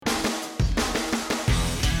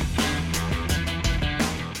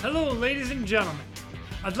Hello, ladies and gentlemen.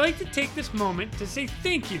 I'd like to take this moment to say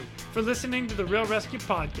thank you for listening to the Real Rescue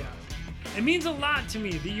Podcast. It means a lot to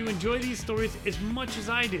me that you enjoy these stories as much as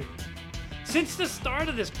I do. Since the start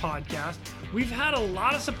of this podcast, we've had a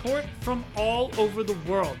lot of support from all over the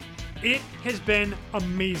world. It has been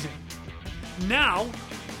amazing. Now,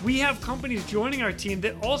 we have companies joining our team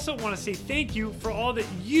that also want to say thank you for all that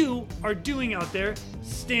you are doing out there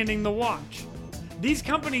standing the watch. These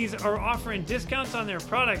companies are offering discounts on their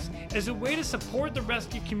products as a way to support the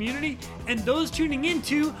rescue community and those tuning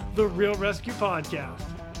into the Real Rescue Podcast.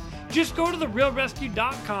 Just go to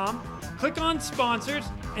therealrescue.com, click on sponsors,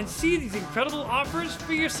 and see these incredible offers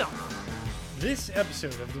for yourself. This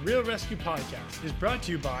episode of the Real Rescue Podcast is brought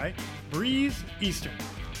to you by Breeze Eastern,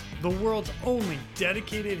 the world's only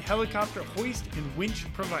dedicated helicopter hoist and winch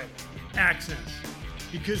provider. Axness,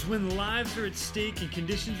 because when lives are at stake and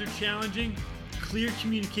conditions are challenging, clear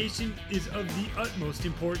communication is of the utmost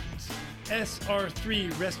importance. SR3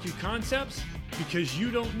 Rescue Concepts, because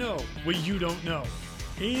you don't know what you don't know.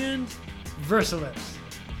 And Versalifts,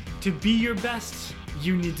 to be your best,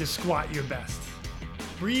 you need to squat your best.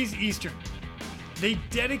 Breeze Eastern, they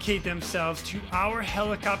dedicate themselves to our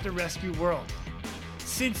helicopter rescue world.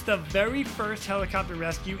 Since the very first helicopter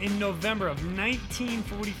rescue in November of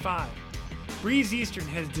 1945, Breeze Eastern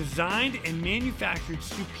has designed and manufactured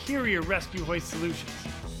superior rescue hoist solutions.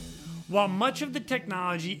 While much of the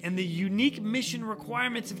technology and the unique mission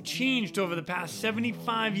requirements have changed over the past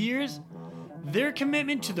 75 years, their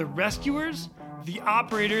commitment to the rescuers, the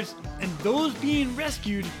operators, and those being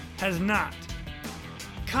rescued has not.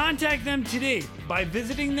 Contact them today by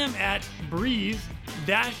visiting them at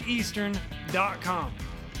breeze-eastern.com.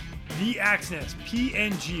 The Axness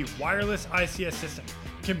PNG wireless ICS system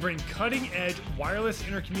can bring cutting-edge wireless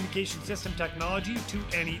intercommunication system technology to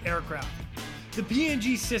any aircraft. The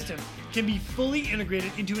PNG system can be fully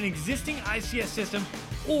integrated into an existing ICS system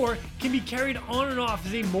or can be carried on and off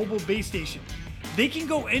as a mobile base station. They can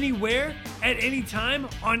go anywhere at any time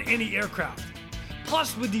on any aircraft.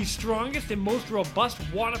 Plus, with the strongest and most robust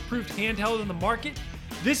waterproof handheld in the market,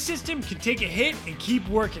 this system can take a hit and keep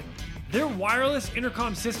working. Their wireless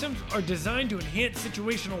intercom systems are designed to enhance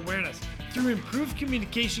situational awareness through improved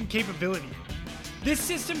communication capability. This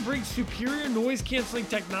system brings superior noise-canceling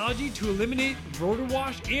technology to eliminate rotor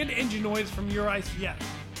wash and engine noise from your ICS.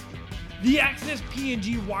 The Axness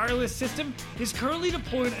PNG wireless system is currently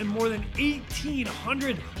deployed in more than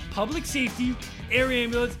 1,800 public safety, air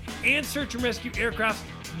ambulance, and search and rescue aircraft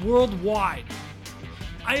worldwide.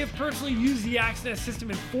 I have personally used the Axness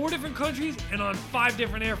system in 4 different countries and on 5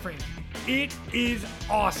 different airframes. It is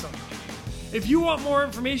awesome. If you want more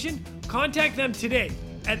information, contact them today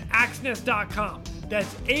at axness.com.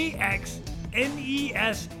 That's AXNES.com.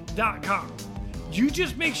 You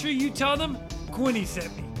just make sure you tell them Quinny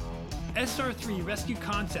sent me. SR3 Rescue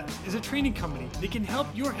Concepts is a training company that can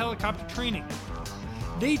help your helicopter training.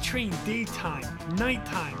 They train daytime,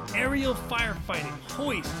 nighttime, aerial firefighting,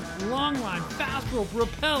 hoist, long line, fast rope,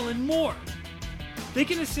 rappel, and more. They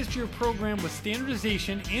can assist your program with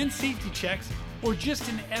standardization and safety checks or just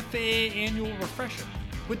an FAA annual refresher.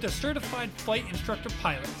 With the certified flight instructor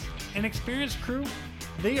pilots and experienced crew,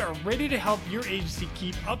 they are ready to help your agency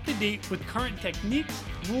keep up to date with current techniques,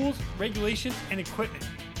 rules, regulations, and equipment.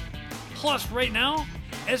 Plus, right now,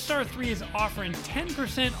 SR3 is offering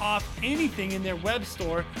 10% off anything in their web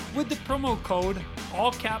store with the promo code,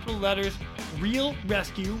 all capital letters, Real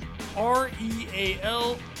Rescue,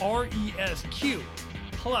 REALRESQ.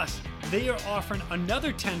 Plus, they are offering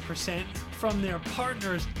another 10% from their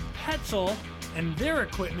partners Petzl and their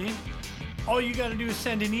equipment. All you got to do is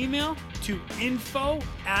send an email to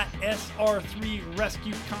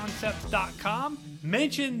info@sr3rescueconcepts.com.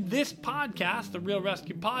 Mention this podcast, the Real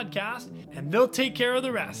Rescue Podcast, and they'll take care of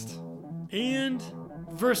the rest. And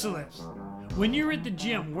Versalifts. When you're at the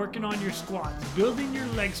gym working on your squats, building your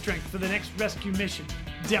leg strength for the next rescue mission,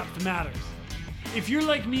 depth matters. If you're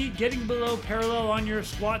like me, getting below parallel on your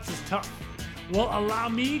squats is tough. Well, allow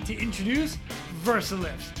me to introduce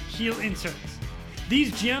Versalifts heel inserts.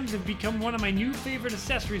 These gems have become one of my new favorite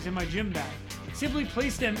accessories in my gym bag. Simply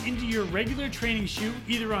place them into your regular training shoe,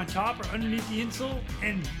 either on top or underneath the insole,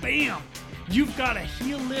 and bam! You've got a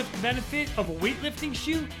heel lift benefit of a weightlifting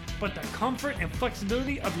shoe, but the comfort and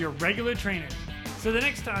flexibility of your regular trainers. So the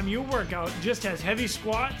next time your workout just has heavy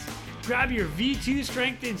squats, grab your V2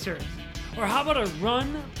 strength inserts. Or how about a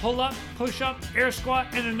run, pull up, push up, air squat,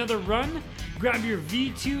 and another run? Grab your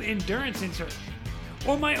V2 endurance inserts.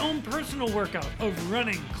 Or my own personal workout of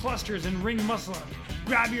running, clusters, and ring muscle ups.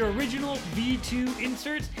 Grab your original V2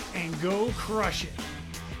 inserts and go crush it.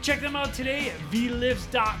 Check them out today at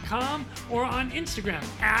vlifts.com or on Instagram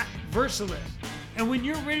at Versalift. And when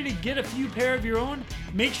you're ready to get a few pair of your own,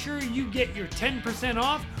 make sure you get your 10%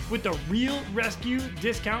 off with the Real Rescue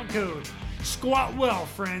discount code. Squat well,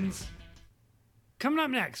 friends. Coming up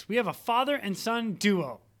next, we have a father and son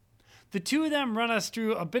duo. The two of them run us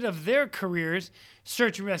through a bit of their careers,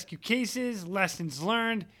 search and rescue cases, lessons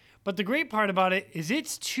learned. But the great part about it is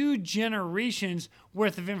it's 2 generations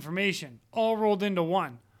worth of information, all rolled into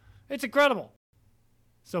one. It's incredible.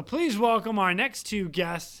 So please welcome our next 2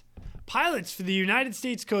 guests, pilots for the United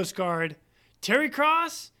States Coast Guard, Terry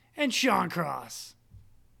Cross and Sean Cross.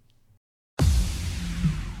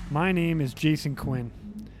 My name is Jason Quinn.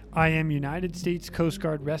 I am United States Coast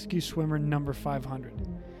Guard Rescue Swimmer number 500.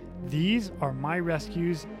 These are my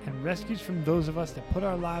rescues and rescues from those of us that put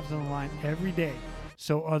our lives on the line every day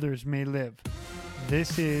so others may live.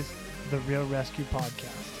 This is the Real Rescue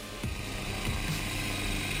Podcast.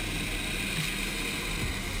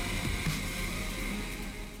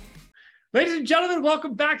 Ladies and gentlemen,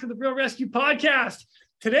 welcome back to the Real Rescue Podcast.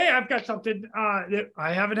 Today, I've got something that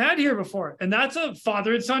I haven't had here before, and that's a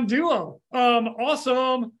father and son duo.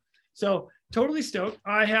 Awesome. So totally stoked.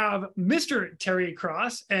 I have Mr. Terry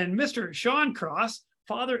Cross and Mr. Sean Cross,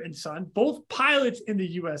 father and son, both pilots in the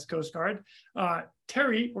U.S. Coast Guard.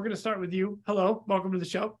 Terry, we're going to start with you. Hello. Welcome to the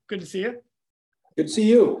show. Good to see you. Good to see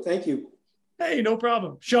you. Thank you. Hey, no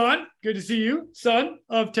problem. Sean, good to see you. Son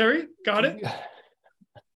of Terry. Got it.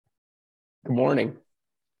 Good morning.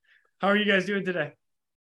 How are you guys doing today?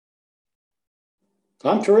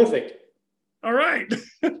 I'm terrific. All right.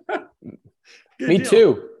 Me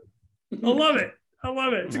too. I love it.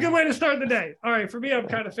 It's a good way to start the day. All right. For me, I'm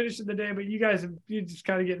kind of finishing the day, but you guys, you just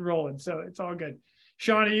kind of getting rolling. So it's all good.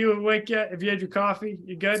 Sean, are you awake yet? Have you had your coffee?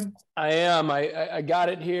 You good? I am. I got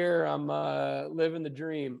it here. I'm living the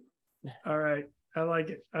dream. All right. I like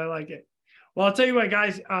it. Well, I'll tell you what,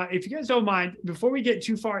 guys, if you guys don't mind, before we get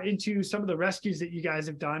too far into some of the rescues that you guys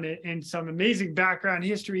have done and some amazing background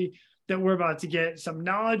history that we're about to get, some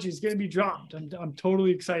knowledge is going to be dropped. I'm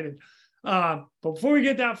totally excited. But before we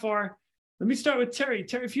get that far, let me start with Terry.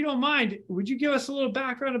 Terry, if you don't mind, would you give us a little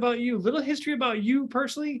background about you, a little history about you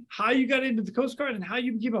personally, how you got into the Coast Guard and how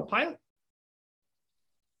you became a pilot?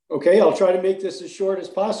 Okay, I'll try to make this as short as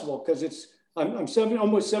possible because I'm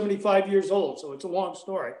almost 75 years old, so it's a long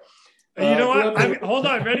story. You know what? Hold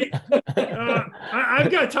on, ready?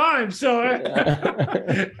 I've got time, so.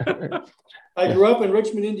 I grew up in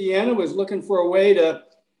Richmond, Indiana, was looking for a way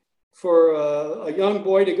for a young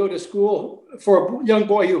boy to go to school, for a young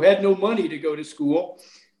boy who had no money to go to school.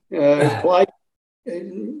 Applied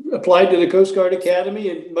to the Coast Guard Academy,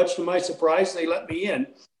 and much to my surprise, they let me in.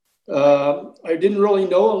 I didn't really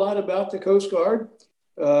know a lot about the Coast Guard,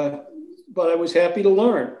 but I was happy to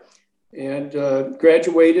learn. And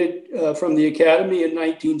graduated from the academy in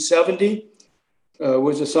 1970,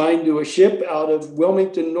 was assigned to a ship out of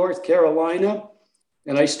Wilmington, North Carolina.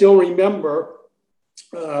 And I still remember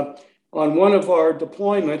on one of our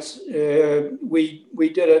deployments, we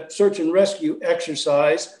did a search and rescue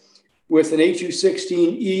exercise with an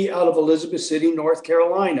HU-16E out of Elizabeth City, North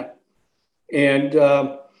Carolina. And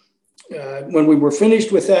when we were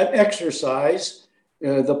finished with that exercise,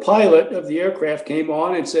 the pilot of the aircraft came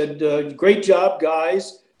on and said, great job,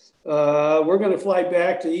 guys. We're going to fly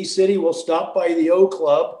back to East City. We'll stop by the O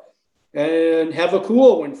Club and have a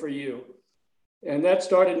cool one for you. And that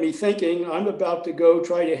started me thinking, I'm about to go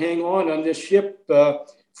try to hang on this ship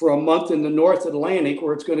for a month in the North Atlantic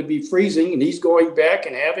where it's going to be freezing. And he's going back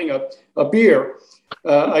and having a beer.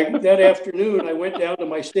 That afternoon, I went down to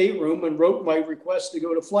my stateroom and wrote my request to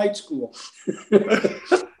go to flight school.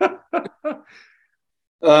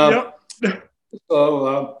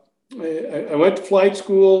 So I went to flight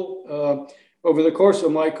schoa. Over the course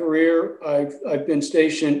of my career, I've been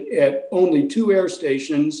stationed at only 2 air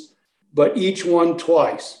stations, but each one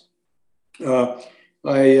twice. I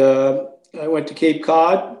went to Cape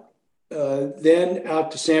Cod, then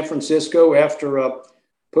out to San Francisco after a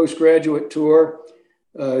postgraduate tour,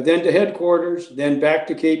 then to headquarters, then back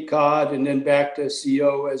to Cape Cod, and then back to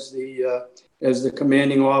CO as the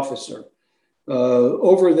commanding officer.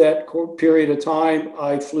 Over that period of time,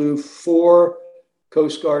 I flew 4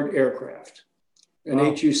 Coast Guard aircraft, an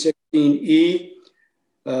HU-16E.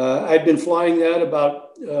 I'd been flying that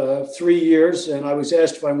about 3 years, and I was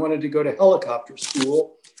asked if I wanted to go to helicopter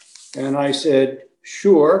school. And I said,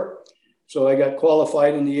 sure. So I got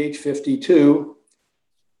qualified in the H-52,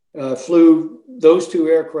 flew those 2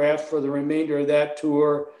 aircraft for the remainder of that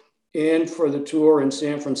tour and for the tour in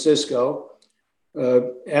San Francisco.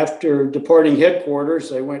 After departing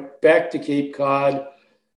headquarters, I went back to Cape Cod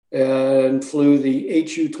and flew the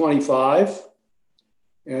HU-25.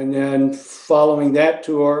 And then following that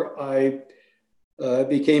tour, I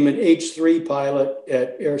became an H-3 pilot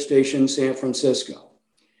at Air Station San Francisco.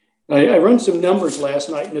 I run some numbers last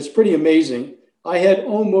night, and it's pretty amazing. I had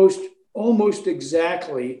almost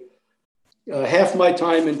exactly half my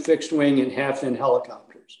time in fixed wing and half in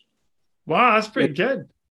helicopters. Wow, that's pretty good.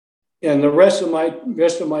 And the rest of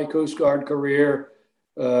my Coast Guard career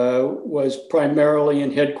was primarily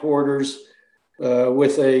in headquarters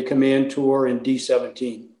with a command tour in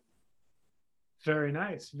D-17. Very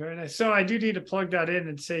nice, very nice. So I do need to plug that in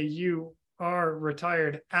and say you are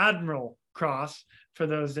retired Admiral Cross for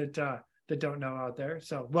those that don't know out there.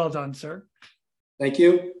 So well done, sir. Thank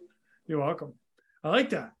you. You're welcome. I like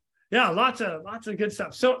that. Yeah, lots of good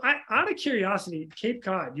stuff. So out of curiosity, Cape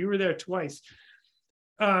Cod, you were there twice.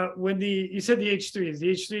 When you said the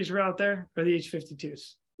H3s were out there, or the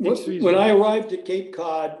H-52s? When I arrived at Cape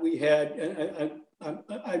Cod, we had,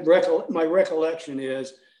 my recollection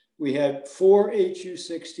is we had 4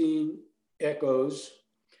 HU-16 Echoes,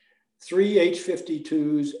 3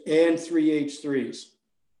 H-52s, and 3 H-3s.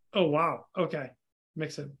 Oh, wow. Okay.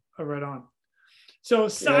 Mix it right on. So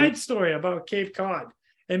side story about Cape Cod,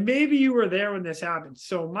 and maybe you were there when this happened.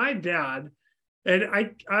 So my dad,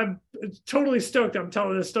 and I'm totally stoked I'm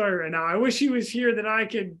telling this story right now. I wish he was here that I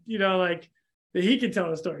could, that he could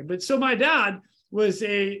tell the story. But so my dad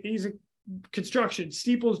he's a construction,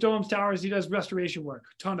 steeples, domes, towers. He does restoration work,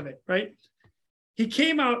 a ton of it, right? He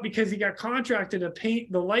came out because he got contracted to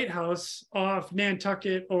paint the lighthouse off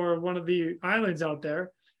Nantucket or one of the islands out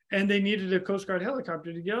there, and they needed a Coast Guard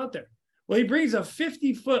helicopter to get out there. Well, he brings a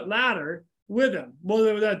 50-foot ladder with him.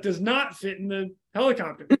 Well, that does not fit in the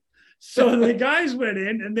helicopter. So the guys went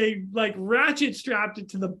in and they ratchet strapped it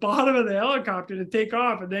to the bottom of the helicopter to take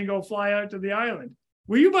off and then go fly out to the island.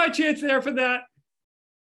 Were you by chance there for that?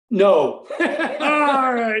 No.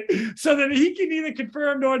 All right. So then he can neither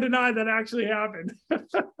confirm nor deny that actually happened.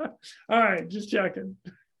 All right. Just checking.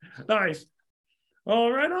 Nice.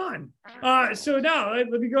 All right on. So now let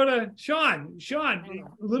me go to Sean. Sean,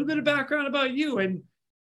 a little bit of background about you and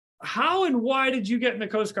how and why did you get in the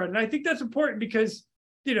Coast Guard? And I think that's important because,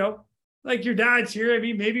 like your dad's here. I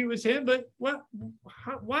mean, maybe it was him, but why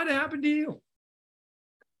did it happen to you?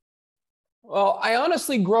 Well, I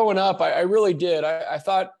honestly, growing up, I really did. I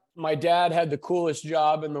thought my dad had the coolest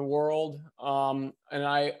job in the world. And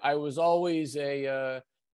I was always a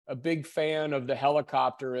big fan of the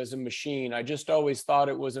helicopter as a machine. I just always thought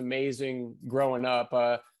it was amazing growing up.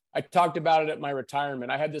 I talked about it at my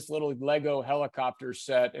retirement. I had this little Lego helicopter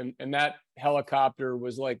set, and that helicopter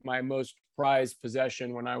was like my most prized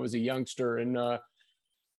possession when I was a youngster. And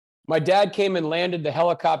my dad came and landed the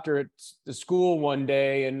helicopter at the school one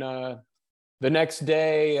day, and the next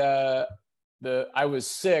day I was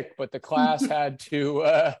sick, but the class had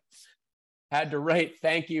to write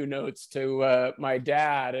thank you notes to my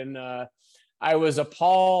dad, and I was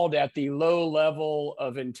appalled at the low level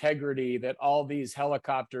of integrity that all these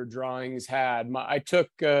helicopter drawings had. I took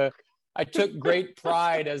great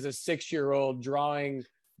pride as a 6-year-old drawing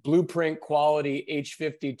blueprint quality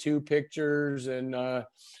H-52 pictures, and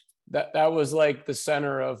that was like the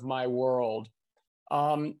center of my world.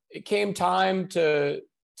 It came time to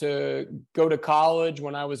go to college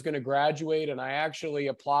when I was going to graduate, and I actually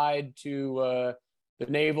applied to the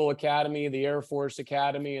Naval Academy, the Air Force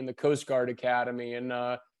Academy, and the Coast Guard Academy. And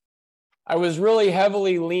I was really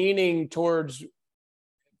heavily leaning towards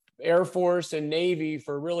Air Force and Navy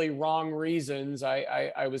for really wrong reasons.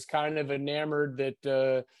 I was kind of enamored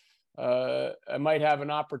that I might have an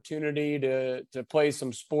opportunity to play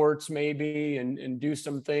some sports maybe and do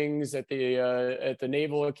some things at the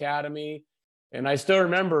Naval Academy. And I still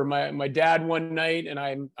remember my dad one night, and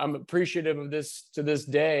I'm appreciative of this to this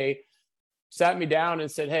day, sat me down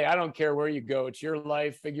and said, "Hey, I don't care where you go. It's your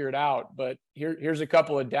life, figure it out. But here's a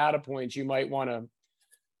couple of data points you might want to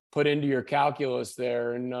put into your calculus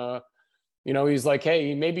there." And, he's like,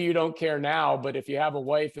 "Hey, maybe you don't care now, but if you have a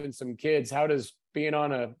wife and some kids, how does being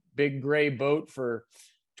on a big gray boat for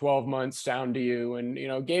 12 months sound to you?"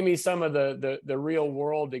 And, gave me some of the real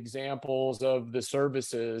world examples of the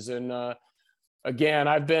services. And, again,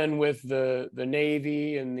 I've been with the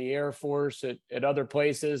Navy and the Air Force at other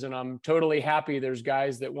places, and I'm totally happy there's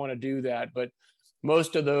guys that want to do that. But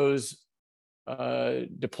most of those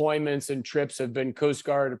deployments and trips have been Coast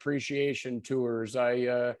Guard appreciation tours.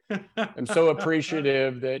 I am so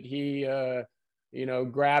appreciative that he,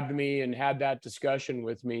 grabbed me and had that discussion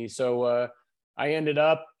with me. So I ended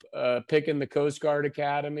up picking the Coast Guard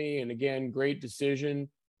Academy, and again, great decision,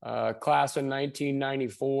 class in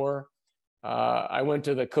 1994. I went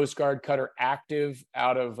to the Coast Guard Cutter Active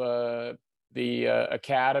out of the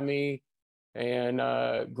academy,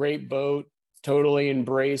 and great boat. Totally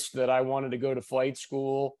embraced that I wanted to go to flight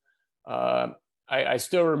school. I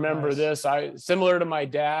still remember this. Similar to my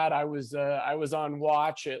dad, I was on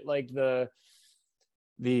watch at like the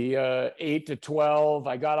 8 to 12.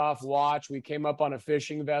 I got off watch. We came up on a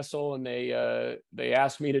fishing vessel, and they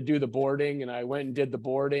asked me to do the boarding, and I went and did the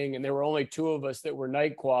boarding. And there were only 2 of us that were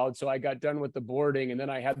night qualled, so I got done with the boarding, and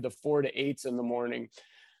then I had the 4 to 8s in the morning.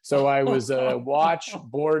 So I was watch,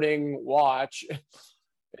 boarding, watch.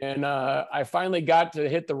 And I finally got to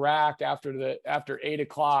hit the rack after 8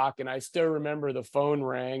 o'clock, and I still remember the phone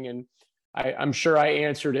rang, and I'm sure I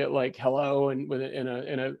answered it like hello, and in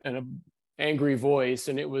a angry voice,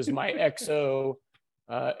 and it was my XO,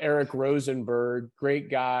 Eric Rosenberg, great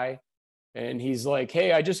guy, and he's like,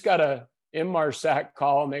 "Hey, I just got a Inmarsat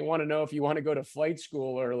call, and they want to know if you want to go to flight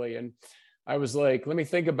school early." And I was like, "Let me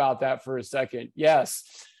think about that for a second." Yes.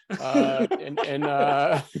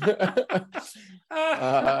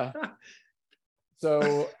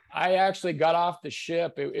 So I actually got off the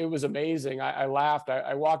ship. It was amazing. I laughed.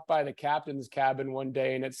 I walked by the captain's cabin one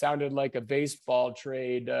day, and it sounded like a baseball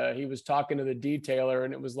trade. He was talking to the detailer,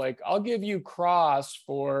 and it was like, "I'll give you Cross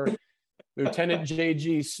for Lieutenant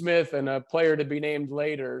J.G. Smith and a player to be named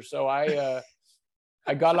later." So I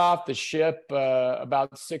got off the ship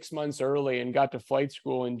about 6 months early and got to flight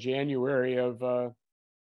school in January of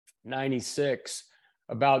 96,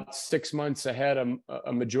 about 6 months ahead of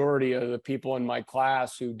a majority of the people in my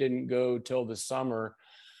class who didn't go till the summer.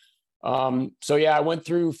 So yeah, I went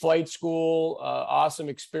through flight school, awesome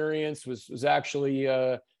experience, was actually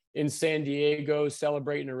in San Diego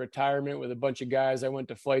celebrating a retirement with a bunch of guys I went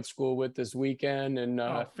to flight school with this weekend. And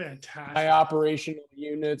fantastic. My operational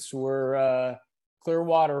units were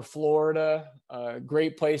Clearwater, Florida,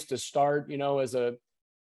 great place to start, as a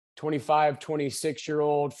 25,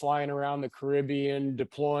 26-year-old flying around the Caribbean,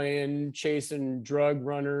 deploying, chasing drug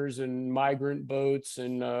runners and migrant boats,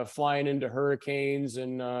 and flying into hurricanes,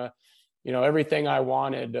 and everything I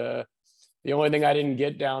wanted. The only thing I didn't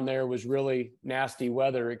get down there was really nasty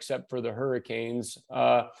weather, except for the hurricanes.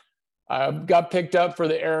 I got picked up for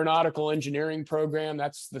the aeronautical engineering program.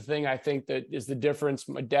 That's the thing I think that is the difference.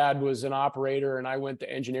 My dad was an operator, and I went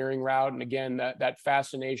the engineering route. And again, that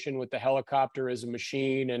fascination with the helicopter as a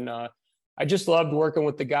machine. And I just loved working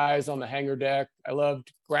with the guys on the hangar deck. I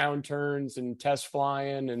loved ground turns and test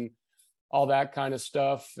flying and all that kind of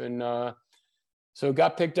stuff. And so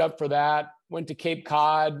got picked up for that. Went to Cape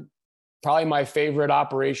Cod, probably my favorite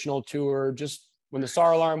operational tour. Just when the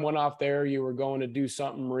SAR alarm went off there, you were going to do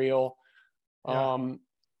something real.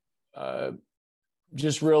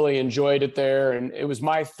 Just really enjoyed it there. And it was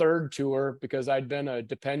my 3rd tour because I'd been a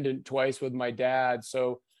dependent twice with my dad.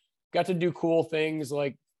 So got to do cool things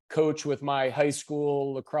like coach with my high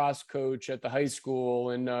school lacrosse coach at the high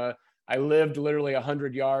school. And I lived literally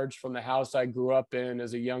 100 yards from the house I grew up in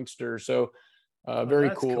as a youngster. So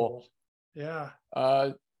very cool. Yeah.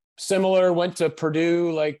 Similar, went to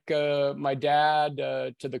Purdue like my dad,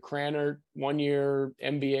 to the Krannert 1-year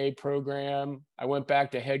MBA program. I went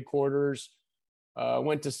back to headquarters,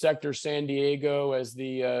 went to Sector San Diego as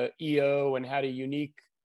the EO, and had a unique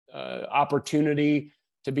opportunity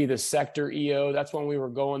to be the sector EO. That's when we were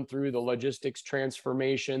going through the logistics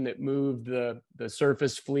transformation that moved the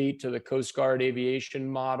surface fleet to the Coast Guard aviation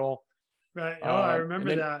model. Right. Oh, I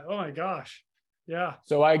remember that. Oh my gosh. Yeah.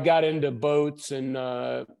 So I got into boats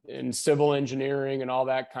and civil engineering and all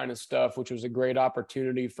that kind of stuff, which was a great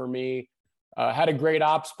opportunity for me. Had a great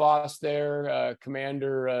ops boss there,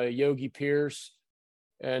 Commander Yogi Pierce,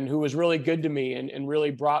 and who was really good to me and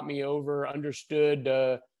really brought me over, understood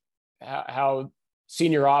how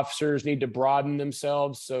senior officers need to broaden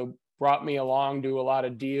themselves. So brought me along to a lot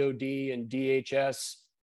of DOD and DHS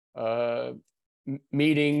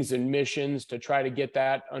meetings and missions to try to get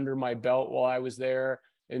that under my belt while I was there.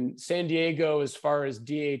 And San Diego, as far as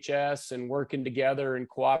DHS and working together and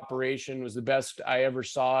cooperation, was the best I ever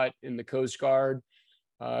saw it in the Coast Guard.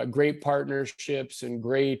 Great partnerships and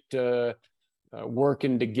great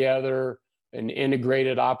working together and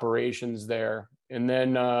integrated operations there. And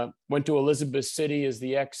then went to Elizabeth City as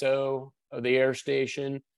the XO of the air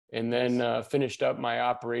station, and then finished up my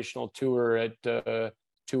operational tour at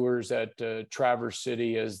tours at Traverse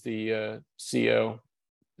City as the CO.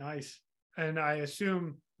 Nice. And I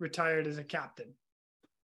assume retired as a captain.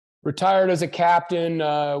 Retired as a captain,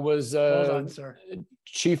 was Well done, sir.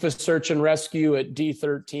 chief of search and rescue at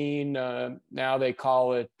D13. Now they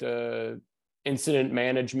call it incident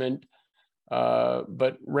management.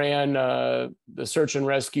 but ran the search and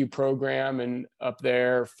rescue program and up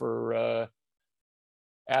there for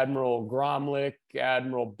Admiral Gromlich,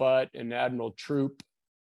 Admiral Butt, and Admiral Troop.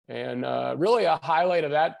 And really a highlight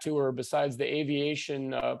of that tour, besides the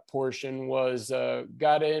aviation portion, was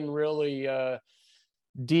got in really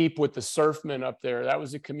deep with the surfmen up there. That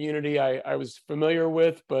was a community I was familiar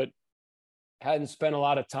with, but hadn't spent a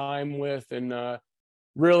lot of time with, and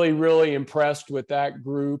really, really impressed with that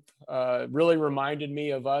group. Really reminded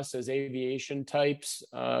me of us as aviation types.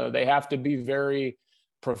 They have to be very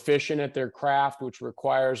proficient at their craft, which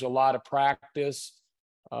requires a lot of practice,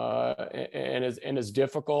 and is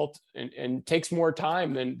difficult, and takes more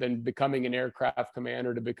time than becoming an aircraft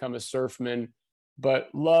commander to become a surfman. But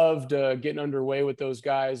loved getting underway with those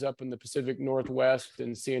guys up in the Pacific Northwest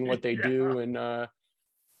and seeing what they do. And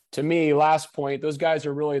to me, last point, those guys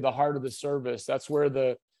are really the heart of the service. That's where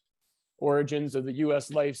the origins of the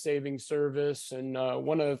U.S. Life Saving Service. And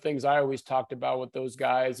one of the things I always talked about with those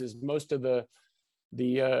guys is most of the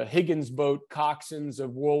Higgins boat coxswains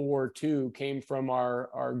of World War II came from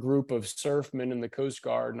our group of surfmen in the Coast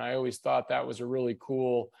Guard. And I always thought that was a really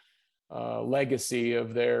cool legacy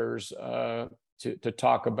of theirs to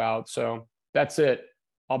talk about. So that's it.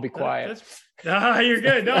 I'll be quiet. You're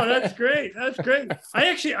good. No, that's great. That's great.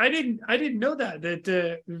 I didn't know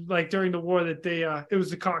that like during the war that they it was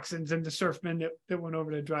the coxswains and the surfmen that went over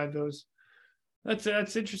to drive those.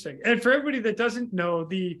 That's interesting. And for everybody that doesn't know,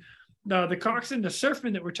 the coxswain, the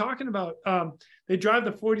surfmen that we're talking about, they drive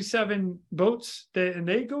the 47 boats and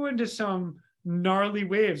they go into some gnarly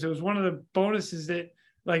waves. It was one of the bonuses that,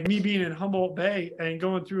 like me being in Humboldt Bay and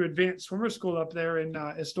going through advanced swimmer school up there in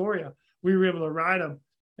Astoria, we were able to ride them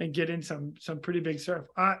and get in some pretty big surf.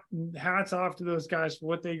 Hats off to those guys for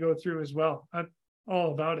what they go through as well. I'm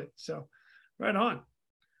all about it. So right on.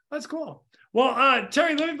 That's cool. Well,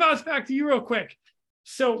 Terry, let me bounce back to you real quick.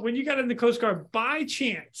 So when you got in the Coast Guard, by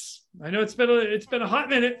chance, I know it's been a hot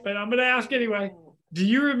minute, but I'm going to ask anyway. Do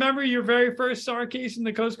you remember your very first SAR case in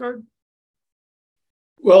the Coast Guard?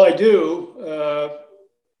 Well, I do,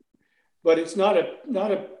 but it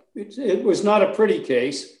was not a pretty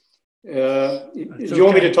case. Do you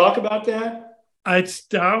want me to talk about that? I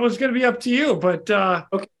was going to be up to you, but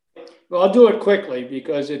okay. Well, I'll do it quickly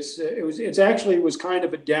because it actually was kind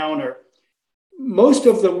of a downer. Most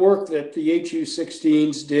of the work that the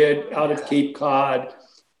HU-16s did out of Cape Cod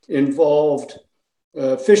involved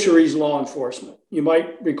fisheries law enforcement. You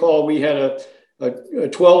might recall we had a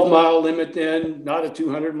 12-mile limit then, not a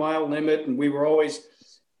 200-mile limit, and we were always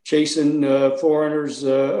chasing foreigners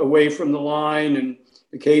away from the line and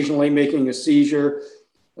occasionally making a seizure.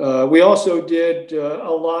 We also did a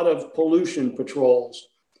lot of pollution patrols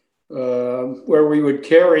where we would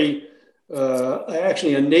carry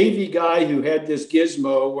actually a Navy guy who had this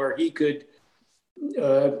gizmo where he could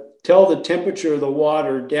tell the temperature of the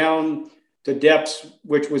water down to depths,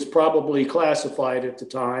 which was probably classified at the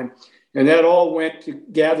time. And that all went to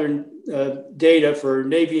gather data for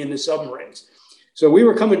Navy and the submarines. So we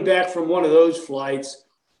were coming back from one of those flights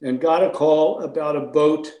and got a call about a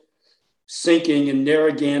boat sinking in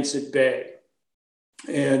Narragansett Bay.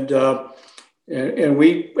 And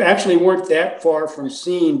we actually weren't that far from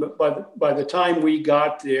scene, but by the time we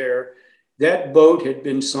got there, that boat had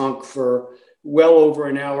been sunk for well over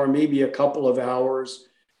an hour, maybe a couple of hours.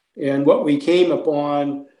 And what we came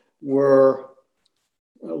upon were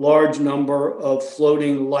a large number of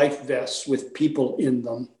floating life vests with people in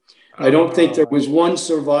them. I don't think there was one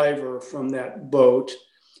survivor from that boat.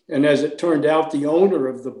 And as it turned out, the owner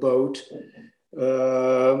of the boat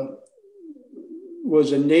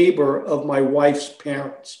was a neighbor of my wife's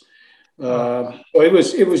parents. So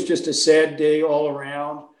it was just a sad day all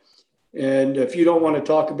around. And if you don't want to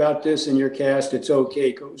talk about this in your cast, it's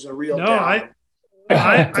okay. It was a real downer.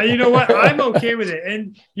 I you know what? I'm okay with it.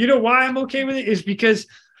 And you know why I'm okay with it is because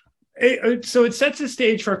it sets the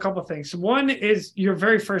stage for a couple of things. One is your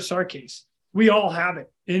very first SAR case. We all have it.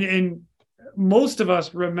 And most of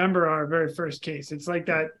us remember our very first case. It's like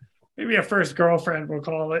that, maybe a first girlfriend, we'll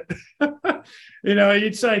call it. You know,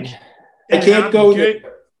 it's like, I can't go there.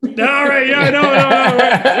 All right. Yeah, no.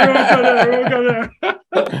 We won't go there.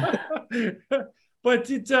 But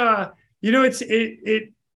it's, you know,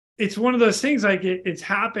 it's one of those things like it's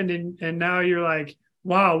happened and now you're like,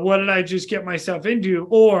 wow, what did I just get myself into?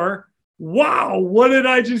 Or, wow, what did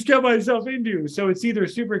I just get myself into? So it's either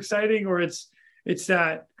super exciting or it's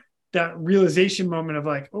that realization moment of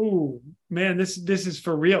like, oh man, this is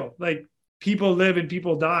for real. Like people live and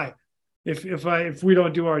people die if we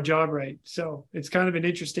don't do our job right. So it's kind of an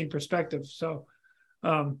interesting perspective. So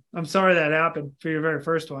I'm sorry that happened for your very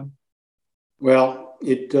first one. Well,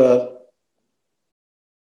 it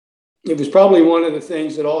it was probably one of the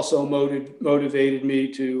things that also motivated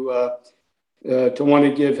me to want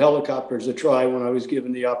to give helicopters a try when I was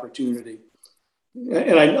given the opportunity.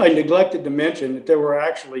 And I neglected to mention that there were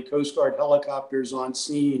actually Coast Guard helicopters on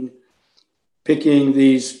scene picking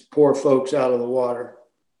these poor folks out of the water.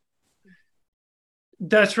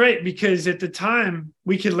 That's right, because at the time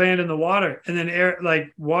we could land in the water and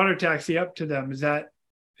then water taxi up to them. Is that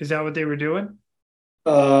what they were doing?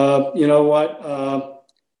 You know what?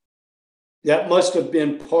 That must have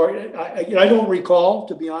been part. I don't recall,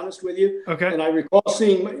 to be honest with you. Okay. And I recall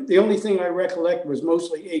seeing, the only thing I recollect was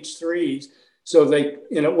mostly H3s. So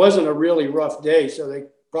it wasn't a really rough day. So they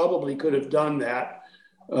probably could have done that.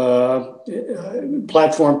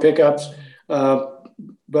 Platform pickups.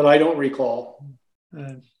 But I don't recall.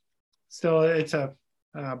 Still, it's a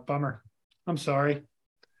bummer. I'm sorry.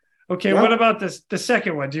 Okay. Yeah. What about the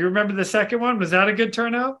second one? Do you remember the second one? Was that a good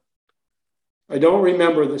turnout? I don't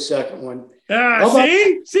remember the second one.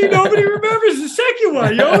 See, nobody remembers the second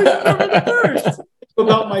one. You always remember the first.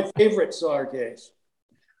 About my favorite SAR case.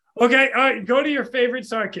 Okay, all right. Go to your favorite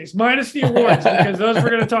SAR case, minus the awards, because those we're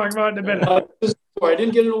going to talk about in a minute. I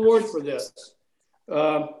didn't get an award for this.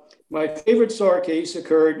 My favorite SAR case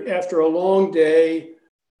occurred after a long day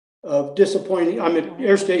of disappointing. I'm at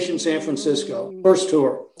Air Station San Francisco, first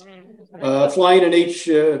tour, flying an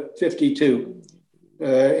H-52.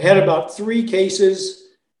 Had about 3 cases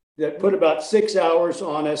that put about 6 hours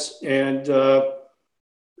on us and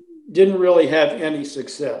didn't really have any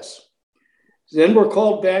success. Then we're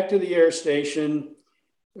called back to the air station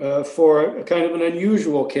for a kind of an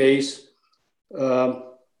unusual case. And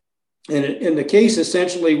the case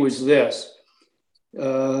essentially was this.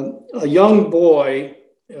 A young boy,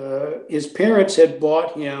 his parents had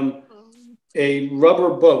bought him a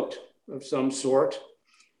rubber boat of some sort.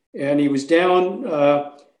 And he was down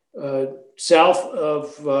south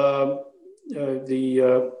of the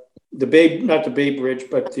Bay, not the Bay Bridge,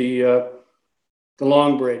 but the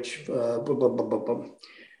Long Bridge.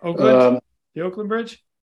 Oakland? The Oakland Bridge?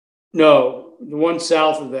 No, the one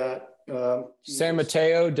south of that. San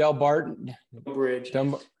Mateo, Del Barton Bridge.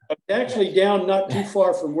 Actually down not too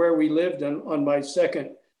far from where we lived on my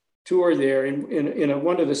second tour there in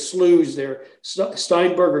one of the sloughs there,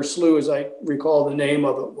 Steinberger Slough, as I recall the name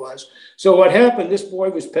of it was. So what happened, this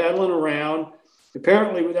boy was paddling around,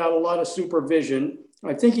 apparently without a lot of supervision.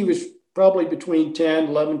 I think he was probably between 10,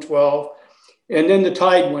 11, 12, and then the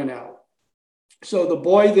tide went out. So the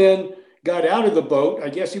boy then got out of the boat. I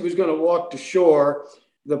guess he was going to walk to shore.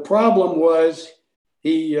 The problem was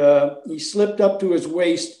he slipped up to his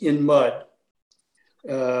waist in mud.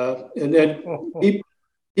 And then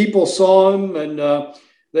people saw him, and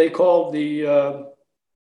they called the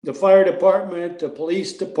fire department, the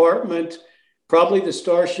police department, probably the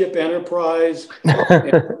Starship Enterprise.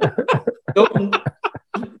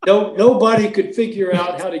 Nobody could figure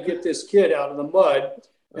out how to get this kid out of the mud,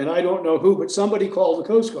 and I don't know who, but somebody called the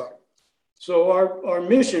Coast Guard. So our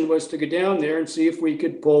mission was to go down there and see if we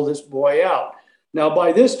could pull this boy out. Now,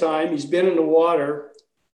 by this time, he's been in the water,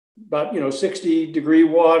 about 60-degree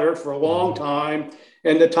water for a long time,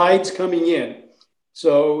 and the tide's coming in.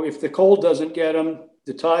 So if the cold doesn't get him,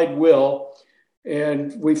 the tide will.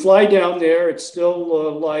 And we fly down there. It's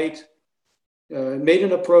still light. Made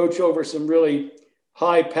an approach over some really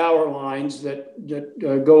high power lines that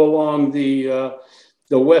go along the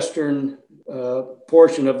western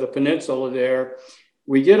portion of the peninsula there.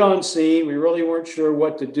 We get on scene. We really weren't sure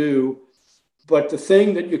what to do. But the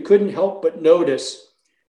thing that you couldn't help but notice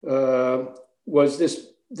was this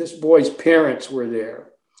boy's parents were there.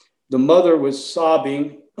 The mother was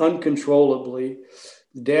sobbing uncontrollably.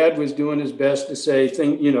 The dad was doing his best to say,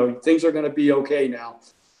 things are going to be okay now.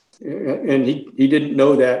 And he didn't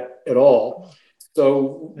know that at all.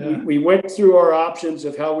 So we went through our options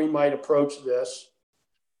of how we might approach this.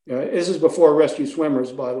 This is before rescue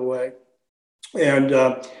swimmers, by the way. And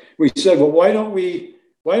we said, well, why don't we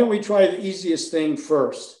try the easiest thing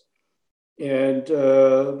first? And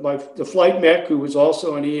the flight mech, who was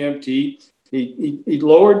also an EMT, he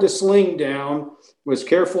lowered the sling down, was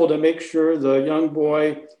careful to make sure the young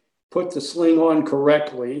boy put the sling on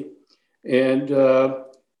correctly, and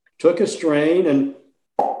took a strain, and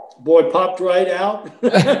boy popped right out.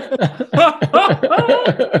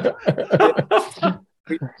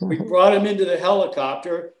 we brought him into the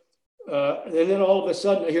helicopter, and then all of a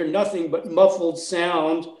sudden I hear nothing but muffled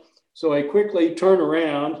sound. So I quickly turn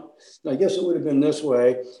around. I guess it would have been this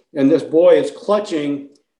way. And this boy is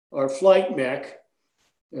clutching our flight mech.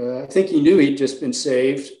 I think he knew he'd just been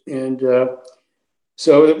saved. And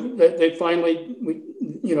so they finally,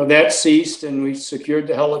 that ceased, and we secured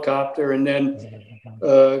the helicopter. And then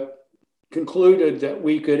concluded that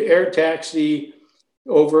we could air taxi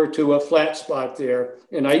over to a flat spot there.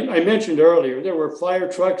 And I mentioned earlier, there were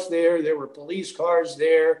fire trucks there were police cars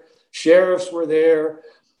there, sheriffs were there,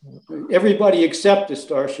 everybody except the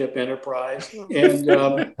Starship Enterprise.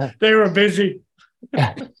 And they were busy.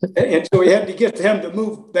 And so we had to get them to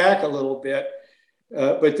move back a little bit.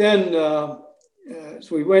 But then, so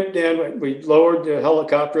we went down, we lowered the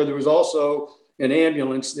helicopter. There was also an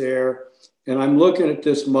ambulance there. And I'm looking at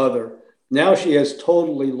this mother. Now she has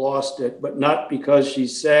totally lost it, but not because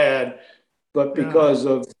she's sad, but because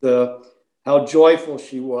of how joyful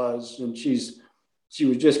she was. And she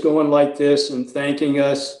was just going like this and thanking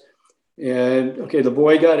us. And okay, the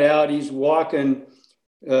boy got out. He's walking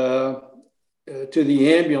to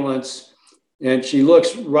the ambulance, and she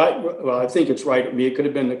looks right. Well, I think it's right at me. It could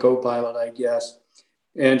have been the co-pilot, I guess.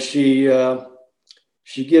 And she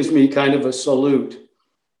gives me kind of a salute.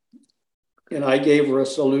 And I gave her a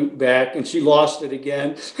salute back, and she lost it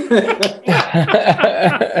again.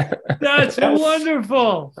 That's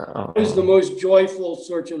wonderful. It was the most joyful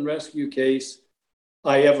search and rescue case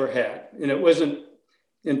I ever had. And it wasn't,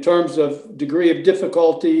 in terms of degree of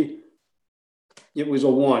difficulty, it was a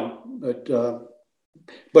 1.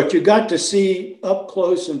 But you got to see up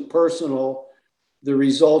close and personal the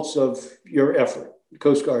results of your effort, the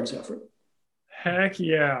Coast Guard's effort. Heck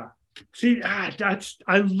yeah. See,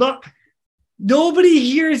 nobody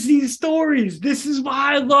hears these stories. This is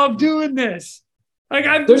why I love doing this. Like,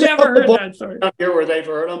 I've never heard that story. Out here where they've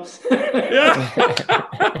heard them.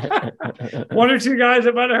 Yeah. 1 or 2 guys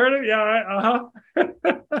that might have heard it. Yeah.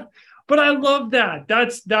 But I love that.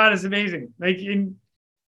 That is amazing. You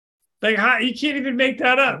can't even make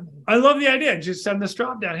that up. I love the idea. Just send this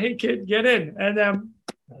drop down. Hey, kid, get in. And then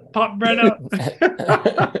pop right out.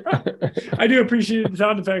 I do appreciate the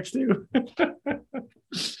sound effects too.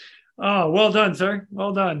 Oh, well done, sir.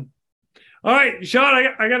 Well done. All right, Sean,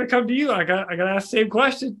 I got to come to you. I got to ask the same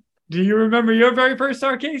question. Do you remember your very first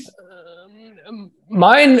SAR case?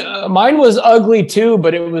 Mine was ugly too,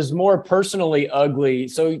 but it was more personally ugly.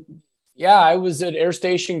 So, yeah, I was at Air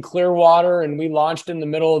Station Clearwater, and we launched in the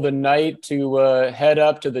middle of the night to head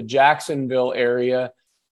up to the Jacksonville area.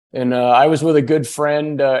 And I was with a good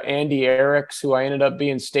friend, Andy Eriks, who I ended up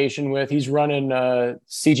being stationed with. He's running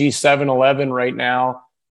CG 711 right now.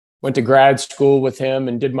 Went to grad school with him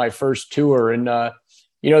and did my first tour. And,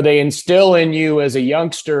 they instill in you as a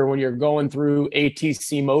youngster when you're going through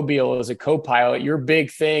ATC Mobile as a co-pilot, your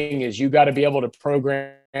big thing is you got to be able to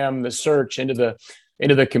program the search into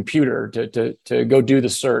the computer to go do the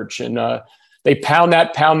search. And they pound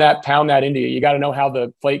that into you. You got to know how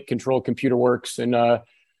the flight control computer works. And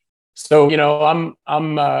so,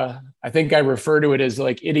 I think I refer to it as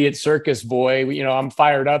like idiot circus boy. I'm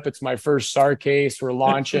fired up. It's my first SAR case. We're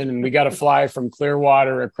launching and we got to fly from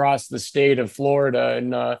Clearwater across the state of Florida.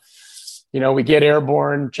 And, we get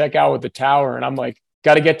airborne, check out with the tower. And I'm like,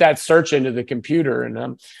 got to get that search into the computer. And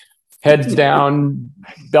I'm heads down,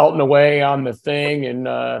 belting away on the thing.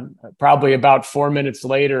 And probably about 4 minutes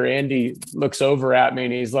later, Andy looks over at me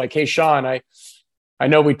and he's like, hey, Sean, I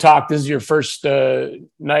know we talked, this is your first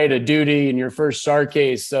night of duty and your first SAR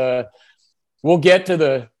case. We'll get to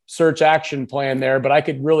the search action plan there, but I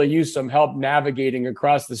could really use some help navigating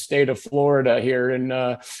across the state of Florida here.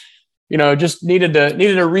 And, just needed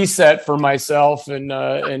a reset for myself. And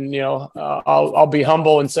I'll be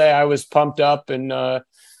humble and say I was pumped up and,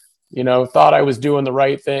 thought I was doing the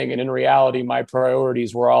right thing. And in reality, my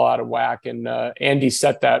priorities were all out of whack. And Andy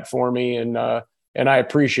set that for me. And I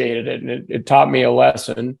appreciated it, and it taught me a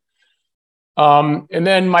lesson. And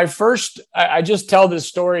then my first, I just tell this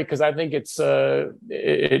story because I think it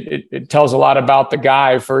tells a lot about the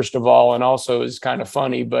guy, first of all, and also is kind of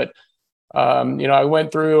funny. But, I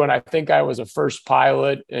went through and I think I was a first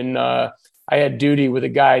pilot, and I had duty with a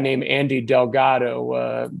guy named Andy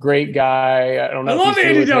Delgado, great guy. I don't know. I love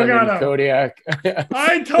Andy Delgado. Kodiak.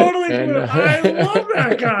 I totally do. I love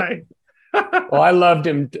that guy. Well, I loved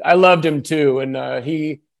him too. And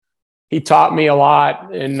he taught me a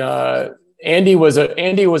lot. And Andy was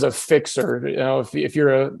a fixer.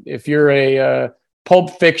 If you're a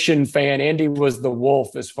Pulp Fiction fan, Andy was the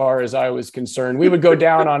wolf as far as I was concerned. We would go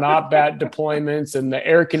down on op-bat deployments and the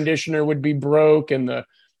air conditioner would be broke and the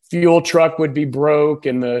fuel truck would be broke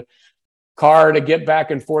and the car to get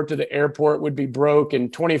back and forth to the airport would be broke.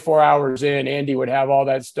 And 24 hours in, Andy would have all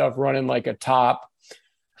that stuff running like a top.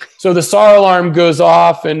 So the SAR alarm goes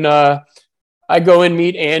off, and I go and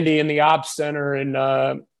meet Andy in the ops center,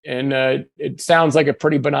 and it sounds like a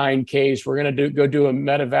pretty benign case. We're going to go do a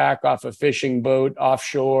medevac off a fishing boat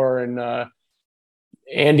offshore, and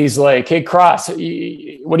Andy's like, "Hey, Cross, what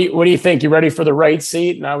do you think? You ready for the right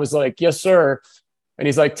seat?" And I was like, "Yes, sir." And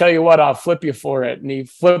he's like, "Tell you what, I'll flip you for it." And he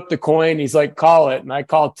flipped the coin. He's like, "Call it." And I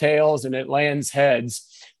call tails, and it lands heads.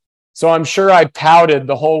 So I'm sure I pouted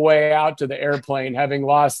the whole way out to the airplane, having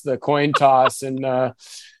lost the coin toss. And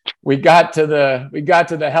we got to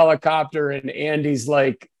the helicopter, and Andy's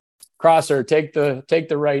like, "Crosser, take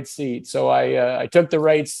the right seat." So I took the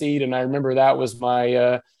right seat, and I remember that was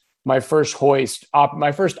my first hoist,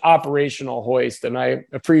 my first operational hoist, and I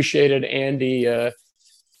appreciated Andy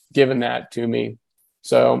giving that to me.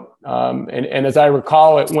 So and as I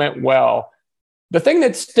recall, it went well. The thing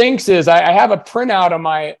that stinks is I have a printout of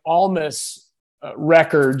my Almas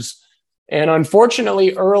records, and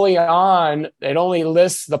unfortunately, early on, it only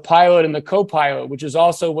lists the pilot and the co-pilot, which is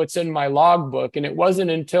also what's in my logbook. And it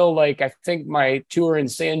wasn't until like I think my tour in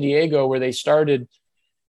San Diego where they started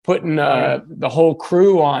putting the whole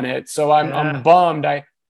crew on it. So I'm bummed. I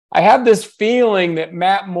have this feeling that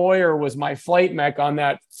Matt Moyer was my flight mech on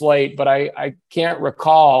that flight, but I can't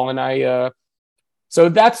recall. And so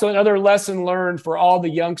that's another lesson learned for all the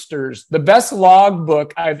youngsters. The best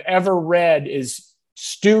logbook I've ever read is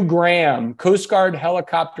Stu Graham, Coast Guard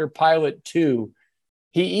Helicopter Pilot 2.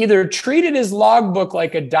 He either treated his logbook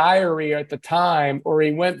like a diary at the time, or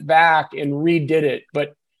he went back and redid it.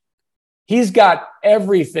 But he's got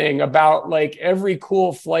everything about like every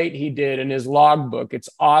cool flight he did in his logbook. It's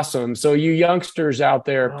awesome. So you youngsters out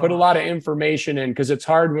there, put a lot of information in, because it's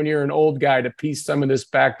hard when you're an old guy to piece some of this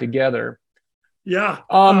back together. Yeah,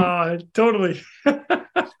 totally.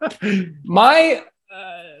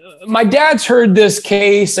 My dad's heard this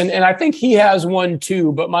case, and I think he has one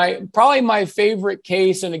too, but probably my favorite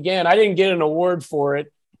case, and again, I didn't get an award for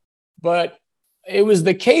it, but it was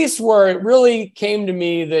the case where it really came to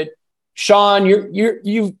me that, Sean,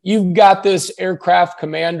 you've got this aircraft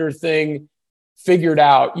commander thing figured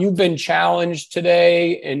out. You've been challenged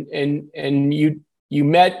today, and you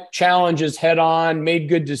met challenges head on, made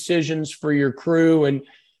good decisions for your crew,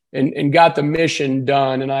 and got the mission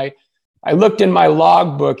done. And I looked in my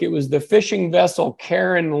logbook. It was the fishing vessel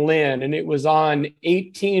Karen Lynn, and it was on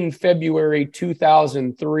 18 February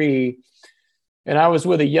 2003. And I was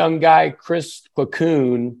with a young guy, Chris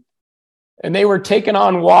Clacoon, and they were taking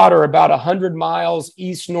on water about 100 miles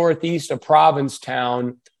east-northeast of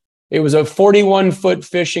Provincetown. It was a 41-foot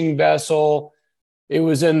fishing vessel. It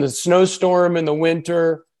was in the snowstorm in the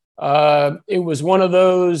winter. It was one of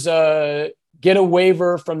those get a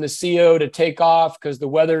waiver from the CO to take off because the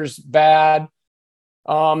weather's bad.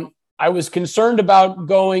 I was concerned about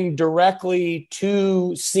going directly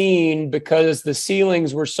to scene because the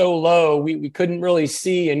ceilings were so low, we couldn't really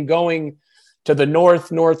see, and going to the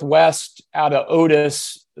northwest out of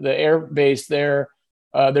Otis, the air base there,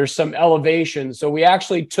 there's some elevation. So we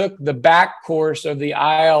actually took the back course of the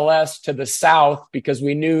ILS to the south because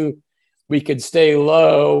we knew we could stay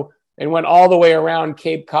low, and went all the way around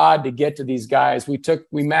Cape Cod to get to these guys. We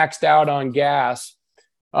maxed out on gas.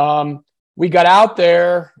 We got out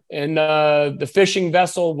there, and the fishing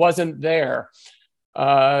vessel wasn't there.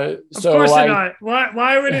 Of course not.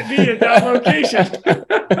 Why would it be at that location?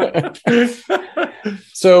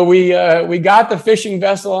 So we got the fishing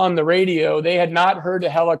vessel on the radio. They had not heard a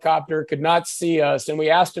helicopter, could not see us, and we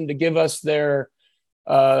asked them to give us their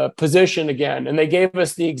position again, and they gave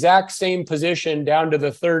us the exact same position down to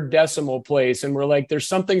the third decimal place, and we're like, "There's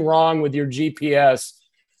something wrong with your GPS."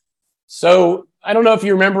 So I don't know if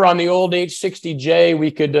you remember, on the old H60J, we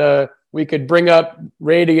could bring up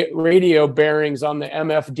radio bearings on the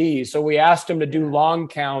MFD. So we asked them to do long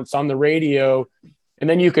counts on the radio, and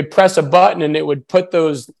then you could press a button and it would put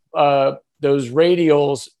those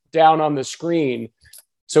radials down on the screen.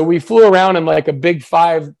 So we flew around in like a big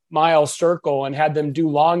 5-mile circle and had them do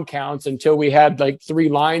long counts until we had like 3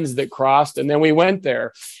 lines that crossed, and then we went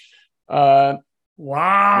there. Wow.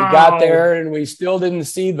 We got there and we still didn't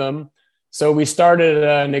see them. So we started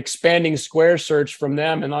an expanding square search from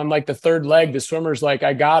them. And on like the third leg, the swimmer's like,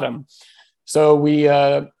 "I got them." So we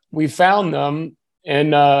found them,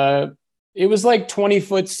 and it was like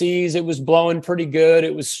 20-foot seas. It was blowing pretty good.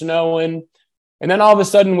 It was snowing. And then all of a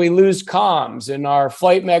sudden we lose comms, and our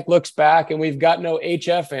flight mech looks back and we've got no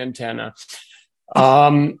HF antenna.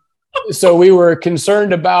 So we were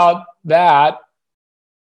concerned about that.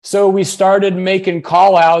 So we started making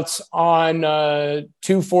call outs on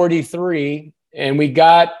 243, and we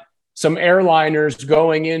got some airliners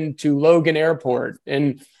going into Logan Airport,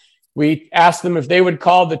 and we asked them if they would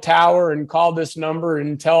call the tower and call this number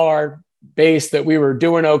and tell our base that we were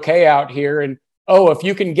doing okay out here. And, "Oh, if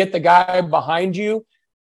you can get the guy behind you,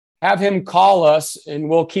 have him call us and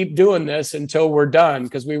we'll keep doing this until we're done.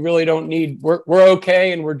 Cause we really don't need, we're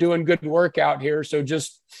okay. And we're doing good work out here. So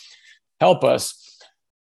just help us.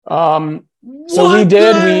 So we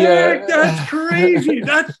did, that's crazy.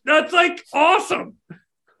 That's like awesome.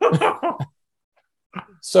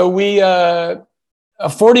 So we, a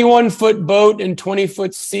 41-foot boat in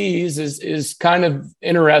 20-foot seas is kind of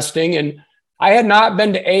interesting. And I had not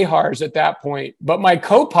been to AHARS at that point, but my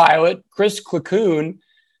co-pilot, Chris Clacoon,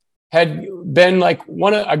 had been like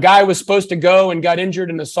a guy was supposed to go and got injured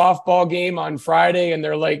in a softball game on Friday. And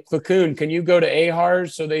they're like, Clacoon, can you go to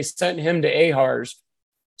AHARS? So they sent him to AHARS.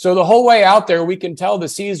 So the whole way out there, we can tell the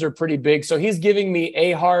seas are pretty big. So he's giving me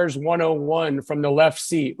AHARS 101 from the left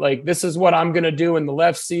seat. Like, this is what I'm going to do in the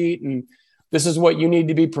left seat. And this is what you need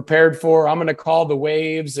to be prepared for. I'm going to call the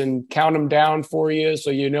waves and count them down for you. So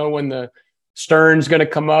you know when the stern's going to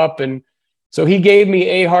come up. And so he gave me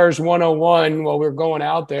AHARS 101 while we were going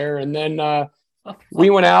out there. And then we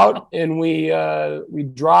went out and we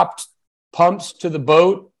dropped pumps to the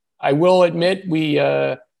boat. I will admit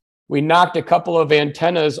we knocked a couple of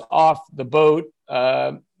antennas off the boat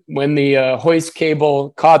when the hoist cable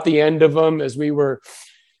caught the end of them as we were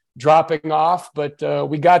dropping off. But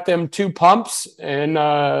we got them 2 pumps and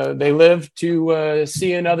they lived to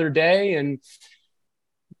see another day. And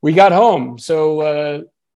we got home. So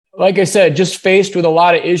like I said, just faced with a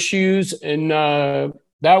lot of issues. And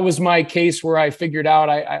that was my case where I figured out,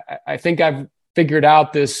 I think I've figured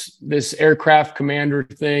out this aircraft commander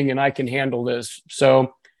thing and I can handle this.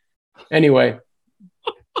 So anyway,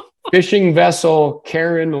 fishing vessel,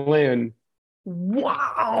 Karen Lynn.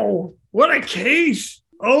 Wow. What a case.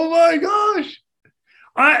 Oh my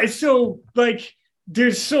gosh. So like,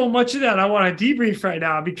 there's so much of that I want to debrief right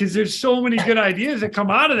now because there's so many good ideas that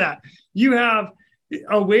come out of that. You have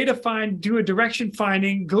a way to do a direction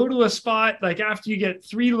finding, go to a spot like after you get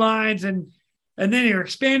 3 lines and then you're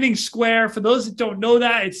expanding square. For those that don't know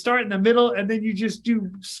that, it's start in the middle and then you just do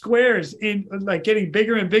squares in like getting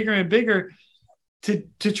bigger and bigger and bigger to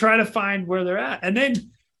try to find where they're at. And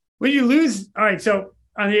then when you lose, all right, so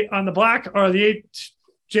on the black or the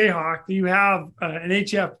Jayhawk, you have an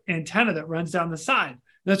HF antenna that runs down the side.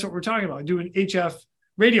 That's what we're talking about, doing HF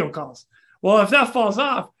radio calls. Well, if that falls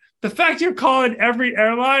off, the fact you're calling every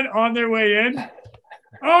airline on their way in,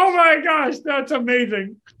 oh my gosh, that's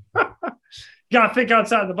amazing. Got to think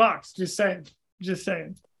outside the box. Just saying.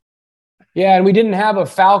 Yeah, and we didn't have a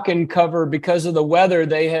Falcon cover because of the weather.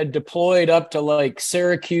 They had deployed up to like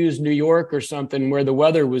Syracuse, New York or something where the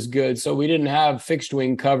weather was good. So we didn't have fixed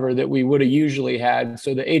wing cover that we would have usually had.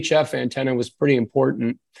 So the HF antenna was pretty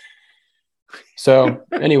important. So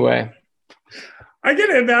anyway. I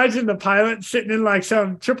can imagine the pilot sitting in like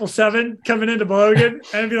some 777 coming into Logan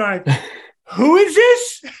and be like, who is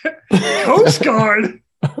this? Coast Guard.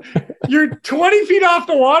 You're 20 feet off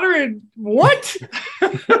the water and what?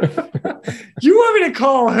 You want me to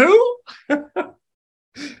call who?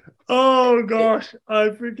 Oh gosh, I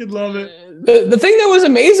freaking love it. The thing that was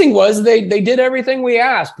amazing was they did everything we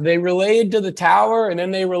asked. They relayed to the tower and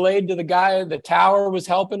then they relayed to the guy. The tower was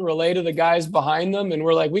helping relay to the guys behind them. And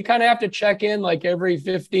we're like, we kind of have to check in like every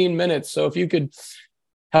 15 minutes. So if you could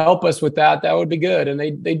help us with that, that would be good. And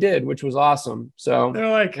they did, which was awesome. So they're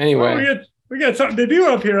like, anyway. Oh, we got something to do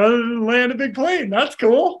up here other than land a big plane. That's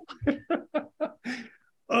cool.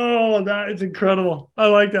 Oh, that is incredible. I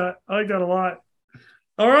like that. I like that a lot.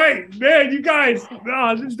 All right, man, you guys,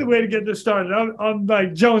 this is the way to get this started. I'm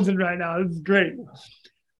like jonesing right now. This is great.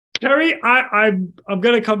 Terry, I'm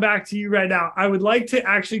going to come back to you right now. I would like to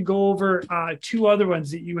actually go over 2 other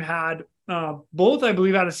ones that you had, both, I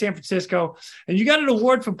believe, out of San Francisco. And you got an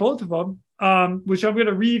award for both of them, which I'm going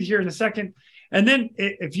to read here in a second. And then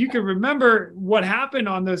if you can remember what happened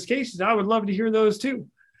on those cases, I would love to hear those too.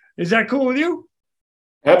 Is that cool with you?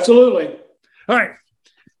 Absolutely. All right,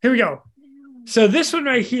 here we go. So this one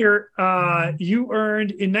right here, you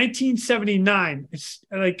earned in 1979. It's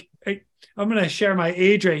like, I'm going to share my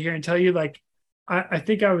age right here and tell you, like, I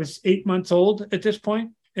think I was 8 months old at this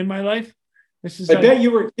point in my life. I bet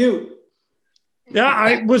you were cute. Yeah,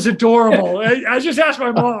 I was adorable. I just asked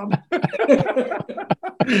my mom.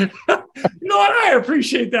 You know what? I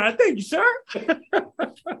appreciate that. Thank you, sir.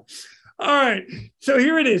 All right. So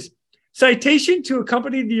here it is. Citation to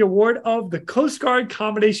accompany the award of the Coast Guard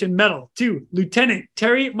Combination Medal to Lieutenant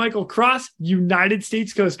Terry Michael Cross, United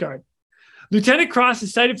States Coast Guard. Lieutenant Cross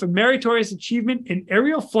is cited for meritorious achievement in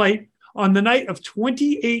aerial flight on the night of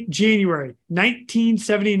 28 January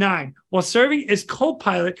 1979 while serving as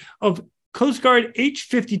co-pilot of Coast Guard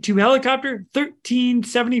H-52 helicopter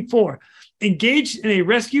 1374, engaged in a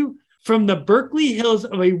rescue from the Berkeley Hills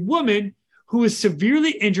of a woman who was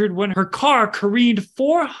severely injured when her car careened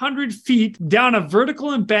 400 feet down a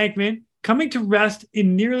vertical embankment, coming to rest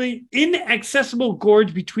in nearly inaccessible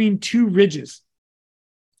gorge between two ridges,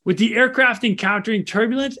 with the aircraft encountering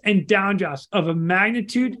turbulence and downdrafts of a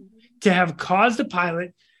magnitude to have caused the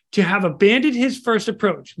pilot to have abandoned his first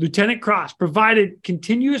approach. Lieutenant Cross provided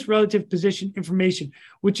continuous relative position information,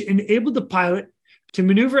 which enabled the pilot to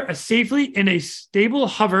maneuver safely in a stable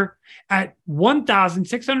hover at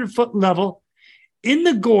 1,600 foot level in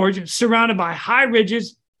the gorge, surrounded by high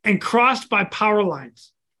ridges and crossed by power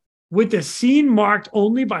lines, with the scene marked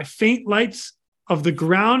only by faint lights of the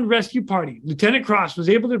ground rescue party. Lieutenant Cross was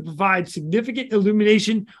able to provide significant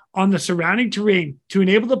illumination on the surrounding terrain to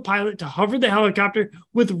enable the pilot to hover the helicopter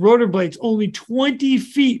with rotor blades only 20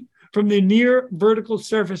 feet from the near vertical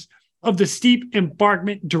surface of the steep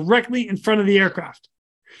embankment directly in front of the aircraft.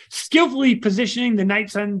 Skillfully positioning the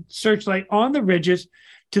night sun searchlight on the ridges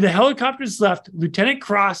to the helicopter's left, Lieutenant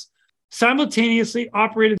Cross simultaneously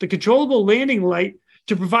operated the controllable landing light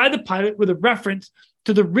to provide the pilot with a reference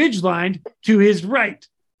to the ridge line to his right.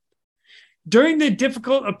 During the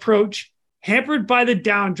difficult approach, hampered by the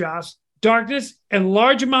downdrafts, darkness, and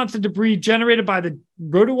large amounts of debris generated by the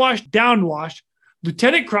rotor-wash downwash,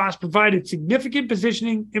 Lieutenant Cross provided significant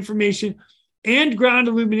positioning information and ground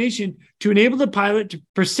illumination to enable the pilot to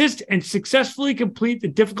persist and successfully complete the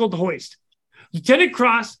difficult hoist. Lieutenant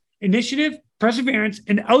Cross' initiative, perseverance,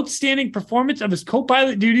 and outstanding performance of his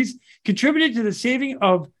co-pilot duties contributed to the saving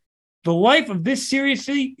of the life of this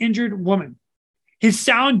seriously injured woman. His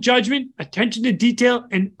sound judgment, attention to detail,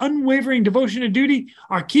 and unwavering devotion to duty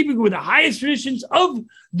are keeping with the highest traditions of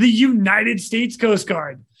the United States Coast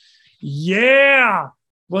Guard. Yeah.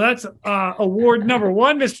 Well, that's award number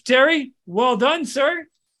one, Mr. Terry. Well done, sir.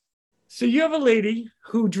 So you have a lady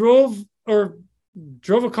who drove a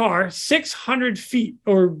car 600 feet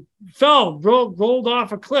or rolled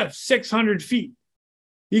off a cliff 600 feet.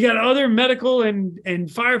 You got other medical and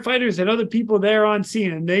firefighters and other people there on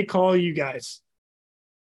scene, and they call you guys.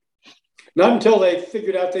 Not until they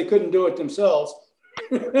figured out they couldn't do it themselves.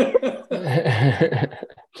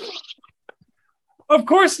 Of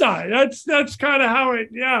course not. That's kind of how it.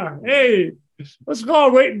 Yeah. Hey, let's call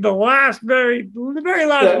it waiting the very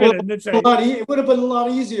last minute. It would have been a lot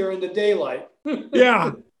easier in the daylight.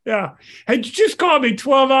 Yeah. Had you just called me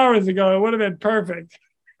 12 hours ago, it would have been perfect.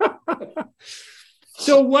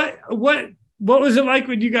 So what was it like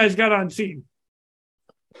when you guys got on scene?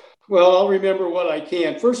 Well, I'll remember what I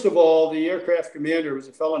can. First of all, the aircraft commander was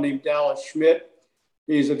a fellow named Dallas Schmidt.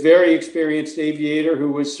 He's a very experienced aviator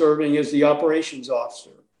who was serving as the operations officer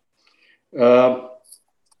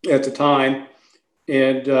at the time.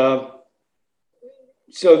 And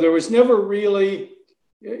so there was never really,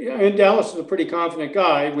 and Dallas is a pretty confident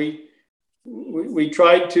guy. We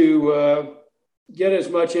tried to get as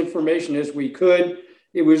much information as we could.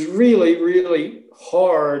 It was really, really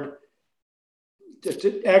hard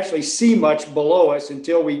to actually see much below us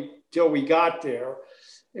until we got there.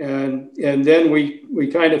 And then we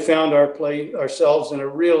kind of found ourselves in a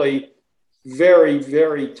really very,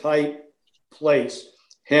 very tight place.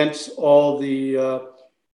 Hence all the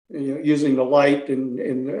using the light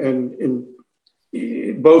and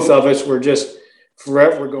both of us were just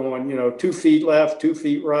forever going, 2 feet left, 2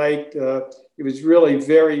 feet right. It was really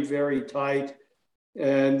very, very tight.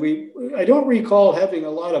 And I don't recall having a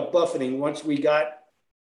lot of buffeting once we got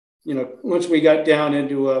down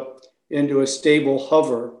into a stable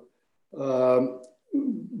hover.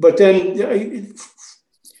 But then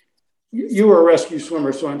you were a rescue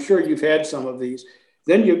swimmer, so I'm sure you've had some of these.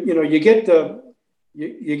 Then you get the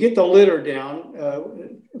litter down.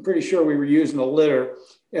 I'm pretty sure we were using a litter,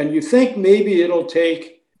 and you think maybe it'll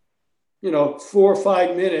take 4 or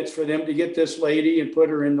 5 minutes for them to get this lady and put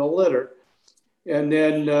her in the litter. And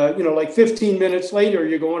then, like 15 minutes later,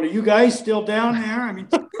 you're going, are you guys still down there? I mean,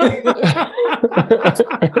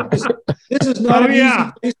 this is not easy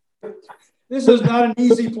place. This is not an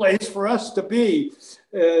easy place for us to be.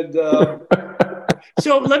 And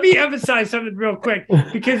so let me emphasize something real quick,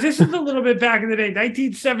 because this is a little bit back in the day,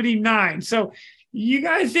 1979. So you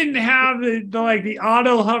guys didn't have the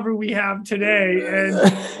auto hover we have today,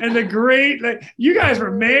 and the great, you guys were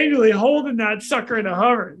manually holding that sucker in a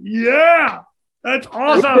hover. Yeah. That's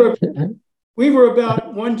awesome. We were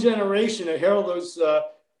about one generation ahead of those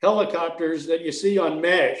helicopters that you see on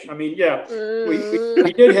MASH. I mean, yeah,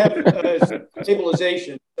 we did have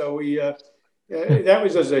stabilization. So that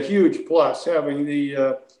was as a huge plus, having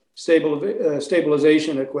the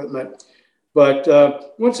stabilization equipment. But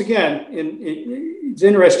once again, it's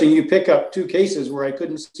interesting. You pick up 2 cases where I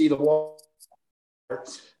couldn't see the water.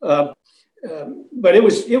 but it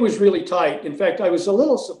was really tight. In fact, I was a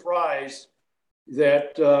little surprised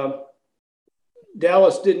that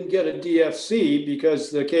Dallas didn't get a DFC,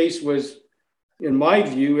 because the case was, in my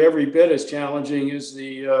view, every bit as challenging as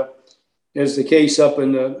the case up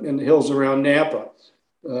in the hills around Napa.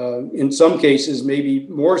 In some cases, maybe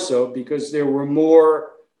more so, because there were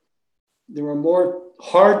more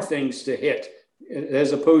hard things to hit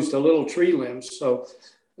as opposed to little tree limbs. So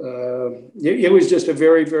it was just a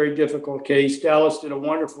very, very difficult case. Dallas did a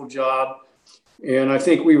wonderful job, and I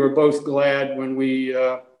think we were both glad when we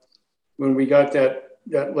got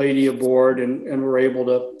that lady aboard and were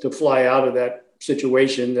able to fly out of that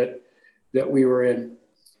situation that we were in.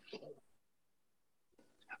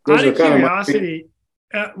 Out of curiosity,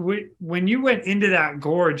 when you went into that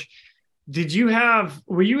gorge,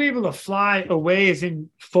 were you able to fly away as in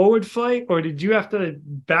forward flight, or did you have to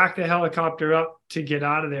back the helicopter up to get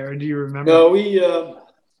out of there? Or do you remember? No, we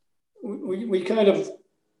kind of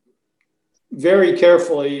very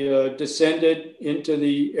carefully descended into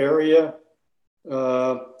the area,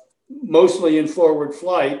 mostly in forward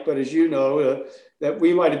flight, but as you know, that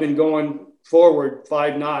we might have been going forward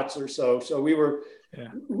 5 knots or so. So we were,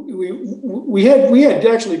 we had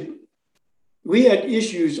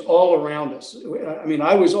issues all around us. I mean,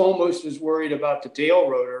 I was almost as worried about the tail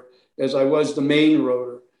rotor as I was the main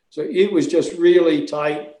rotor. So it was just really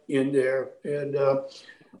tight in there. And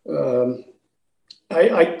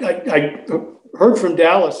I heard from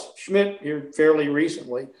Dallas Schmidt here fairly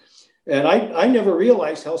recently, and I never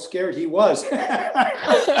realized how scared he was.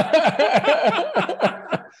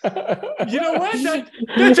 You know what?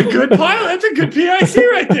 That's a good pilot. That's a good PIC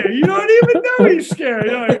right there. You don't even know he's scared.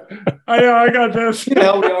 I know. I got this. You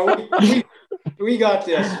know, we got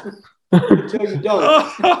this until you don't.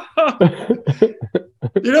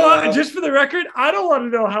 You know what? Just for the record, I don't want to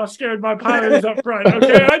know how scared my pilot is up front.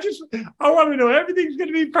 Okay, I want to know everything's going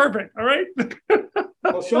to be perfect. All right.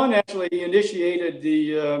 Well, Sean actually initiated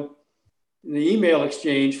the email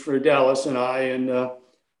exchange for Dallas and I, and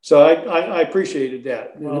so I appreciated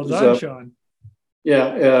that. Well done, Sean.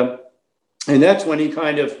 Yeah, and that's when he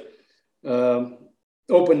kind of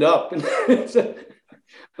opened up and said,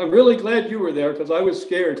 "I'm really glad you were there because I was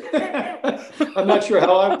scared. I'm not sure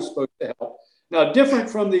how I was supposed to help." Now, different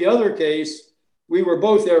from the other case, we were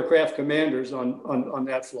both aircraft commanders on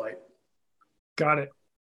that flight. Got it.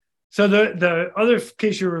 So the other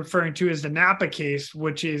case you're referring to is the Napa case,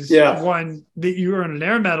 which is one that you earned an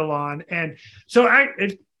air medal on. And so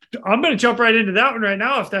I'm going to jump right into that one right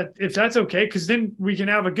now, if that's okay, because then we can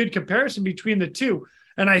have a good comparison between the two.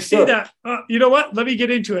 And I see that, you know what? Let me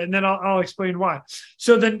get into it, and then I'll explain why.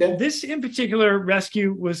 So then this in particular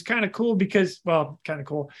rescue was kind of cool because, well, kind of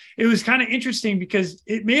cool. It was kind of interesting because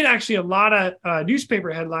it made actually a lot of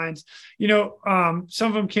newspaper headlines. You know, some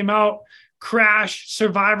of them came out, crash,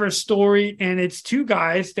 survivor story, and it's 2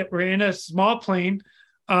 guys that were in a small plane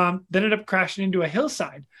that ended up crashing into a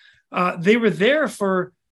hillside. They were there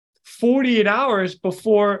for 48 hours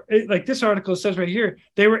before, like this article says right here,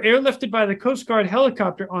 they were airlifted by the Coast Guard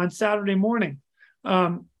helicopter on Saturday morning.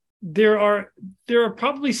 There are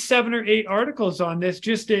probably 7 or 8 articles on this,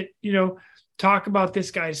 just to, you know, talk about this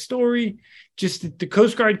guy's story. Just that the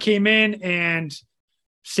Coast Guard came in and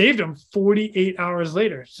saved him 48 hours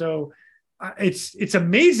later. So it's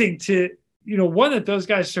amazing to, you know, one, that those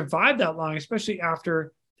guys survived that long, especially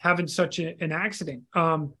after having such an accident.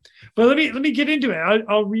 But let me get into it.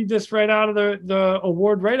 I'll read this right out of the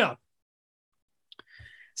award write-up.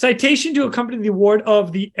 Citation to accompany the award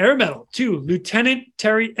of the Air Medal to Lieutenant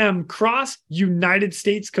Terry M. Cross, United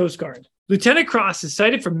States Coast Guard. Lieutenant Cross is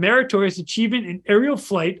cited for meritorious achievement in aerial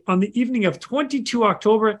flight on the evening of 22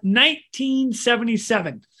 October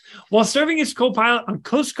 1977, while serving as co-pilot on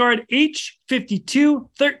Coast Guard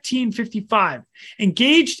H-52-1355,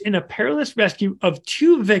 engaged in a perilous rescue of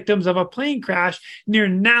 2 victims of a plane crash near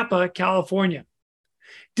Napa, California.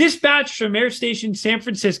 Dispatched from Air Station San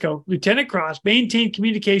Francisco, Lieutenant Cross maintained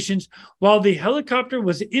communications while the helicopter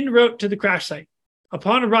was en route to the crash site.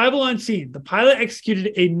 Upon arrival on scene, the pilot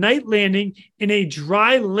executed a night landing in a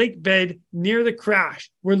dry lake bed near the crash,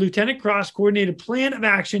 where Lieutenant Cross coordinated a plan of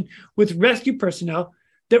action with rescue personnel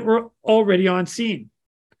that were already on scene.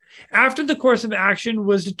 After the course of action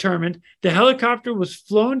was determined, the helicopter was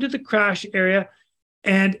flown to the crash area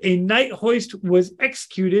and a night hoist was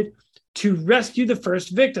executed to rescue the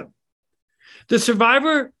first victim. The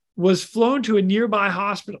survivor was flown to a nearby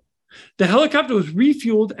hospital. The helicopter was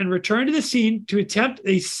refueled and returned to the scene to attempt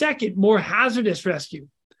a second, more hazardous rescue.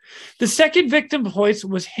 The second victim hoist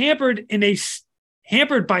was hampered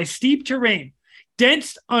by steep terrain,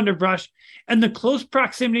 dense underbrush and the close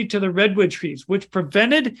proximity to the redwood trees, which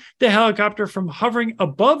prevented the helicopter from hovering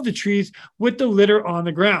above the trees with the litter on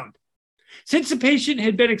the ground. Since the patient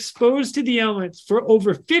had been exposed to the elements for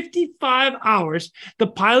over 55 hours, the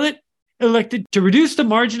pilot elected to reduce the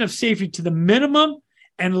margin of safety to the minimum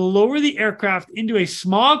and lower the aircraft into a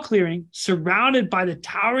small clearing surrounded by the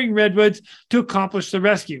towering redwoods to accomplish the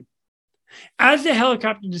rescue. As the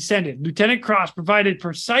helicopter descended, Lieutenant Cross provided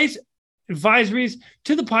precise advisories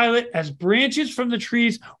to the pilot as branches from the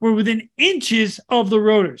trees were within inches of the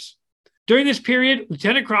rotors. During this period,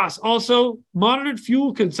 Lieutenant Cross also monitored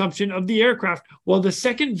fuel consumption of the aircraft while the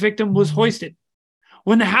second victim was hoisted.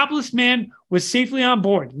 When the hapless man was safely on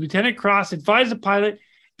board, Lieutenant Cross advised the pilot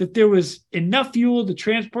that there was enough fuel to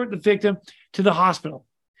transport the victim to the hospital.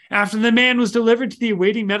 After the man was delivered to the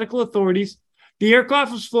awaiting medical authorities, the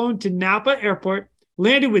aircraft was flown to Napa Airport,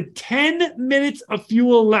 landed with 10 minutes of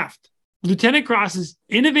fuel left. Lieutenant Cross's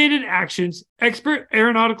innovative actions, expert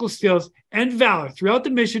aeronautical skills, and valor throughout the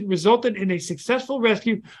mission resulted in a successful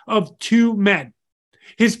rescue of 2 men.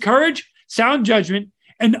 His courage, sound judgment,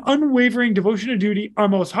 and unwavering devotion to duty are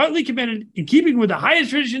most heartily commended in keeping with the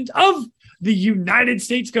highest traditions of the United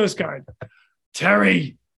States Coast Guard.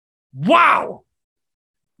 Terry, wow!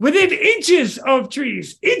 Within inches of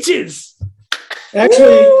trees, inches!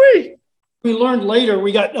 Actually, Woo-wee! we learned later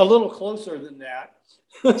we got a little closer than that.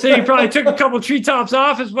 So you probably took a couple treetops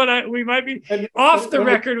off, is what we might be off the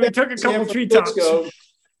record. We took a couple treetops.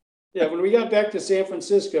 Yeah, when we got back to San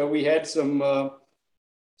Francisco, we had some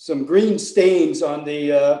green stains on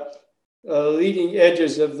the leading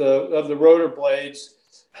edges of the rotor blades.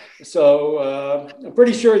 So I'm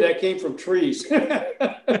pretty sure that came from trees.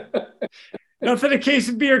 Nothing a case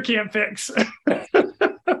of beer can't fix.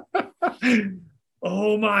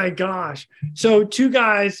 Oh my gosh! So 2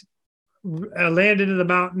 guys land into the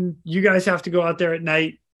mountain. You guys have to go out there at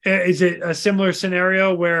night. Is it a similar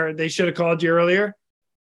scenario where they should have called you earlier?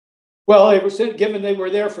 Well, it was given they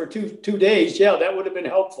were there for two days. Yeah, that would have been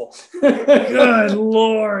helpful. Good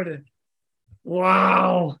Lord.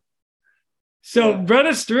 Wow. So run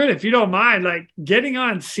us through it, if you don't mind, like getting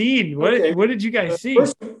on scene. What did you guys see?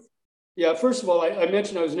 First of all, I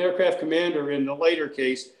mentioned I was an aircraft commander in the later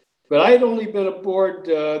case, but I had only been aboard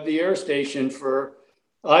the air station for,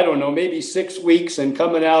 I don't know, maybe 6 weeks, and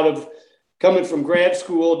coming from grad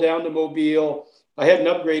school down to Mobile, I hadn't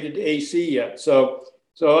upgraded to AC yet. So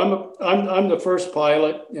I'm the first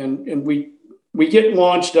pilot, and we get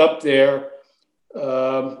launched up there.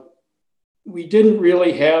 We didn't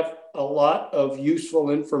really have a lot of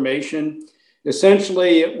useful information.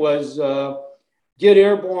 Essentially, it was get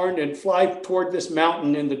airborne and fly toward this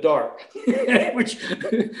mountain in the dark, which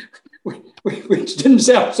didn't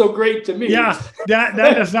sound so great to me. Yeah, that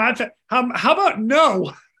does not. How about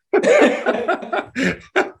no?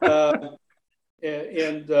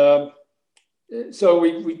 So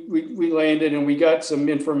we landed, and we got some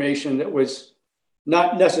information that was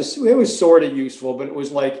not necessarily, it was sort of useful, but it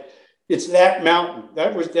was like, it's that mountain.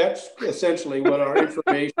 That's essentially what our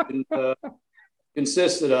information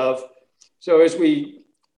consisted of. So as we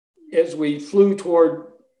flew toward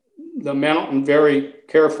the mountain very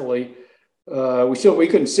carefully, we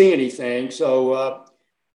couldn't see anything. So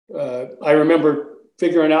I remember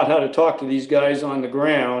figuring out how to talk to these guys on the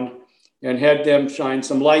ground and had them shine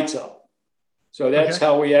some lights up. So that's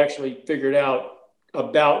how we actually figured out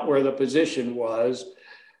about where the position was.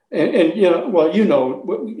 And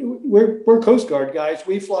we're Coast Guard guys.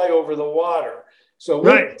 We fly over the water, so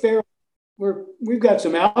we've got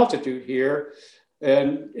some altitude here,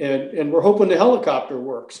 and we're hoping the helicopter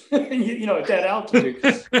works. At that altitude.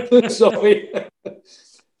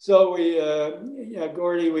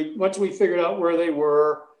 Gordy, once we figured out where they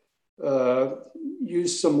were,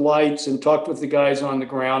 used some lights and talked with the guys on the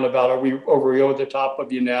ground about are we over the top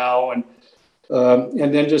of you now, and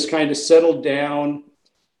then just kind of settled down.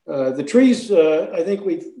 The trees, I think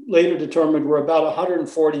we later determined, were about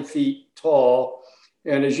 140 feet tall.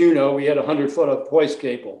 And as you know, we had a 100-foot of hoist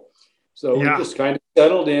cable. So we just kind of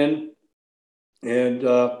settled in. And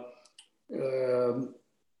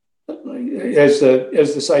as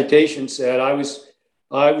the citation said, I was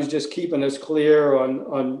just keeping us clear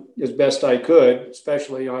on as best I could,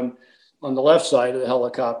 especially on the left side of the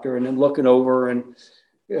helicopter, and then looking over. And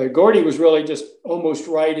Gordy was really just almost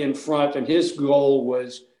right in front. And his goal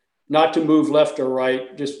was not to move left or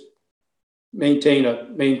right, just maintain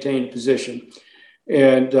a position.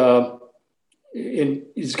 And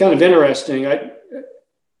it's kind of interesting.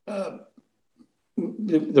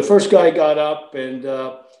 The first guy got up, and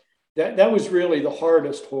that was really the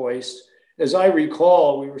hardest hoist. as I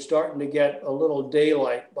recall, we were starting to get a little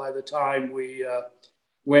daylight by the time we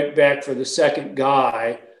went back for the second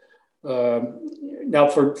guy. Now,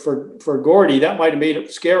 for Gordy, that might have made it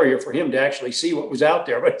scarier for him to actually see what was out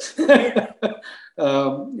there. But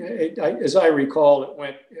as I recall, it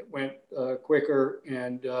went quicker,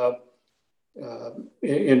 and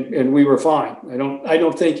we were fine. I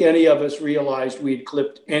don't think any of us realized we'd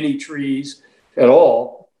clipped any trees at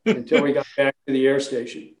all until we got back to the air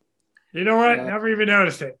station. You know what? Never even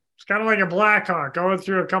noticed it. It's kind of like a Blackhawk going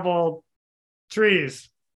through a couple trees.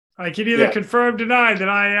 I can either confirm or deny that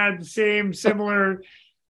I had the same similar.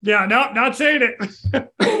 Yeah, no, not saying it.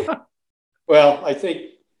 Well, I think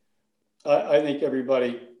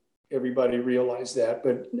everybody realized that.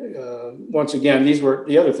 But once again, these were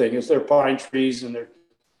the other thing is they're pine trees, and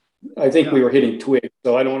I think we were hitting twigs.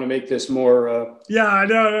 So I don't want to make this more. No.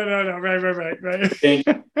 Right.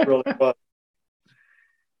 Really fun.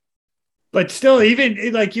 But still,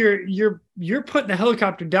 even like you're putting the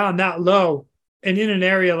helicopter down that low and in an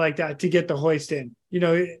area like that to get the hoist in. You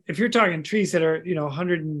know, if you're talking trees that are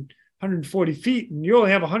 100 and 140 feet, and you only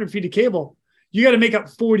have 100 feet of cable, you got to make up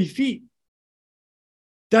 40 feet.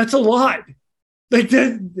 That's a lot. Like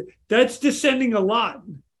that's descending a lot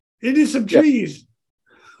into some trees.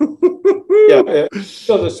 Yeah.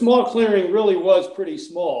 So the small clearing really was pretty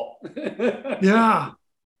small. Yeah.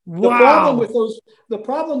 Wow. The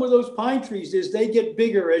problem with those pine trees is they get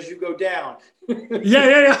bigger as you go down.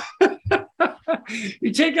 Yeah.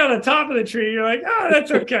 You take out the top of the tree, you're like, oh, that's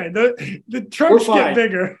okay. The trunks get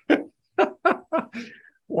bigger.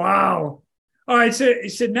 Wow. All right. So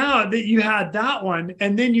now that you had that one,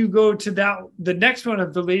 and then you go to the next one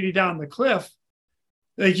of the lady down the cliff,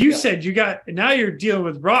 like you said, now you're dealing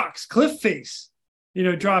with rocks, cliff face,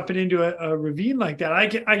 dropping into a ravine like that. I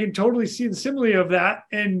can totally see the simile of that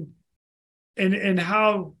and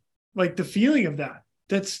how, like, the feeling of that.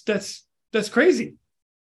 That's crazy.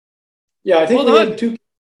 Yeah, I think we had two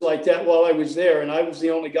like that while I was there, and I was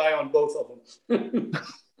the only guy on both of them.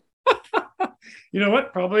 You know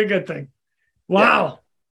what? Probably a good thing. Wow. Yeah.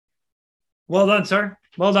 Well done, sir.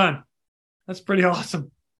 Well done. That's pretty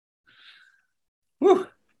awesome. Whew.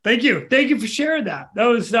 Thank you. Thank you for sharing that. That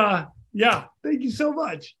was, thank you so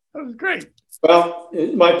much. That was great. Well,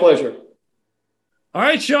 my pleasure. All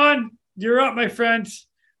right, Sean, you're up, my friend.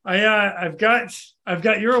 I've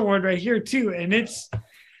got your award right here too. And it's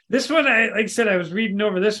this one. Like I said, I was reading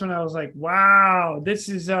over this one. I was like, wow, this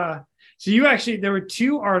is, so you actually, there were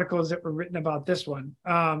two articles that were written about this one.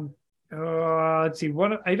 Let's see,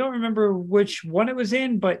 one, I don't remember which one it was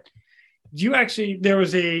in, but there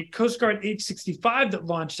was a Coast Guard H-65 that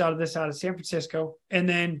launched out of San Francisco. And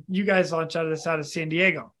then you guys launched out of San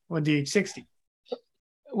Diego on the H-60.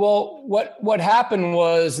 Well, what happened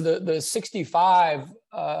was the 65,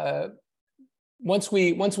 once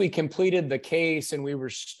we completed the case and we were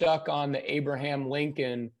stuck on the Abraham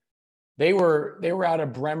Lincoln, they were out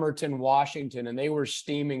of Bremerton, Washington, and they were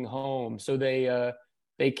steaming home. So they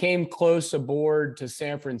came close aboard to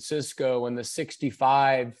San Francisco, and the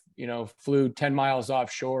 65, flew 10 miles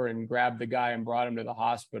offshore and grabbed the guy and brought him to the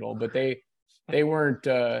hospital. But they weren't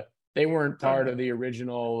part of the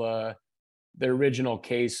original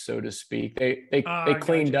case, so to speak. They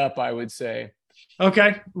cleaned up, I would say.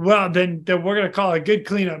 Okay. Well, then we're going to call it a good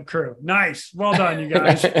cleanup crew. Nice. Well done, you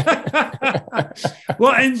guys.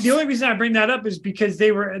 Well, and the only reason I bring that up is because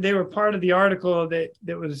they were part of the article that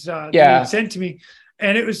was sent to me,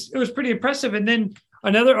 and it was pretty impressive. And then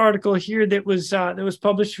another article here that was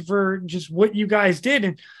published for just what you guys did.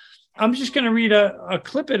 And I'm just going to read a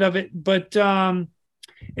clip of it, but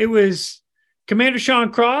it was Commander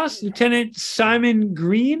Sean Cross, Lieutenant Simon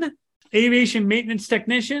Green, Aviation Maintenance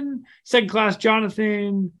Technician, Second Class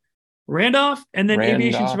Jonathan Randolph, and then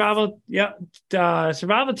Aviation Survival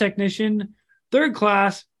Technician, Third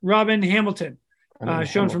Class Robin Hamilton,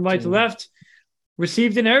 shown from right to left,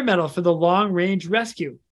 received an air medal for the long range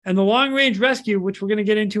rescue. And the long range rescue, which we're going to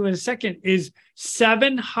get into in a second, is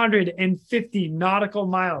 750 nautical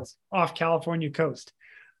miles off California coast.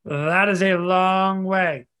 That is a long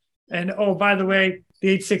way. And oh, by the way, the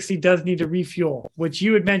H-60 does need to refuel, which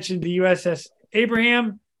you had mentioned the USS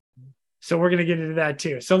Abraham. So we're going to get into that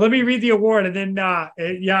too. So let me read the award, and then,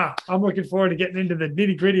 I'm looking forward to getting into the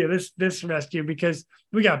nitty gritty of this rescue, because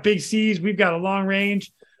we got big seas, we've got a long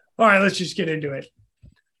range. All right, let's just get into it.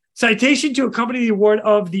 Citation to accompany the award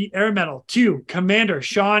of the Air Medal to Commander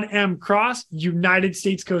Sean M. Cross, United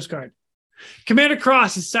States Coast Guard. Commander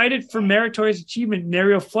Cross is cited for meritorious achievement in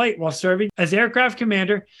aerial flight while serving as aircraft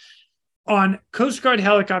commander on Coast Guard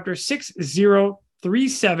Helicopter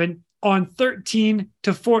 6037 on 13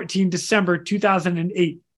 to 14 December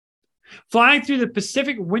 2008. Flying through the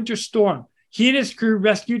Pacific winter storm, he and his crew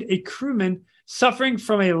rescued a crewman suffering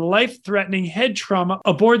from a life-threatening head trauma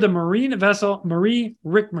aboard the marine vessel Marie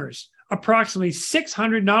Rickmers, approximately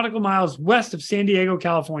 600 nautical miles west of San Diego,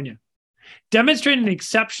 California. Demonstrating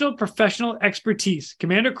exceptional professional expertise,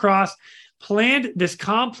 Commander Cross planned this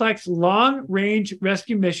complex long-range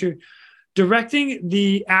rescue mission, directing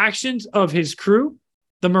the actions of his crew,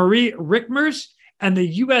 the Marie Rickmers, and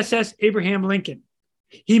the USS Abraham Lincoln.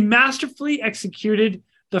 He masterfully executed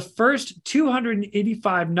the first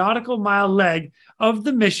 285 nautical mile leg of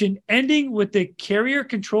the mission, ending with the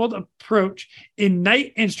carrier-controlled approach in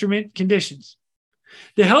night instrument conditions.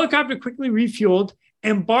 The helicopter quickly refueled,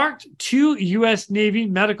 embarked 2 U.S. Navy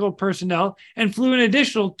medical personnel, and flew an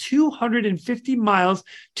additional 250 miles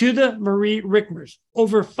to the Marie Rickmers,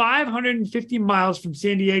 over 550 miles from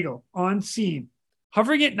San Diego, on scene.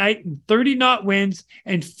 Hovering at night in 30-knot winds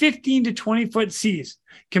and 15 to 20-foot seas,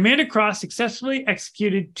 Commander Cross successfully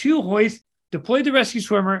executed 2 hoists, deployed the rescue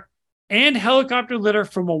swimmer and helicopter litter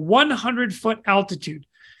from a 100-foot altitude,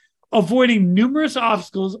 avoiding numerous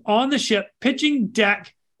obstacles on the ship, pitching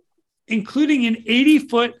deck, including an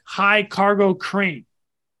 80-foot high cargo crane.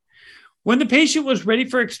 When the patient was ready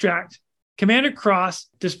for extract, Commander Cross,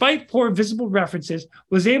 despite poor visible references,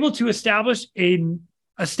 was able to establish a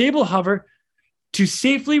stable hover to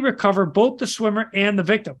safely recover both the swimmer and the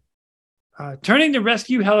victim. Turning the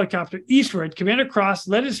rescue helicopter eastward, Commander Cross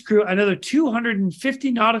led his crew another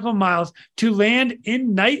 250 nautical miles to land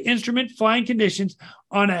in night instrument flying conditions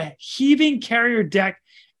on a heaving carrier deck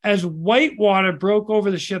as white water broke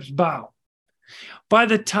over the ship's bow. By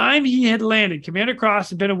the time he had landed, Commander Cross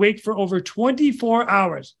had been awake for over 24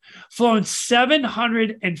 hours, flown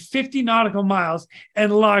 750 nautical miles,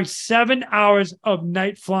 and logged 7 hours of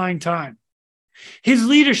night flying time. His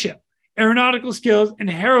leadership, aeronautical skills, and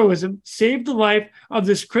heroism saved the life of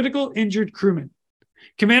this critical injured crewman.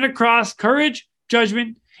 Commander Cross' courage,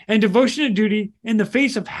 judgment, and devotion to duty in the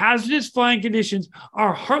face of hazardous flying conditions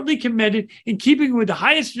are heartily commended, in keeping with the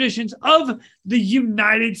highest traditions of the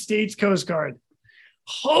United States Coast Guard.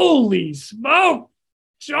 Holy smoke!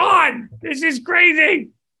 John, this is crazy!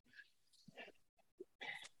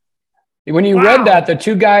 When you read that, the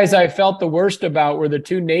 2 guys I felt the worst about were the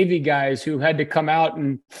 2 Navy guys who had to come out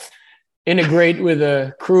and integrate with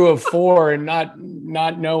a crew of 4 and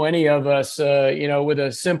not know any of us, with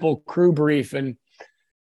a simple crew brief. And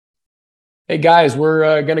hey, guys,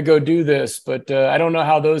 we're going to go do this. But I don't know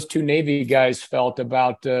how those 2 Navy guys felt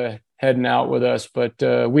about heading out with us, but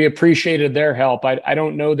we appreciated their help. I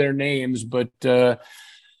don't know their names, but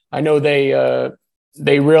I know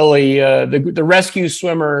they really, the rescue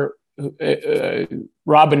swimmer,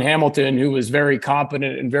 Robin Hamilton, who was very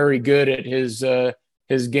competent and very good at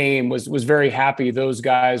his game, was very happy those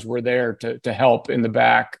guys were there to help in the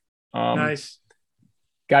back. Nice.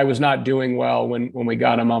 Guy was not doing well when we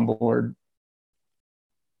got him on board.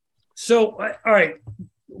 So, all right,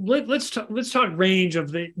 let's talk range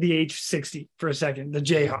of the H-60 for a second, the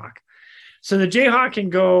Jayhawk. So the Jayhawk can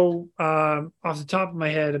go off the top of my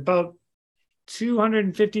head about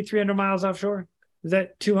 250, 300 miles offshore. Is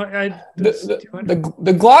that 200?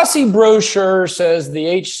 The glossy brochure says the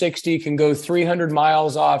H-60 can go 300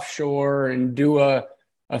 miles offshore and do a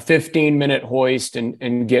 15-minute hoist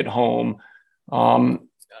and get home.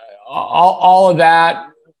 All of that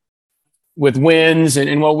with winds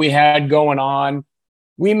and what we had going on,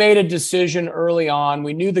 we made a decision early on.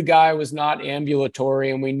 We knew the guy was not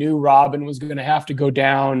ambulatory, and we knew Robin was going to have to go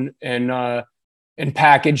down and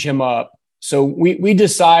package him up. So we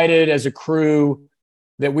decided as a crew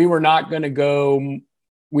that we were not going to go,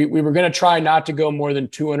 we were going to try not to go more than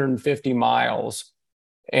 250 miles.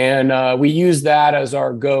 And we used that as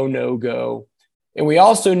our go, no go. And we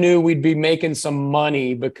also knew we'd be making some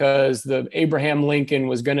money because the Abraham Lincoln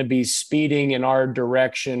was going to be speeding in our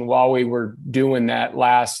direction while we were doing that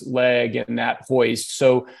last leg and that hoist.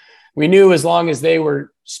 So we knew as long as they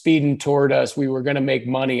were speeding toward us, we were going to make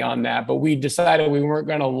money on that. But we decided we weren't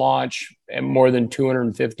going to launch at more than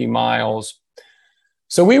 250 miles.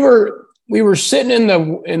 So we were sitting in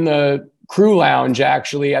the crew lounge,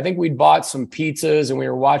 actually. I think we'd bought some pizzas and we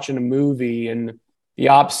were watching a movie, and the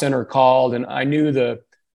ops center called, and I knew the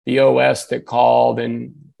OS that called,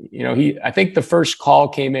 and I think the first call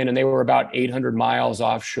came in and they were about 800 miles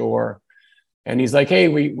offshore. And he's like, "Hey,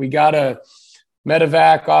 we got a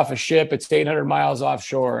medevac off a ship. It's 800 miles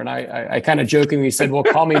offshore." And I kind of jokingly said, "Well,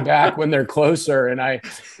 call me back when they're closer." And I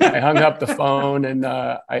hung up the phone, and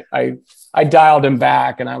I dialed him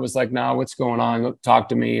back, and I was like, "No, what's going on? Talk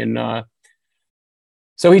to me." And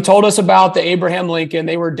So he told us about the Abraham Lincoln.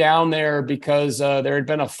 They were down there because there had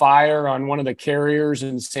been a fire on one of the carriers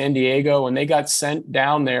in San Diego, and they got sent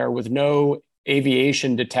down there with no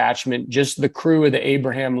aviation detachment, just the crew of the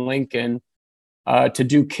Abraham Lincoln to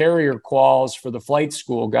do carrier quals for the flight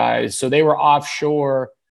school guys. So they were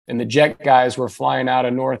offshore, and the jet guys were flying out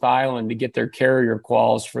of North Island to get their carrier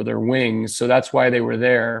quals for their wings. So that's why they were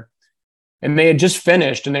there. And they had just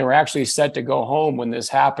finished, and they were actually set to go home when this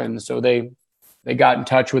happened. So they got in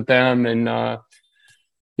touch with them. And I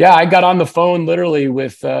got on the phone literally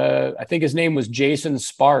with, I think his name was Jason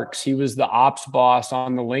Sparks. He was the ops boss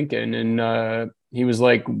on the Lincoln. And he was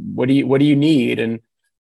like, what do you need? And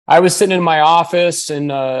I was sitting in my office and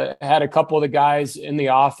had a couple of the guys in the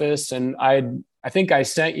office. And I think I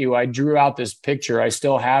sent you, I drew out this picture. I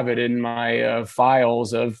still have it in my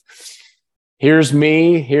files of, here's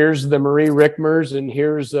me, here's the Marie Rickmers, and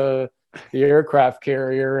here's the aircraft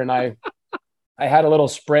carrier. And I had a little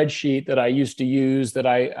spreadsheet that I used to use that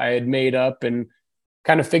I had made up and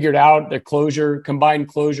kind of figured out the combined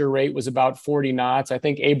closure rate was about 40 knots. I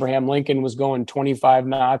think Abraham Lincoln was going 25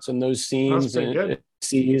 knots in those scenes and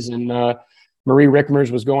seas, and Marie Rickmers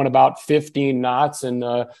was going about 15 knots. And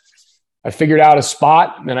I figured out a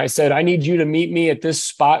spot, and I said, I need you to meet me at this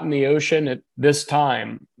spot in the ocean at this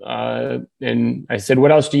time. And I said,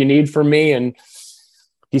 what else do you need from me? And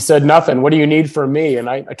he said, nothing. What do you need from me? And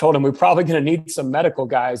I told him, we're probably going to need some medical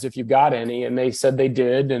guys if you got any. And they said they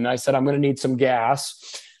did. And I said, I'm going to need some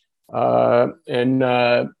gas. And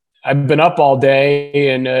I've been up all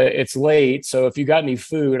day, and it's late. So if you got any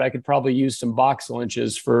food, I could probably use some box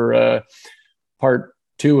lunches for part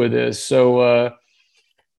 2 of this. So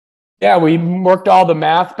we worked all the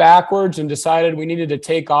math backwards and decided we needed to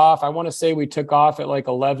take off. I want to say we took off at like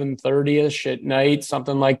 11:30ish at night,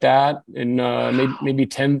 something like that, and maybe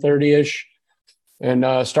 10:30ish,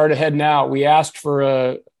 and started heading out. We asked for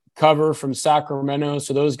a cover from Sacramento,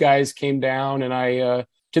 so those guys came down, and I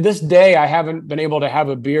to this day I haven't been able to have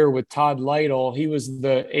a beer with Todd Lytle. He was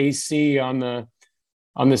the AC on the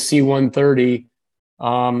C-130,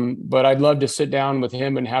 but I'd love to sit down with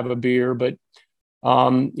him and have a beer. But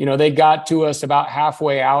they got to us about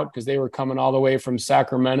halfway out because they were coming all the way from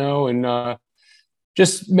Sacramento, and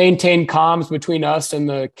just maintained comms between us and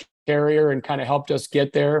the carrier and kind of helped us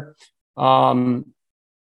get there.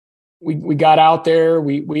 We got out there,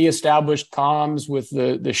 we established comms with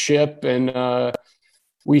the ship, and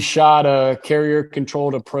we shot a carrier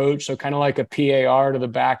controlled approach. So kind of like a PAR to the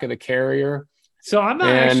back of the carrier. So I'm not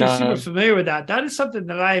actually super familiar with that. That is something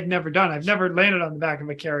that I've never done. I've never landed on the back of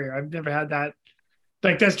a carrier. I've never had that.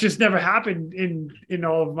 Like, that's just never happened in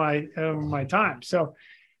all of my time. So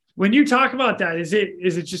when you talk about that, is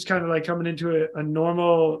it just kind of like coming into a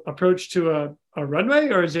normal approach to a runway,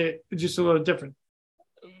 or is it just a little different?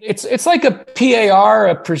 It's like a PAR,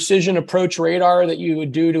 a precision approach radar that you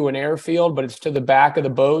would do to an airfield, but it's to the back of the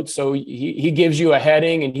boat. So he gives you a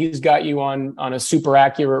heading, and he's got you on a super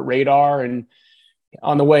accurate radar. And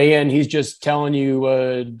on the way in, he's just telling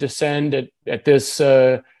you descend at this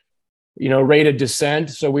rate of descent.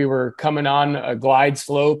 So we were coming on a glide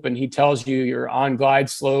slope, and he tells you you're on glide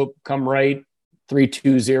slope, come right,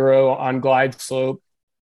 320, on glide slope,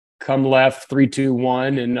 come left,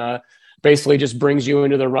 321, and basically just brings you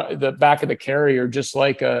into the back of the carrier, just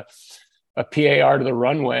like a PAR to the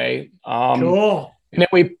runway. Cool. And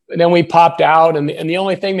then we popped out, and the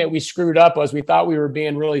only thing that we screwed up was we thought we were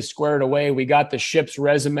being really squared away. We got the ship's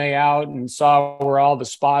resume out and saw where all the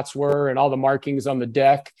spots were and all the markings on the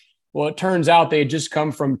deck. Well, it turns out they had just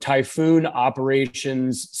come from typhoon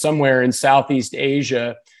operations somewhere in Southeast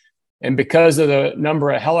Asia. And because of the number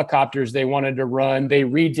of helicopters they wanted to run, they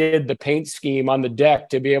redid the paint scheme on the deck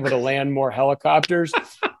to be able to land more helicopters.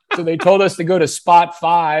 So they told us to go to spot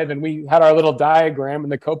 5, and we had our little diagram,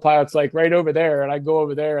 and the co-pilot's like, right over there. And I go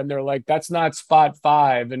over there, and they're like, that's not spot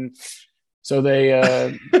 5. And so they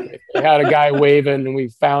had a guy waving, and we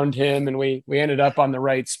found him, and we ended up on the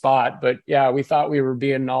right spot. But yeah, we thought we were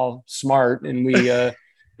being all smart, and we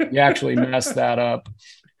actually messed that up.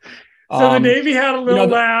 So the Navy had a little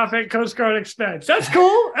laugh at Coast Guard expense. That's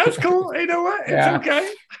cool. That's cool. You know what? It's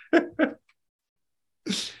okay.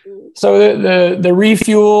 So the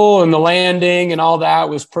refuel and the landing and all that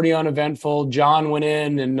was pretty uneventful. John went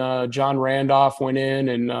in, and John Randolph went in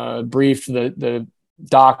and briefed the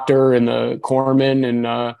doctor and the corpsman,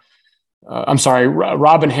 and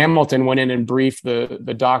Robin Hamilton went in and briefed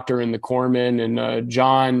the doctor and the corpsman, and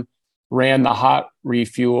John ran the hot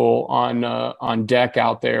refuel on deck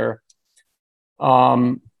out there.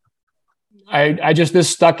 I just, this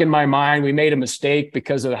stuck in my mind. We made a mistake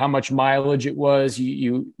because of how much mileage it was.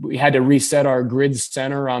 We had to reset our grid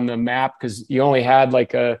center on the map because you only had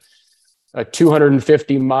like a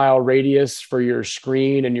 250 mile radius for your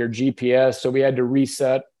screen and your GPS. So we had to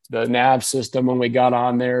reset the nav system when we got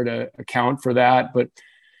on there to account for that. But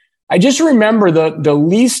I just remember the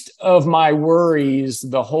least of my worries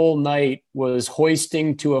the whole night was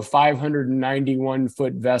hoisting to a 591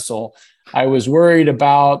 foot vessel. I was worried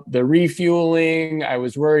about the refueling. I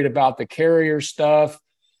was worried about the carrier stuff.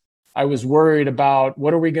 I was worried about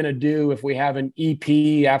what are we going to do if we have an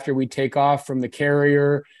EP after we take off from the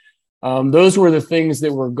carrier. Those were the things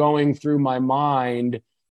that were going through my mind.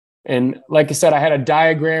 And like I said, I had a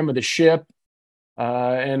diagram of the ship,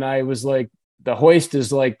 and I was like, the hoist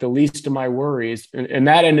is like the least of my worries. And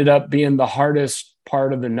that ended up being the hardest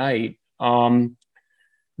part of the night.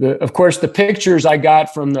 Of course, the pictures I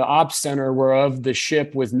got from the ops center were of the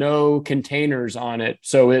ship with no containers on it.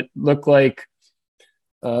 So it looked like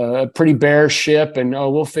a pretty bare ship, and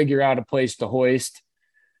we'll figure out a place to hoist.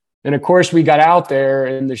 And of course, we got out there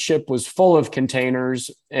and the ship was full of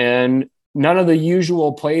containers and none of the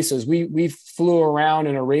usual places. We flew around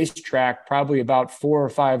in a racetrack probably about 4 or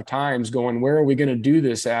 5 times going, where are we going to do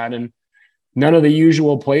this at? And none of the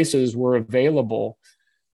usual places were available.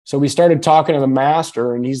 So we started talking to the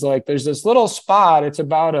master, and he's like, there's this little spot. It's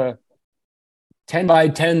about a 10 by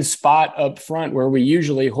 10 spot up front where we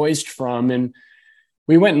usually hoist from. And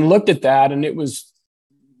we went and looked at that, and it was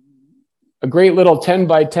a great little 10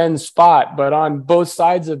 by 10 spot, but on both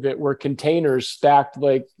sides of it were containers stacked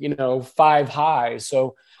like, 5 high.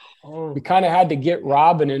 So we kind of had to get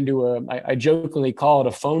Robin into I jokingly call it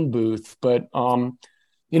a phone booth, but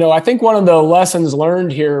I think one of the lessons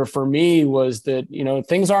learned here for me was that,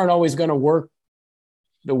 things aren't always going to work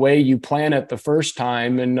the way you plan it the first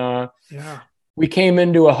time. And we came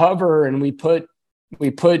into a hover and we put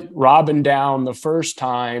Robin down the first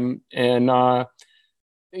time. And,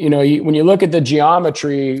 when you look at the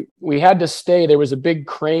geometry, we had to stay, there was a big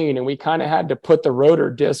crane and we kind of had to put the rotor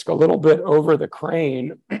disc a little bit over the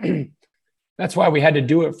crane. That's why we had to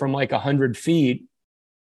do it from like 100 feet.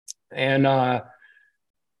 And,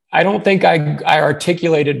 I don't think I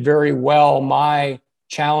articulated very well my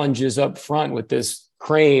challenges up front with this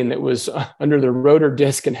crane that was under the rotor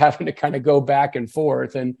disc and having to kind of go back and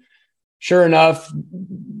forth. And sure enough,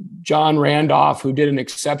 John Randolph, who did an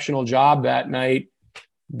exceptional job that night,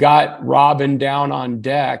 got Robin down on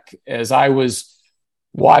deck as I was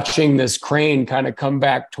watching this crane kind of come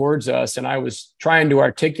back towards us. And I was trying to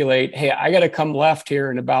articulate, hey, I got to come left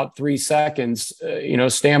here in about 3 seconds,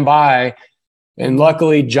 stand by. And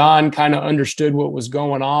luckily, John kind of understood what was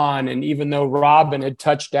going on. And even though Robin had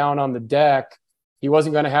touched down on the deck, he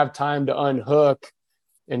wasn't going to have time to unhook.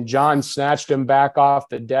 And John snatched him back off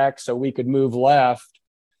the deck so we could move left.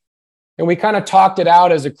 And we kind of talked it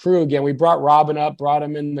out as a crew again. We brought Robin up, brought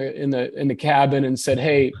him in the cabin, and said,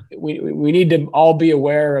 "Hey, we need to all be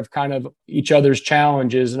aware of kind of each other's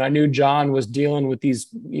challenges." And I knew John was dealing with these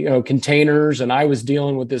containers, and I was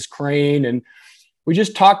dealing with this crane, and we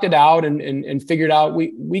just talked it out and figured out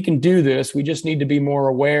we can do this. We just need to be more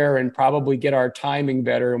aware and probably get our timing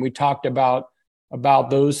better. And we talked about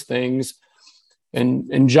those things.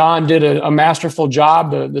 And John did a masterful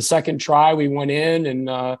job. The second try, we went in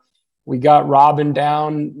and we got Robin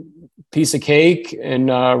down, piece of cake. And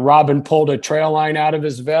Robin pulled a trail line out of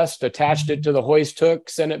his vest, attached it to the hoist hook,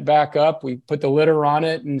 sent it back up. We put the litter on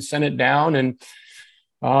it and sent it down.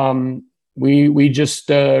 And we just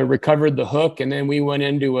recovered the hook, and then we went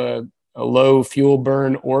into a low fuel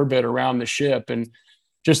burn orbit around the ship. And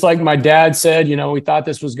just like my dad said, we thought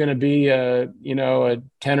this was going to be a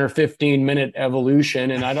 10 or 15 minute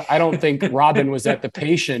evolution. And I don't think Robin was at the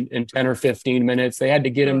patient in 10 or 15 minutes. They had to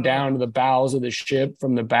get him down to the bows of the ship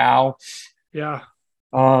from the bow. Yeah.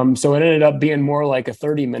 So it ended up being more like a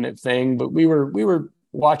 30-minute thing, but we were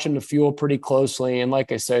watching the fuel pretty closely. And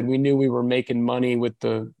like I said, we knew we were making money with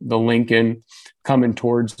the Lincoln coming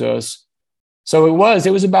towards us. So it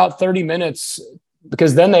was about 30 minutes,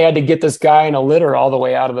 because then they had to get this guy in a litter all the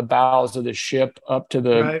way out of the bows of the ship up to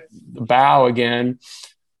the bow again.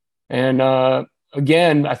 And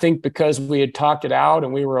again, I think because we had talked it out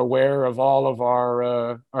and we were aware of all of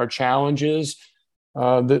our challenges,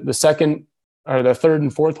 the second or the third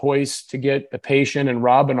and fourth hoists to get the patient and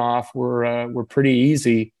Robin off were pretty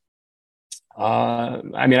easy. I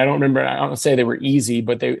don't say they were easy,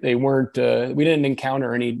 but they weren't, we didn't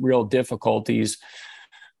encounter any real difficulties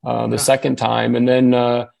the second time. And then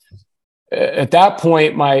at that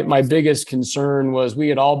point, my biggest concern was we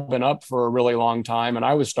had all been up for a really long time, and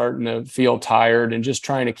I was starting to feel tired and just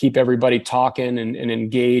trying to keep everybody talking and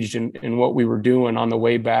engaged in what we were doing on the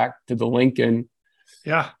way back to the Lincoln.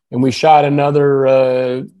 Yeah. And we shot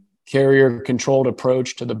another carrier controlled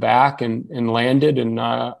approach to the back and landed. And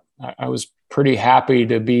I was pretty happy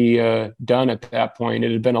to be done at that point.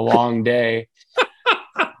 It had been a long day.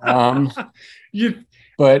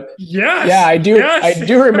 But yes, yeah, I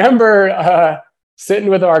do remember sitting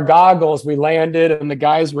with our goggles. We landed and the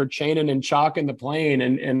guys were chaining and chalking the plane.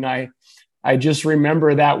 And I just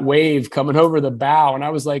remember that wave coming over the bow. And I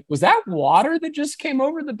was like, was that water that just came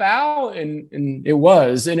over the bow? And it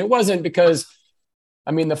was. And it wasn't because,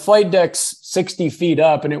 I mean, the flight deck's 60 feet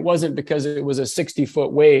up, and it wasn't because it was a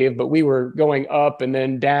 60-foot wave, but we were going up and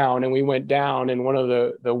then down, and we went down, and one of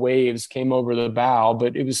the waves came over the bow.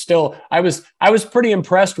 But it was still, I was pretty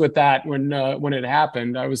impressed with that when it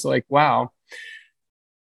happened. I was like, wow.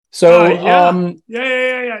 So yeah.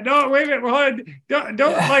 No, wait a minute. Hold on.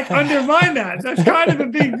 Don't like undermine that. That's kind of a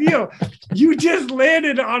big deal. You just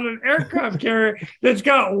landed on an aircraft carrier that's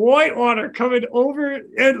got white water coming over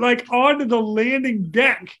and like onto the landing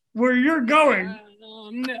deck where you're going.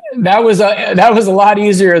 That was a lot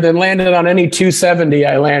easier than landing on any 270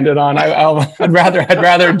 I landed on. I'd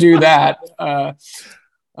rather do that.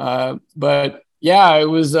 But yeah, it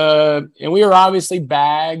was, and we were obviously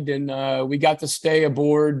bagged, and we got to stay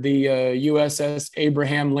aboard the USS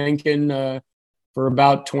Abraham Lincoln for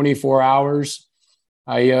about 24 hours.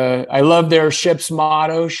 I love their ship's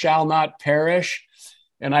motto, "Shall not perish."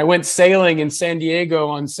 And I went sailing in San Diego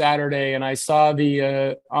on Saturday, and I saw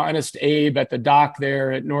the Honest Abe at the dock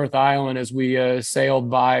there at North Island as we sailed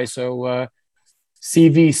by. So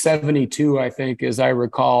CV-72, I think, as I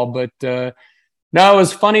recall, but. No, it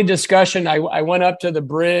was a funny discussion. I went up to the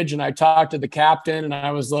bridge and I talked to the captain, and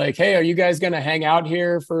I was like, hey, are you guys going to hang out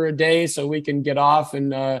here for a day so we can get off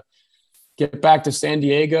and get back to San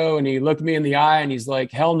Diego? And he looked me in the eye and he's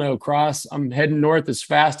like, hell no, Cross. I'm heading north as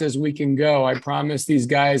fast as we can go. I promised these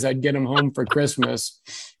guys I'd get them home for Christmas.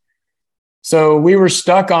 So we were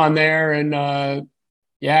stuck on there, and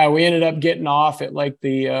we ended up getting off at like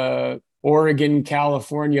the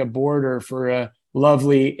Oregon-California border for a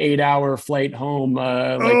lovely 8-hour flight home,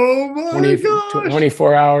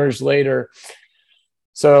 24 hours later.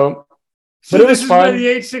 So but it was fun. Where the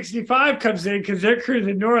 865 comes in, because they're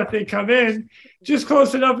cruising north. They come in just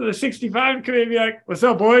close enough to the 65 and come in and be like, what's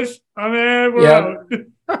up, boys? I'm in. We're out.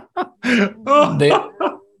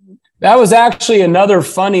 That was actually another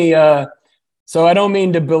funny, so I don't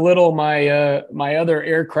mean to belittle my my other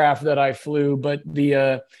aircraft that I flew, but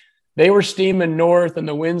they were steaming north and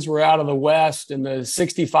the winds were out of the west, and the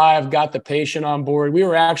 65 got the patient on board. We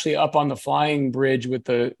were actually up on the flying bridge with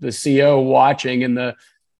the CO watching, and the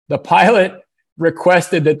pilot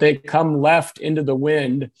requested that they come left into the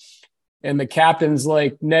wind. And the captain's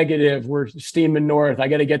like, negative, we're steaming north. I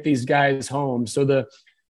got to get these guys home. So the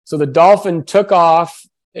Dolphin took off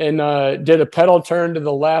and did a pedal turn to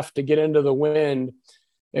the left to get into the wind,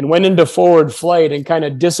 and went into forward flight and kind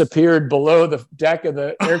of disappeared below the deck of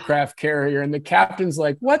the aircraft carrier. And the captain's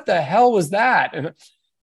like, what the hell was that? And,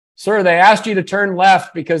 sir, they asked you to turn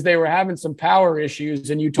left because they were having some power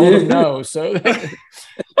issues and you told them no. So,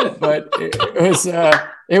 but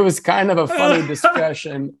it was kind of a funny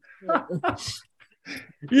discussion.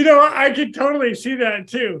 You know, I could totally see that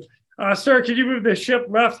too. Sir, can you move the ship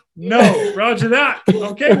left? No. Roger that.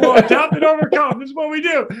 Okay, well, adapt and overcome. This is what we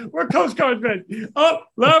do. We're Coast Guardsmen. Up,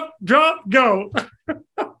 left, drop, go.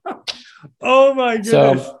 Oh, my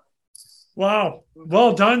goodness. So, wow.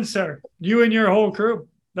 Well done, sir. You and your whole crew.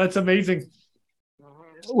 That's amazing.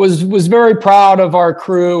 Was very proud of our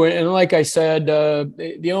crew. And like I said,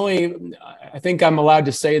 the only, I think I'm allowed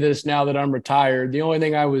to say this now that I'm retired, the only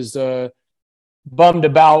thing I was bummed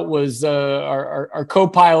about was our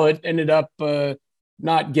co-pilot ended up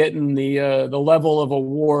not getting the level of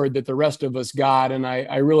award that the rest of us got, and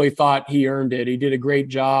I really thought he earned it. He did a great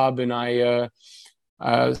job, and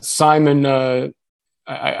Simon,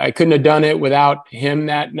 I couldn't have done it without him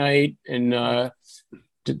that night, and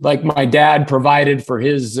like my dad provided for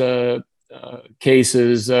his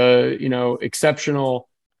cases, exceptional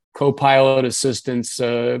co-pilot assistance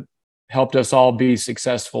helped us all be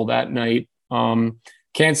successful that night.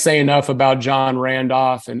 Can't say enough about John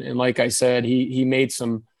Randolph. And like I said, he made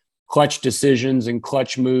some clutch decisions and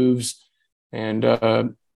clutch moves. And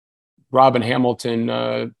Robin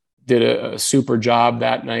Hamilton did a super job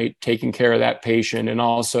that night, taking care of that patient. And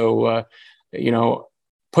also,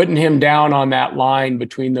 putting him down on that line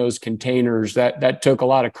between those containers, that took a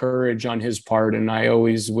lot of courage on his part. And I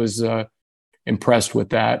always was impressed with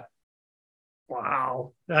that.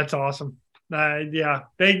 Wow, that's awesome. Yeah,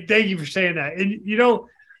 thank you for saying that. And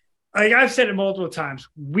like I've said it multiple times,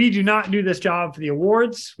 we do not do this job for the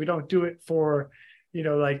awards. We don't do it for,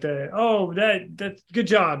 like that's good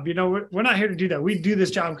job. We're not here to do that. We do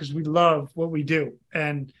this job because we love what we do.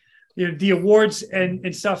 And the awards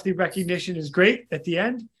and stuff, the recognition is great at the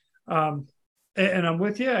end. And I'm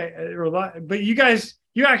with you. But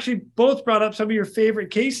you actually both brought up some of your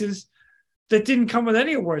favorite cases that didn't come with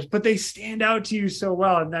any awards, but they stand out to you so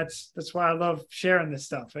well. And that's why I love sharing this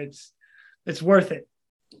stuff. It's worth it.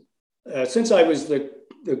 Since I was the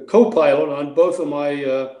co-pilot on both of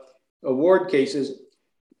my award cases,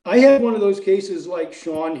 I had one of those cases like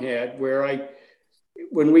Sean had, where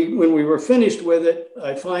when we were finished with it,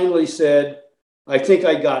 I finally said, "I think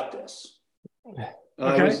I got this." Okay.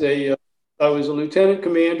 I was a lieutenant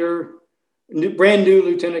commander, brand new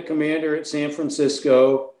lieutenant commander at San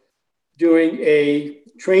Francisco, doing a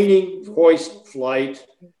training hoist flight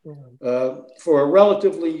for a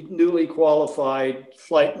relatively newly qualified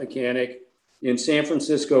flight mechanic in San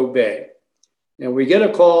Francisco Bay. And we get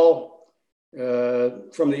a call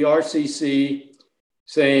from the RCC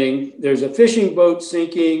saying there's a fishing boat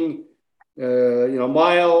sinking, a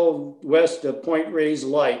mile west of Point Reyes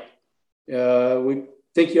Light. We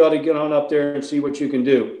think you ought to get on up there and see what you can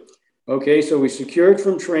do. Okay, so we secured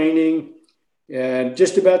from training, and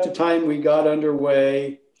just about the time we got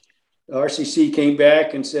underway, RCC came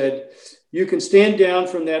back and said, "You can stand down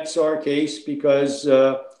from that SAR case because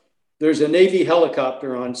there's a Navy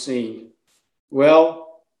helicopter on scene."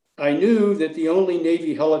 Well, I knew that the only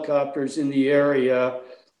Navy helicopters in the area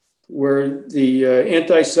were the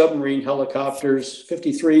anti-submarine helicopters,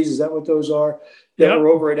 53s, is that what those are? That were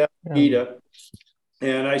over at Alameda.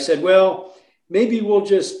 And I said, well, maybe we'll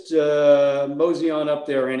just mosey on up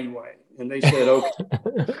there anyway. And they said, okay.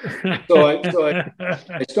 so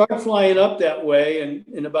I started flying up that way.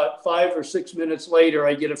 And about 5 or 6 minutes later,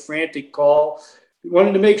 I get a frantic call. We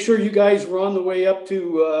wanted to make sure you guys were on the way up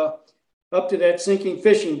to that sinking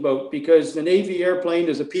fishing boat because the Navy airplane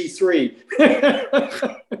is a P-3.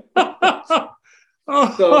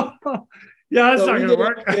 Yeah, that's not going to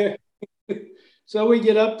work. So we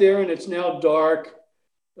get up there and it's now dark.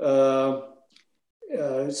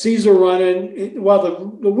 Seas are running. While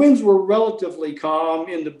the winds were relatively calm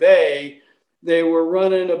in the bay, they were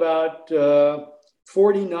running about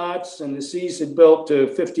 40 knots and the seas had built to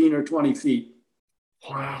 15 or 20 feet.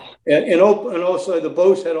 Wow. And also the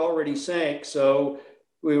boats had already sank. So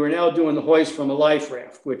we were now doing the hoist from a life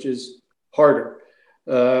raft, which is harder.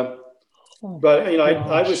 But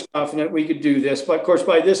I was confident we could do this. But of course,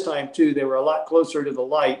 by this time too, they were a lot closer to the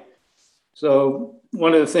light. So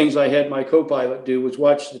one of the things I had my co-pilot do was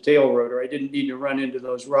watch the tail rotor. I didn't need to run into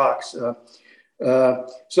those rocks.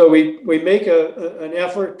 So we make an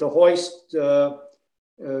effort to hoist.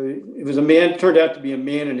 It was turned out to be a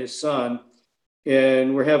man and his son,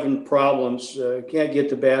 and we're having problems. Can't get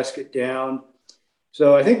the basket down.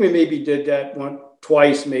 So I think we maybe did that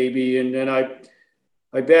twice maybe, and then I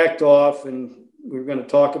backed off and we were going to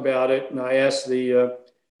talk about it. And I asked the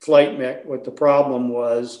flight mech what the problem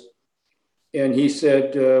was. And he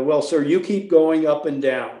said, well, sir, you keep going up and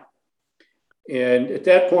down. And at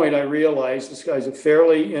that point, I realized this guy's a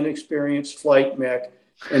fairly inexperienced flight mech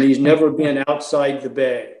and he's never been outside the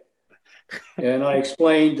bay. And I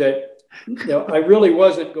explained that, I really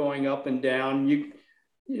wasn't going up and down. You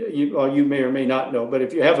may or may not know, but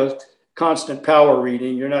if you have a constant power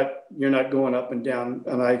reading, you're not going up and down.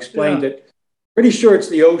 And I explained that pretty sure it's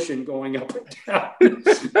the ocean going up and down.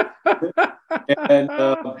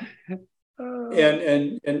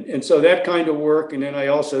 And so that kind of work. And then I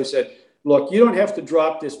also said, look, you don't have to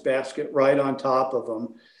drop this basket right on top of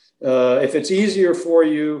them. If it's easier for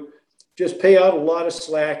you, just pay out a lot of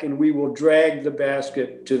slack and we will drag the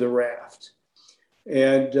basket to the raft.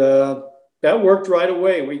 And that worked right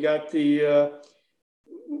away. We got the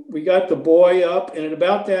buoy up, and at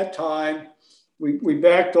about that time, we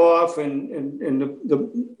backed off, and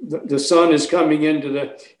the sun is coming into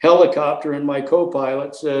the helicopter, and my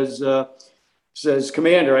co-pilot says,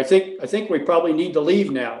 Commander, I think we probably need to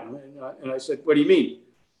leave now. And I said, what do you mean?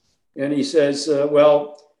 And he says,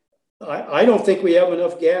 well, I don't think we have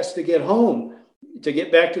enough gas to get home, to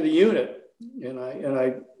get back to the unit. And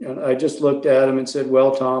I just looked at him and said,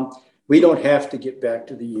 well, Tom, we don't have to get back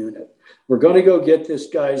to the unit. We're going to go get this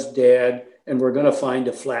guy's dad, and we're going to find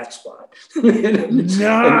a flat spot.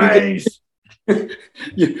 Nice.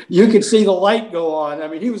 You could see the light go on. I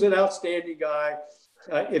mean, he was an outstanding guy.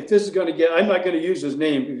 If this is going to get, I'm not going to use his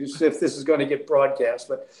name because if this is going to get broadcast,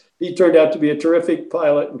 but he turned out to be a terrific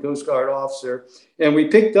pilot and Coast Guard officer. And we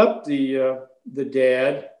picked up the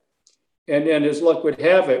dad, And then as luck would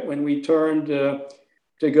have it, when we turned to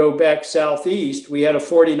go back southeast, we had a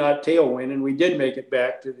 40 knot tailwind, and we did make it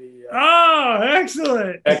back to the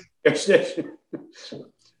excellent station.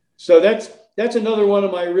 So that's another one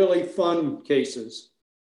of my really fun cases.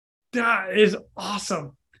 That is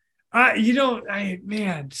awesome.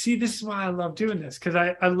 Man, see, this is why I love doing this, because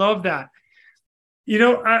I love that.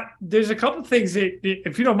 There's a couple of things that,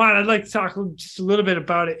 if you don't mind, I'd like to talk just a little bit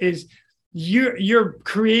about it. Is you're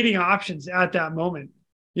creating options at that moment.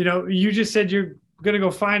 You just said you're going to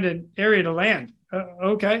go find an area to land.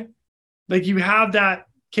 Okay. Like, you have that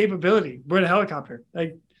capability. We're in a helicopter.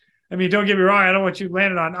 Like, I mean, don't get me wrong. I don't want you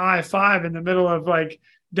landing on I-5 in the middle of like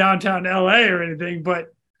downtown LA or anything,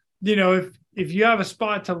 but if you have a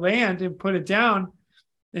spot to land and put it down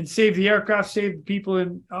and save the aircraft, save the people,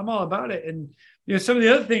 and I'm all about it. And, some of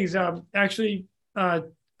the other things, actually,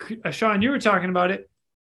 Sean, you were talking about it.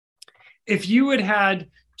 If you had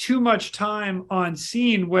too much time on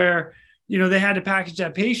scene where, they had to package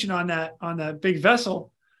that patient on that big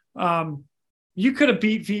vessel, you could have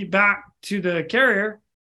beat feet back to the carrier,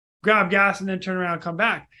 grab gas, and then turn around and come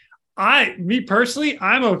back. Me personally,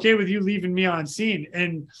 I'm okay with you leaving me on scene.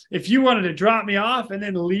 And if you wanted to drop me off and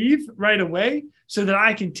then leave right away so that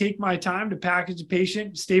I can take my time to package a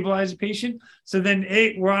patient, stabilize a patient. So then,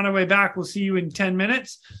 hey, we're on our way back. We'll see you in 10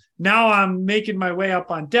 minutes. Now I'm making my way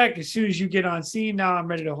up on deck. As soon as you get on scene, now I'm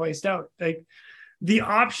ready to hoist out. Like, the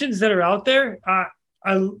options that are out there,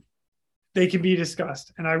 they can be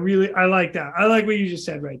discussed. And I like that. I like what you just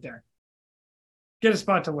said right there. Get a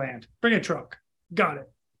spot to land. Bring a truck. Got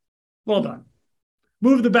it. Well done.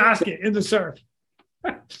 Move the basket in the surf.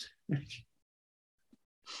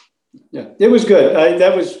 Yeah, it was good.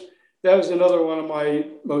 That was another one of my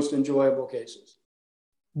most enjoyable cases.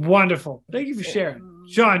 Wonderful. Thank you for sharing.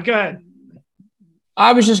 Sean, go ahead.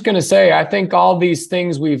 I was just going to say, I think all these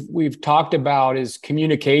things we've talked about is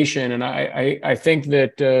communication. And I think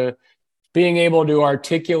that being able to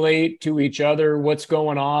articulate to each other what's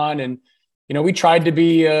going on. And, we tried to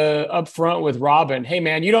be upfront with Robin. Hey,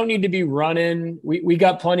 man, you don't need to be running. We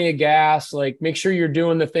got plenty of gas. Like, make sure you're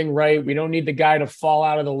doing the thing right. We don't need the guy to fall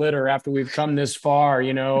out of the litter after we've come this far.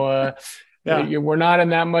 Yeah. We're not in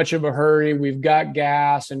that much of a hurry. We've got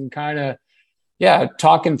gas, and kind of,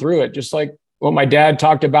 talking through it, just like what my dad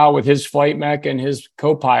talked about with his flight mech and his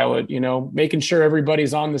co-pilot, making sure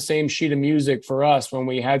everybody's on the same sheet of music for us when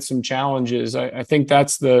we had some challenges. I think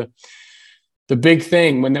that's the big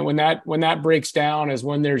thing when that breaks down, is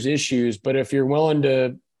when there's issues. But if you're willing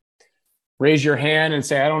to raise your hand and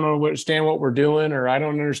say, I don't understand what we're doing, or I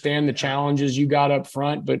don't understand the challenges you got up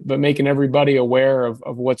front, but making everybody aware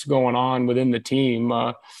of what's going on within the team.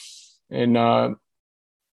 And I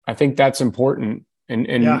think that's important.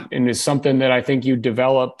 And it's something that I think you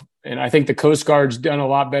develop. And I think the Coast Guard's done a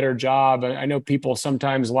lot better job. I know people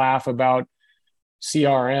sometimes laugh about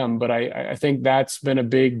CRM, but I think that's been a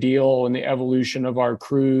big deal in the evolution of our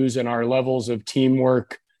crews and our levels of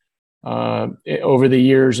teamwork over the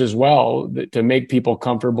years as well, to make people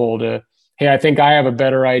comfortable to, hey, I think I have a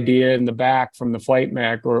better idea in the back from the flight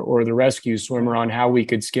mech or the rescue swimmer on how we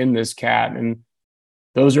could skin this cat. And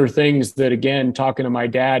those are things that, again, talking to my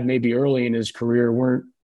dad maybe early in his career, weren't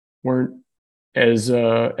as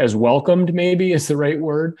welcomed, maybe is the right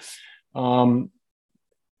word.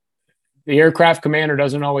 The aircraft commander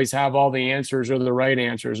doesn't always have all the answers or the right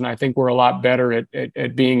answers. And I think we're a lot better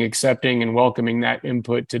at being accepting and welcoming that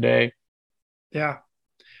input today. Yeah.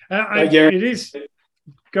 It is.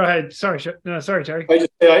 Go ahead. Sorry, Terry.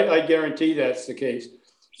 I guarantee that's the case.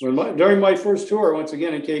 During my first tour, once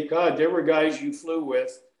again in Cape Cod, there were guys you flew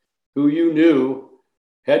with who you knew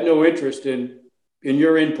had no interest in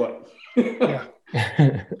your input. Yeah.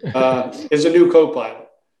 As a new co-pilot.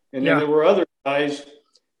 And then there were other guys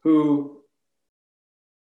who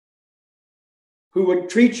would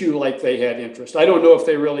treat you like they had interest. I don't know if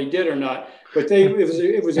they really did or not, but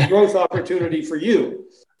it was a growth opportunity for you.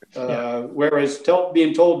 Whereas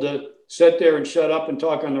being told to sit there and shut up and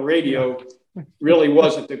talk on the radio really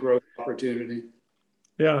wasn't the growth opportunity.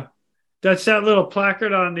 Yeah. That's that little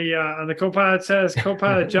placard on the co-pilot says,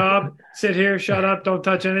 co-pilot job, sit here, shut up, don't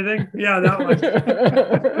touch anything. Yeah, that one.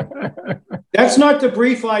 That's not the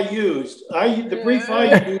brief I used. The brief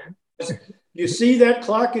I used is, you see that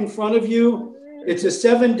clock in front of you? It's a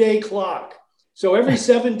 7-day clock. So every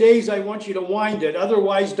 7 days, I want you to wind it.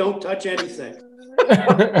 Otherwise, don't touch anything.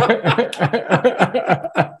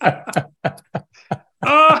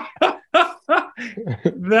 Oh,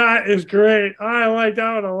 that is great. I like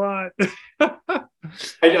that one a lot.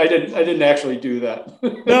 I didn't actually do that.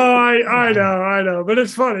 No, I know, but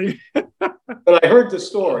it's funny. But I heard the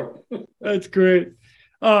story. That's great.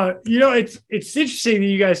 It's interesting that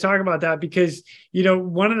you guys talk about that because,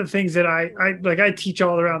 one of the things that I teach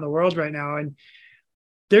all around the world right now, and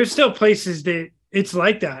there's still places that it's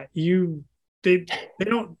like that.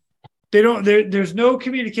 There's no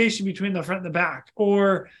communication between the front and the back,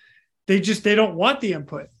 or they don't want the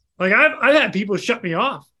input. Like I've had people shut me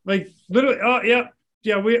off, like literally, oh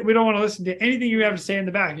yeah, we don't want to listen to anything you have to say in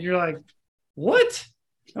the back. And you're like, what?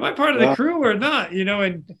 Am I part of the crew or not?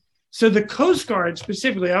 And so the Coast Guard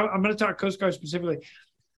specifically, I'm going to talk Coast Guard specifically,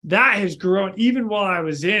 that has grown. Even while I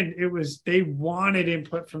was in, they wanted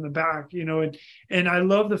input from the back, and I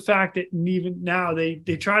love the fact that even now they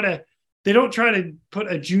don't try to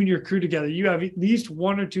put a junior crew together. You have at least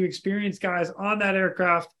one or two experienced guys on that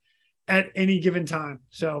aircraft at any given time.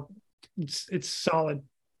 So it's solid.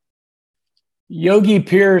 Yogi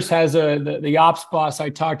Pierce has the ops boss I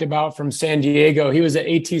talked about from San Diego. He was an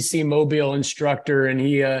ATC Mobile instructor, and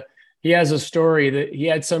he has a story that he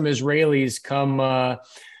had some Israelis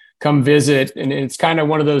come visit, and it's kind of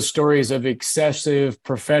one of those stories of excessive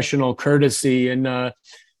professional courtesy. And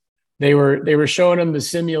they were showing him the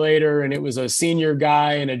simulator, and it was a senior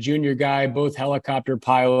guy and a junior guy, both helicopter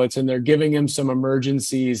pilots, and they're giving him some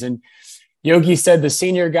emergencies. And Yogi said the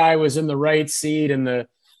senior guy was in the right seat, and the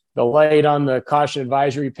light on the caution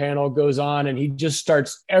advisory panel goes on, and he just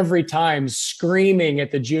starts every time screaming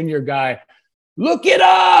at the junior guy, look it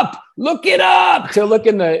up, to look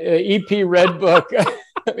in the EP Red Book.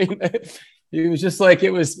 I mean, it was just like,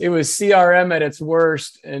 it was CRM at its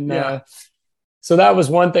worst. And so that was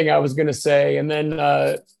one thing I was going to say. And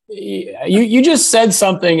then you just said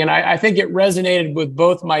something, and I think it resonated with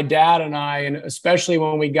both my dad and I, and especially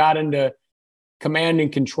when we got into command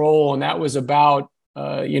and control. And that was about,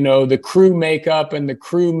 the crew makeup and the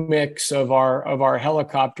crew mix of our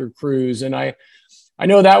helicopter crews. And I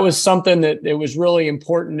know that was something that it was really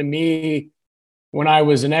important to me when I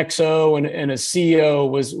was an XO and a CO,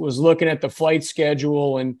 was looking at the flight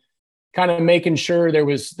schedule and kind of making sure there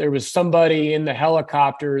was somebody in the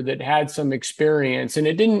helicopter that had some experience. And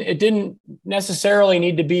it didn't necessarily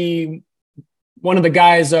need to be one of the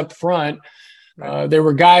guys up front. Right. There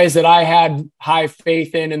were guys that I had high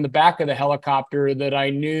faith in the back of the helicopter that I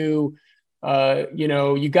knew,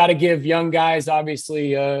 you got to give young guys,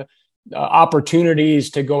 obviously, opportunities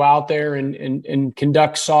to go out there and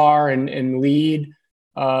conduct SAR and lead.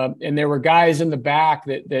 And there were guys in the back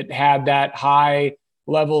that had that high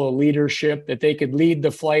level of leadership, that they could lead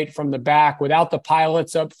the flight from the back without the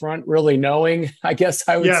pilots up front really knowing, I guess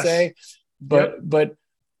I would say.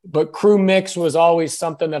 But crew mix was always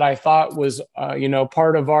something that I thought was,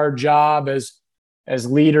 part of our job as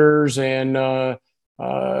leaders and at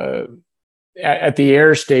the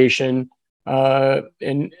air station.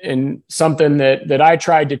 And something that I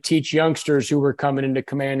tried to teach youngsters who were coming into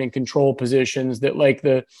command and control positions, that like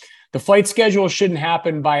the flight schedule shouldn't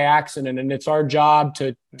happen by accident. And it's our job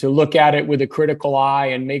to look at it with a critical eye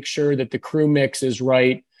and make sure that the crew mix is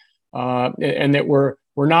right. And that we're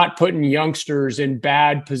not putting youngsters in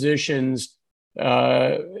bad positions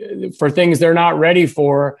for things they're not ready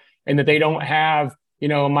for, and that they don't have,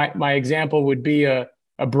 my example would be a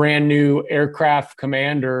brand new aircraft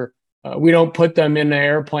commander. We don't put them in the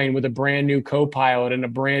airplane with a brand new co-pilot and a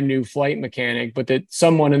brand new flight mechanic, but that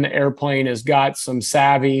someone in the airplane has got some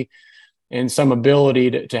savvy and some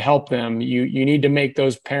ability to help them. You need to make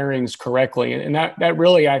those pairings correctly. And that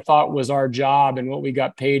really, I thought, was our job, and what we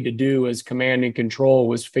got paid to do as command and control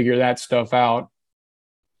was figure that stuff out.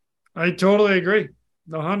 I totally agree.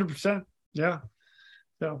 100%. Yeah.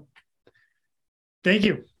 So thank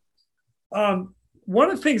you. One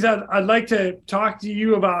of the things I'd like to talk to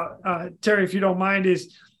you about, Terry, if you don't mind,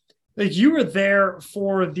 is like you were there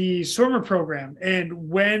for the swimmer program, and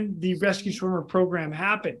when the rescue swimmer program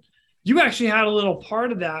happened, you actually had a little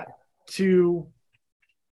part of that to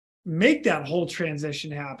make that whole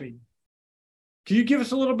transition happen. Can you give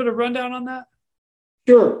us a little bit of rundown on that?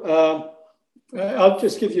 Sure. I'll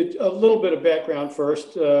just give you a little bit of background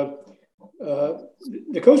first. The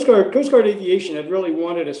Coast Guard Aviation had really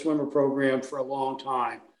wanted a swimmer program for a long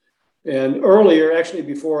time. And earlier, actually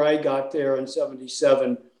before I got there in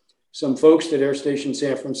 77, some folks at Air Station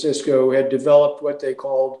San Francisco had developed what they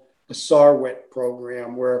called a SARWET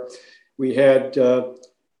program, where we had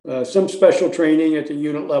some special training at the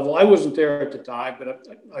unit level. I wasn't there at the time, but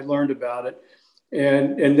I learned about it.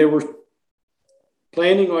 And they were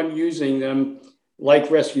planning on using them like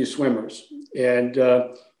rescue swimmers. And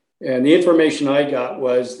the information I got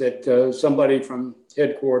was that somebody from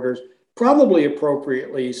headquarters, probably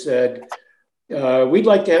appropriately, said, we'd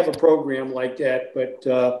like to have a program like that,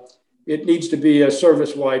 but it needs to be a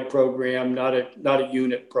service-wide program, not a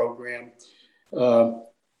unit program.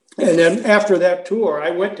 then after that tour, I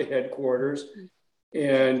went to headquarters,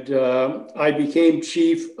 and I became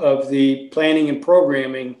chief of the planning and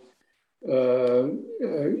programming.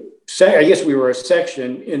 I guess we were a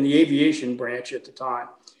section in the aviation branch at the time.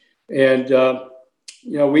 And,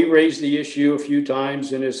 we raised the issue a few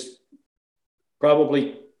times, and it's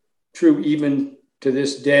probably true even to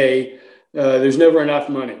this day. There's never enough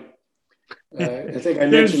money. I think I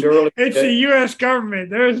mentioned earlier. It's the U.S. government.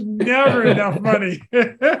 There's never enough money.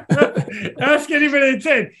 Ask anybody that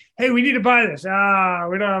said, "Hey, we need to buy this."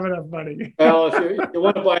 We don't have enough money. Well, if you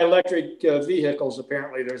want to buy electric vehicles,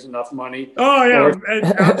 apparently there's enough money. Oh, yeah,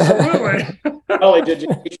 absolutely. College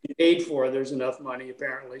education paid for, there's enough money,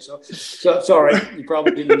 apparently. So sorry, you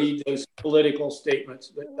probably didn't need those political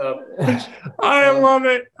statements. But I love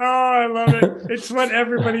it. Oh, I love it. It's what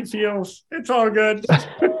everybody feels. It's all good.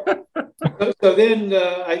 So then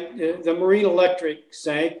the Marine Electric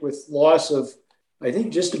sank with loss of, I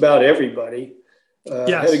think, just about everybody.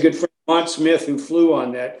 Yes. Had a good friend, Mont Smith, who flew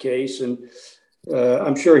on that case, and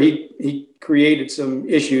I'm sure he created some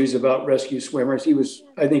issues about rescue swimmers. He was,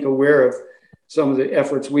 I think, aware of some of the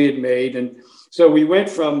efforts we had made. And so we went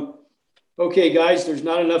from, okay, guys, there's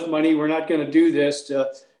not enough money, we're not going to do this, to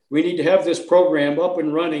we need to have this program up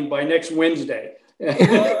and running by next Wednesday. That's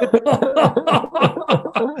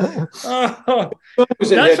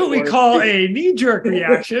what we call a knee-jerk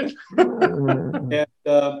reaction. And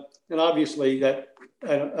obviously that,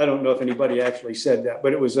 I don't know if anybody actually said that,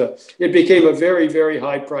 but it became a very, very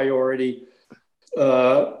high priority.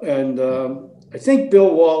 I think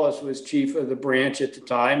Bill Wallace was chief of the branch at the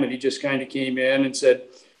time, and he just kind of came in and said,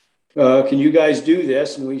 can you guys do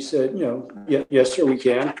this? And we said, yes, sir, we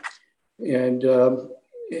can. And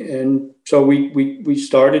so we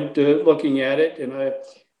started looking at it, and a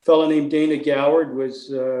fellow named Dana Goward was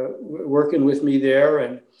working with me there,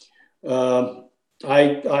 and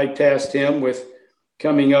I tasked him with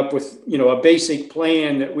coming up with a basic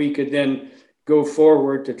plan that we could then go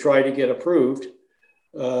forward to try to get approved.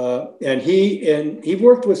 And he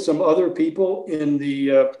worked with some other people in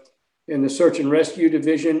the search and rescue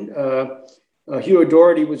division. Hugh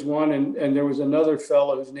Doherty was one, and there was another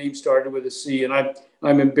fellow whose name started with a C, and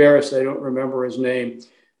I'm embarrassed I don't remember his name.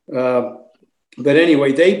 But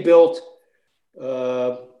anyway, they built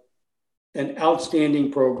an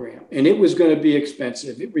outstanding program, and it was going to be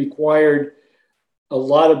expensive. It required a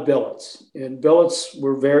lot of billets, and billets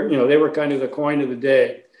were they were kind of the coin of the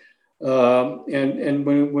day. And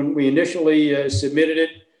when we initially submitted it,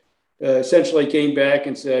 essentially came back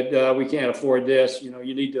and said, we can't afford this. You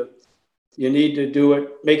need to do it,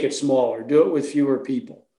 make it smaller, do it with fewer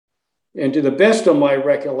people. And to the best of my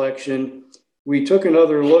recollection, we took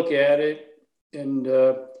another look at it and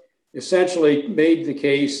essentially made the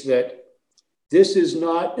case that this is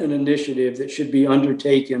not an initiative that should be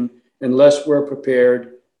undertaken unless we're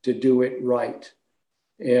prepared to do it right.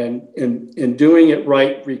 And doing it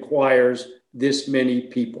right requires this many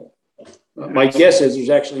people. My guess is there's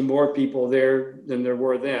actually more people there than there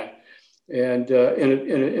were then. And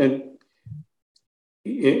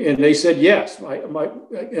they said yes.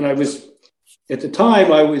 And I was, at the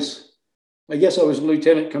time, I guess I was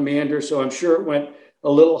lieutenant commander, so I'm sure it went a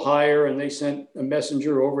little higher, and they sent a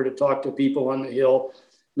messenger over to talk to people on the Hill.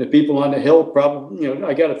 And the people on the Hill probably,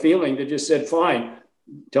 I got a feeling they just said, fine,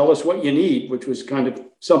 tell us what you need, which was kind of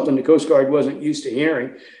something the Coast Guard wasn't used to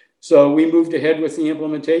hearing. So we moved ahead with the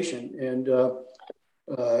implementation, and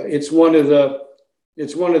it's one of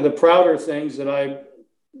the prouder things that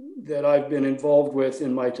I've been involved with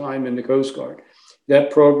in my time in the Coast Guard. That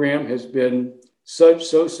program has been so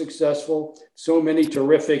successful. So many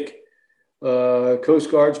terrific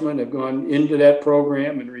Coast Guardsmen have gone into that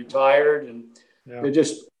program and retired, and they're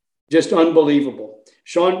just unbelievable.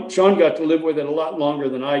 Sean got to live with it a lot longer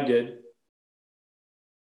than I did.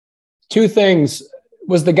 Two things.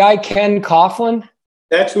 Was the guy Ken Coughlin?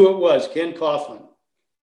 That's who it was, Ken Coughlin.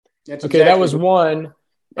 That's okay, exactly. That was one.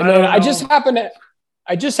 And then I just happen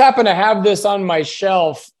to have this on my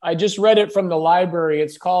shelf. I just read it from the library.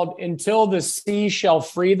 It's called Until the Sea Shall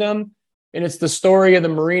Free Them, and it's the story of the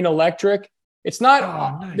Marine Electric. It's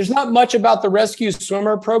not, nice. There's not much about the rescue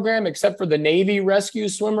swimmer program except for the Navy rescue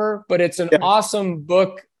swimmer, but it's an awesome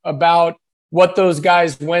book about what those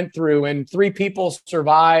guys went through, and 3 people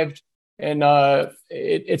survived. And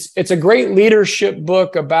it's a great leadership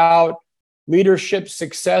book about leadership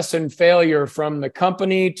success and failure from the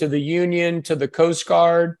company to the union to the Coast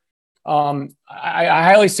Guard. I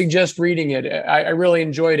highly suggest reading it. I really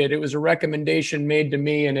enjoyed it. It was a recommendation made to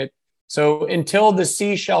me, so Until the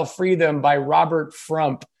Sea Shall Free Them by Robert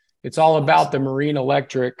Frump. It's all about the Marine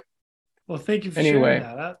Electric. Well, thank you for sharing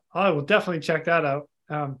that. I will definitely check that out.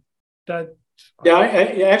 Yeah,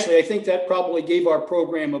 I think that probably gave our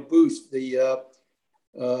program a boost. The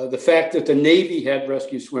fact that the Navy had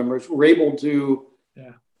rescue swimmers were able to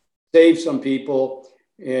save some people,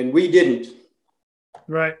 and we didn't.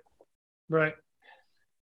 Right.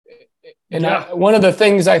 And one of the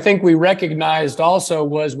things I think we recognized also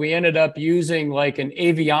was we ended up using like an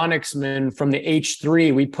avionicsman from the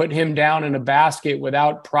H-3. We put him down in a basket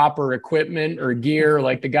without proper equipment or gear,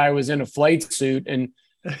 like the guy was in a flight suit, and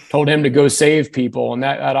told him to go save people. And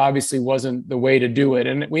that obviously wasn't the way to do it.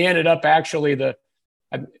 And we ended up actually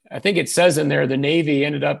I think it says in there, the Navy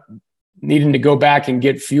ended up needing to go back and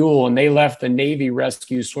get fuel, and they left the Navy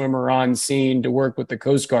rescue swimmer on scene to work with the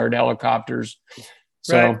Coast Guard helicopters.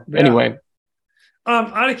 So anyway.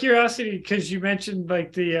 Out of curiosity, because you mentioned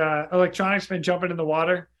like the electronics been jumping in the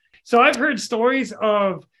water. So I've heard stories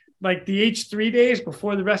of like the H-3 days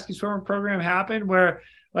before the rescue swimmer program happened, where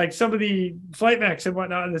like some of the flight mechs and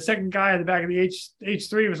whatnot, and the second guy at the back of the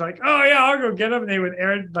H-3 was like, "Oh yeah, I'll go get him." And they would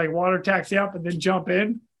water taxi up and then jump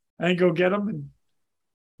in and go get them. And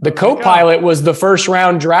the co-pilot was the first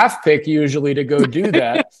round draft pick usually to go do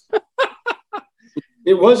that.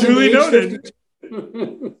 It wasn't duly noted.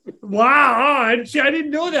 Wow. I didn't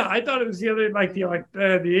know that. I thought it was the other, the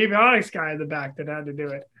avionics guy in the back that had to do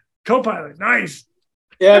it. Co-pilot. Nice.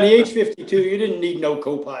 Yeah, the H-52, you didn't need no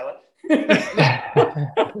co-pilot.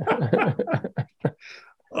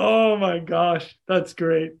 Oh my gosh. That's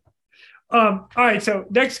great. All right. So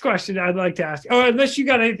next question I'd like to ask, unless you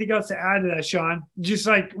got anything else to add to that, Sean, just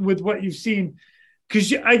like with what you've seen,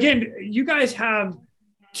 because you guys have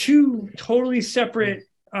two totally separate,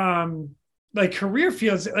 career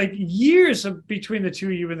fields, like years between the two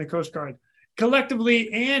of you in the Coast Guard,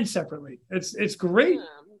 collectively and separately. It's great.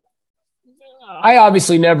 I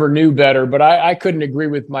obviously never knew better, but I couldn't agree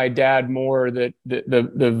with my dad more that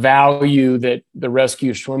the value that the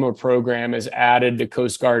rescue swimmer program has added to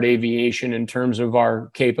Coast Guard aviation in terms of our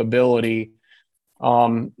capability.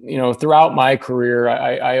 Throughout my career,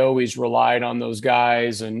 I always relied on those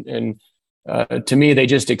guys, and to me, they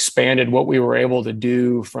just expanded what we were able to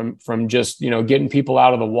do from just, getting people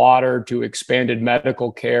out of the water to expanded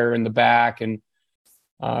medical care in the back. And,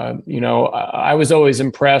 I was always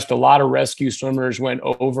impressed. A lot of rescue swimmers went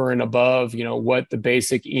over and above, what the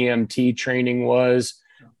basic EMT training was.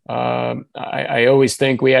 I always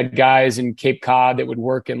think we had guys in Cape Cod that would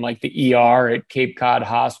work in like the ER at Cape Cod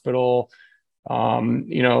Hospital.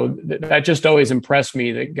 That just always impressed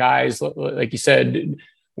me that guys, like you said,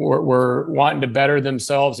 were wanting to better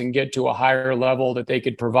themselves and get to a higher level that they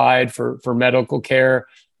could provide for medical care.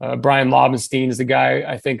 Brian Lobenstein is the guy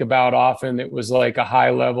I think about often. That was like a high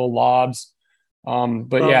level lobs.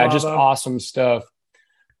 Just awesome stuff.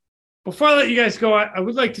 Before I let you guys go, I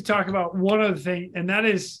would like to talk about one other thing, and that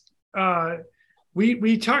is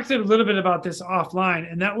we talked a little bit about this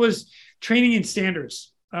offline, and that was training and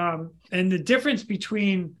standards, and the difference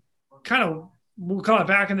between kind of, we'll call it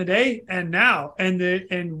back in the day and now,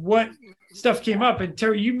 and what stuff came up. And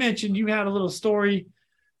Terry, you mentioned you had a little story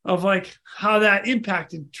of like how that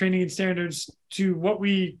impacted training and standards to what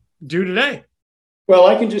we do today. Well,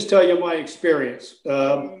 I can just tell you my experience.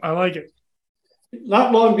 I like it.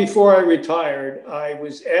 Not long before I retired, I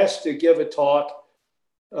was asked to give a talk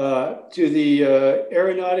to the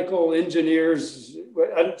aeronautical engineers.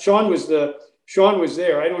 Sean was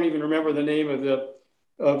there. I don't even remember the name of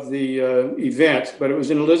the event, but it was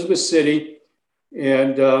in Elizabeth City.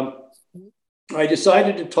 And I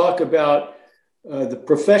decided to talk about the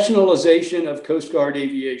professionalization of Coast Guard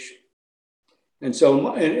aviation. And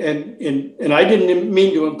so, and I didn't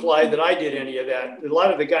mean to imply that I did any of that. A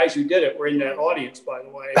lot of the guys who did it were in that audience, by the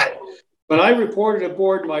way. When I reported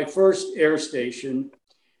aboard my first air station,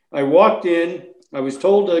 I walked in, I was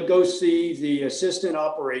told to go see the assistant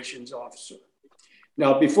operations officer.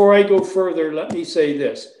 Now, before I go further, let me say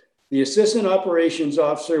this. The assistant operations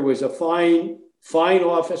officer was a fine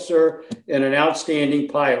officer and an outstanding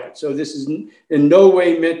pilot. So this is in no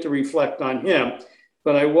way meant to reflect on him.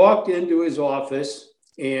 But I walked into his office,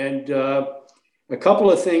 and a couple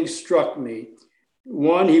of things struck me.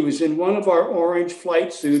 One, he was in one of our orange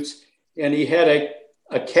flight suits, and he had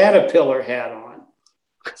a caterpillar hat on.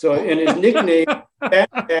 So, and his nickname, Cat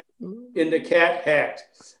Hat in the Cat Hat.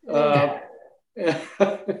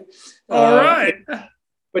 All right.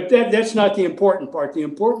 But that's not the important part. The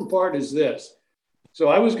important part is this. So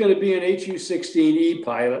I was going to be an HU-16E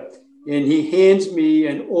pilot, and he hands me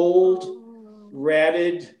an old,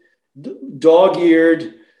 ratted,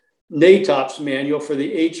 dog-eared NATOPS manual for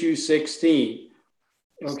the HU-16.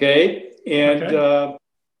 Okay.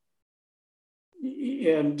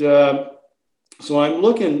 So I'm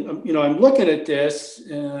looking at this,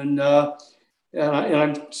 and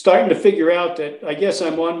I'm starting to figure out that I guess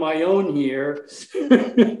I'm on my own here.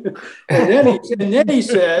 and then he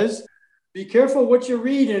says, "Be careful what you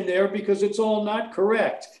read in there because it's all not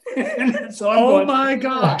correct." And so I'm going, my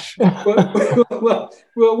gosh. well,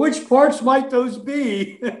 which parts might those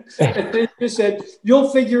be? And they just said, "You'll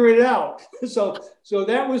figure it out." So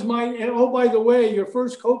that was my, and oh, by the way, your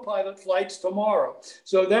first co-pilot flight's tomorrow.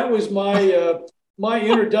 So that was my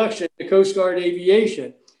introduction to Coast Guard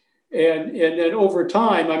aviation. And then over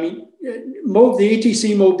time, I mean, the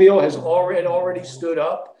ATC Mobile has already stood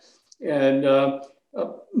up, and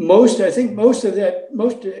most of the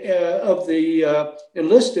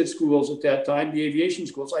enlisted schools at that time, the aviation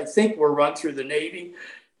schools, I think were run through the Navy.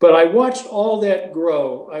 But I watched all that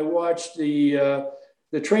grow. I watched the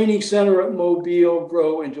training center at Mobile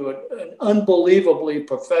grow into an unbelievably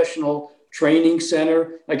professional training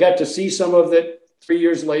center. I got to see some of it 3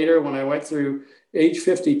 years later when I went through age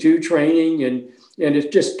 52 training, and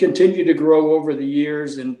it just continued to grow over the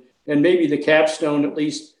years. And maybe the capstone, at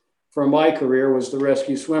least for my career, was the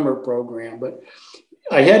rescue swimmer program. But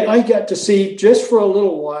I got to see just for a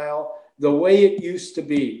little while the way it used to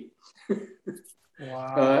be.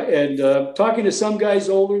 Wow. And talking to some guys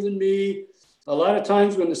older than me, a lot of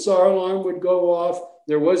times when the SAR alarm would go off,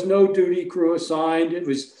 there was no duty crew assigned.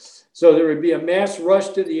 So there would be a mass rush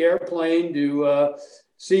to the airplane to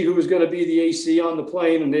see who was going to be the AC on the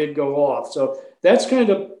plane, and they'd go off. So that's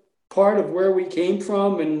kind of part of where we came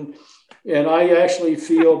from, and I actually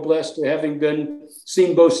feel blessed to having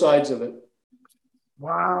seen both sides of it.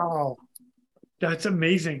 Wow, that's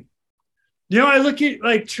amazing. I look at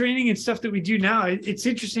like training and stuff that we do now. It's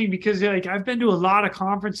interesting because like I've been to a lot of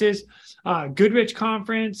conferences, Goodrich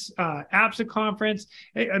conference, APSA conference.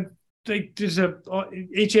 Like there's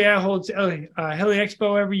HAI holds Heli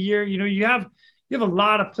Expo every year. You have a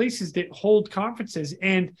lot of places that hold conferences,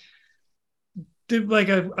 and like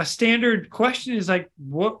a standard question is like,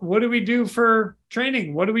 what do we do for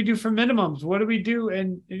training? What do we do for minimums? What do we do?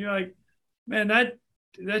 And you're like, man, that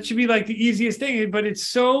should be like the easiest thing, but it's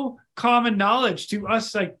so common knowledge to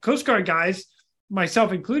us, like Coast Guard guys,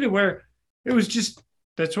 myself included, where it was just,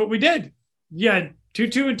 that's what we did. You had 2,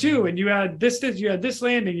 2, and 2, and you had this, you had this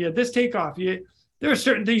landing, you had this takeoff. There are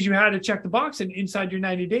certain things you had to check the box inside your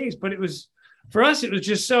 90 days, but for us, it was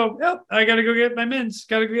just so, I got to go get my mins,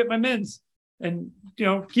 and,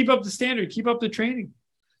 keep up the standard, keep up the training.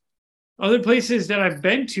 Other places that I've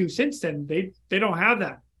been to since then, they don't have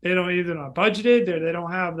that. They don't either not budgeted, they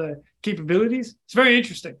don't have the capabilities. It's very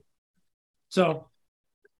interesting. So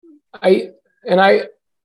I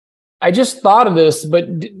just thought of this, but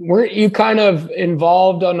weren't you kind of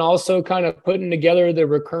involved on also kind of putting together the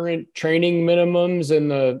recurrent training minimums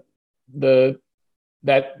and those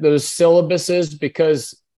syllabuses,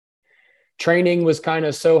 because training was kind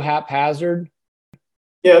of so haphazard?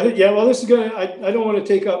 Yeah. Well, this is I don't want to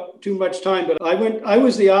take up too much time, but I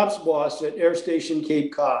was the ops boss at Air Station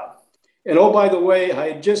Cape Cod. And oh, by the way, I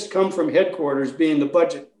had just come from headquarters being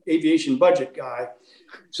the aviation budget guy.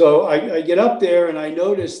 So I get up there and I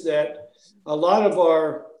notice that a lot of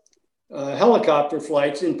our helicopter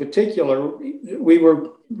flights in particular, we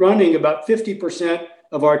were running about 50%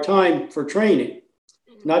 of our time for training.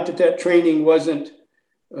 Not that training wasn't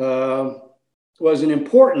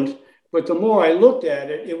important, but the more I looked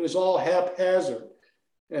at it, it was all haphazard.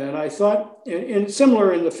 And I thought, and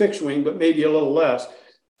similar in the fixed wing, but maybe a little less.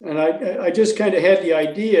 And I just kind of had the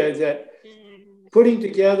idea that putting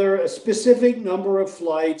together a specific number of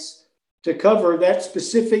flights to cover that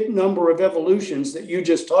specific number of evolutions that you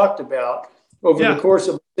just talked about over the course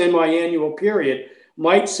of a semi-annual period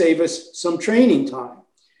might save us some training time.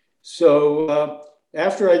 So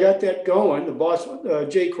after I got that going, the boss,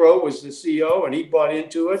 Jay Crow, was the CEO, and he bought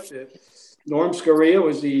into it. Norm Scaria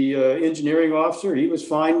was the engineering officer. He was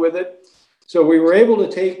fine with it. So we were able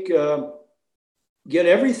to get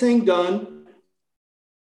everything done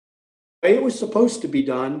the way it was supposed to be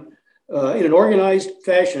done in an organized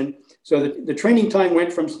fashion. So the training time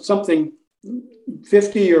went from something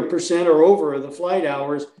 50% or over of the flight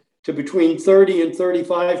hours to between 30 and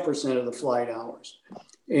 35% of the flight hours.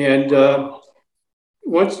 And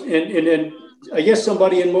then I guess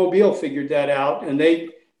somebody in Mobile figured that out, and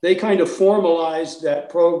they kind of formalized that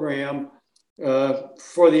program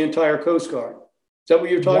for the entire Coast Guard. Is that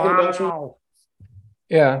what you're talking about, Sean?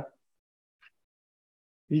 Yeah.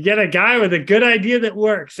 You get a guy with a good idea that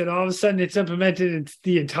works, and all of a sudden it's implemented in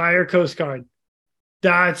the entire Coast Guard.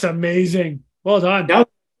 That's amazing. Well done.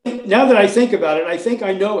 Now that I think about it, I think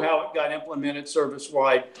I know how it got implemented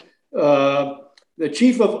service-wide. The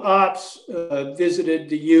chief of ops visited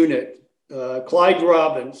the unit Clyde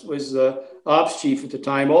Robbins was the ops chief at the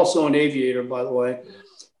time, also an aviator, by the way.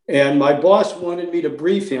 And my boss wanted me to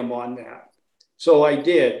brief him on that. So I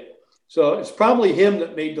did. So it's probably him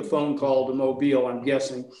that made the phone call to Mobile, I'm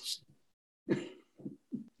guessing.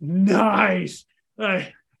 Nice.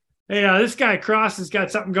 Hey, this guy Cross has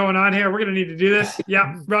got something going on here. We're going to need to do this.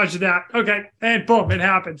 Yeah, roger that. Okay. And boom, it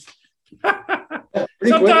happens.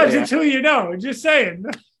 Sometimes it's who you know. Just saying.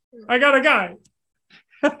 I got a guy.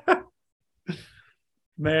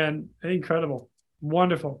 Man, incredible.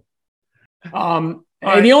 Wonderful.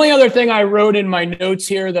 And the only other thing I wrote in my notes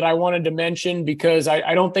here that I wanted to mention, because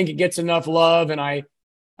I don't think it gets enough love, and I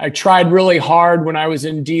tried really hard when I was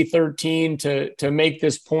in D13 to make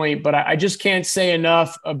this point, but I just can't say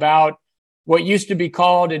enough about what used to be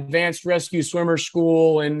called Advanced Rescue Swimmer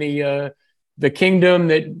School in the kingdom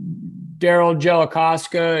that Daryl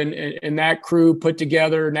Jelikoska and that crew put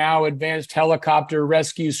together, now Advanced Helicopter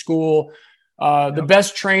Rescue School. The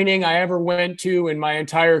best training I ever went to in my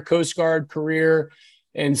entire Coast Guard career,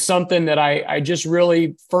 and something that I just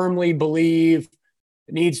really firmly believe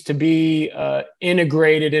needs to be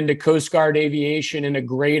integrated into Coast Guard aviation in a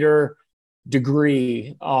greater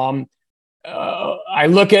degree. I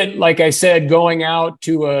look at, like I said, going out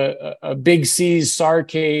to a Big C's SAR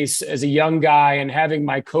case as a young guy and having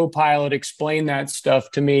my co-pilot explain that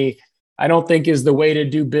stuff to me, I don't think is the way to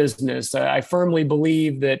do business. I firmly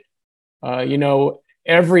believe that,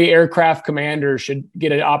 every aircraft commander should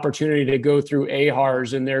get an opportunity to go through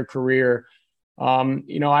AHARS in their career.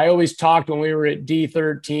 I always talked when we were at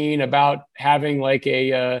D13 about having like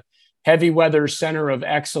a heavy weather center of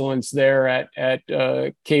excellence there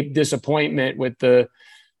at Cape Disappointment with the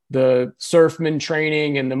surfman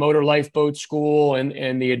training and the motor lifeboat school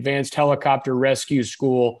and the advanced helicopter rescue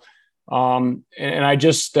school. And I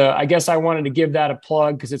just, I guess I wanted to give that a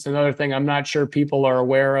plug because it's another thing I'm not sure people are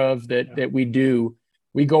aware of that we do.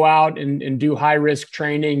 We go out and do high risk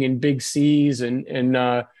training in Big C's and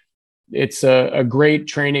it's a great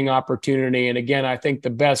training opportunity. And again, I think the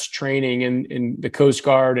best training in the Coast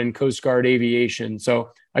Guard and Coast Guard aviation. So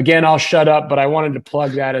again, I'll shut up, but I wanted to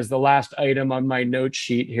plug that as the last item on my note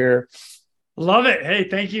sheet here. Love it. Hey,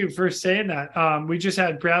 thank you for saying that. We just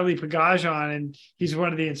had Bradley Pagage on, and he's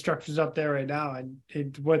one of the instructors up there right now.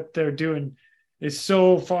 And what they're doing is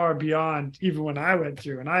so far beyond even when I went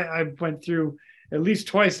through. And I went through at least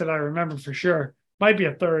twice that I remember for sure. Might be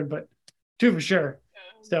a third, but two for sure.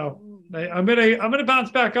 So I'm gonna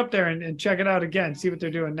bounce back up there and check it out again, see what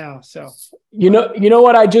they're doing now. So you know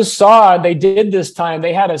what I just saw they did this time?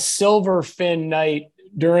 They had a silver fin night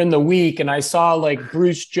during the week, and I saw like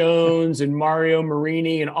Bruce Jones and Mario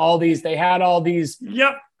Marini and all these. They had all these.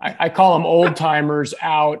 Yep. I call them old timers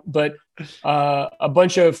out, but a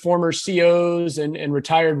bunch of former COs and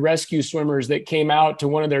retired rescue swimmers that came out to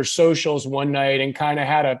one of their socials one night and kind of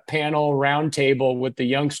had a panel roundtable with the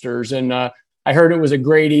youngsters. And I heard it was a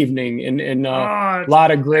great evening and a lot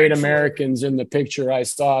of great Americans in the picture I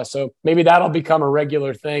saw. So maybe that'll become a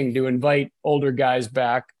regular thing to invite older guys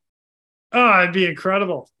back. Oh, it'd be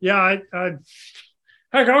incredible. Yeah.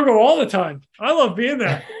 Heck, I'll go all the time. I love being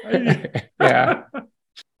there. Yeah.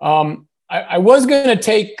 I was going to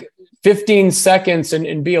take 15 seconds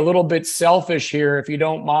and be a little bit selfish here, if you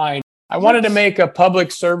don't mind. I wanted to make a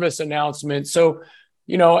public service announcement. So,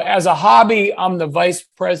 as a hobby, I'm the vice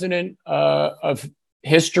president of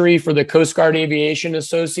history for the Coast Guard Aviation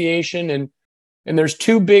Association. And there's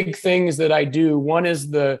two big things that I do. One is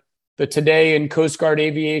the Today in Coast Guard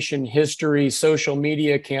Aviation History social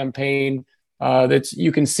media campaign that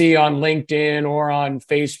you can see on LinkedIn or on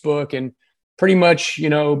Facebook. And pretty much,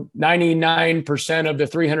 99% of the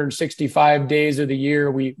 365 days of the year,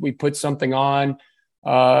 we put something on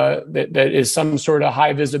that is some sort of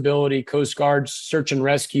high visibility Coast Guard search and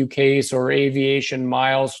rescue case or aviation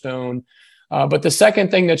milestone. But the second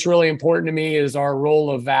thing that's really important to me is our Roll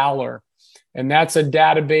of Valor. And that's a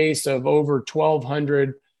database of over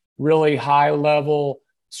 1,200 really high level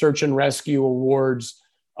search and rescue awards.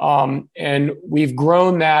 And we've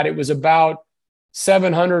grown that. It was about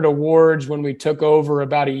 700 awards when we took over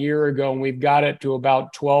about a year ago, and we've got it to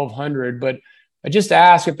about 1,200. But I just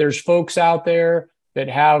ask if there's folks out there that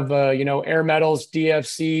have, air medals,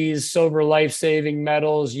 DFCs, silver life-saving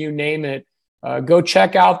medals, you name it, go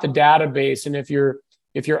check out the database. And if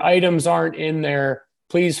your items aren't in there,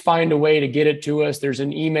 please find a way to get it to us. There's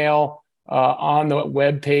an email on the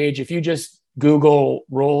webpage. If you just Google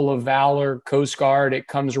Roll of Valor Coast Guard, it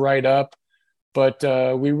comes right up. But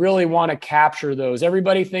we really want to capture those.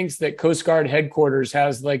 Everybody thinks that Coast Guard headquarters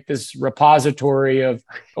has like this repository of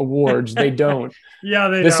awards. They don't. Yeah,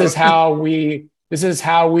 This is how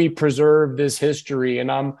we preserve this history.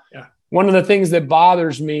 And one of the things that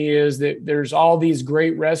bothers me is that there's all these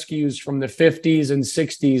great rescues from the 50s and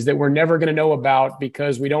 60s that we're never going to know about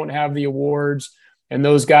because we don't have the awards and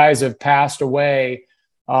those guys have passed away.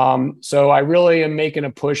 So I really am making a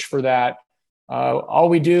push for that. All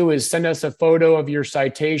we do is send us a photo of your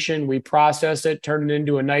citation. We process it, turn it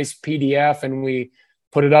into a nice PDF, and we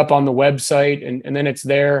put it up on the website, and then it's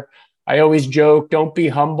there. I always joke, don't be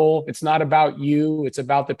humble. It's not about you. It's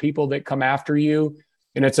about the people that come after you.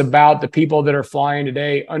 And it's about the people that are flying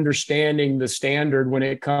today, understanding the standard when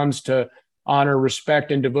it comes to honor,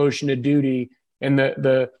 respect, and devotion to duty, and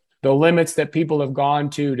the limits that people have gone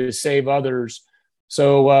to save others.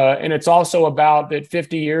 So, and it's also about that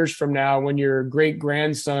 50 years from now, when your great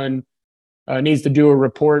grandson needs to do a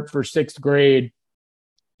report for 6th grade,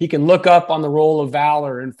 he can look up on the Roll of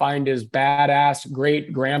Valor and find his badass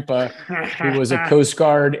great grandpa, who was a Coast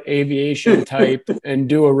Guard aviation type, and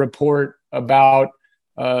do a report about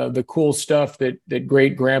the cool stuff that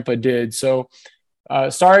great grandpa did. So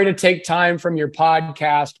sorry to take time from your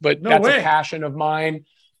podcast, but that's a passion of mine.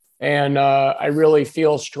 And I really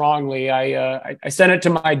feel strongly. I sent it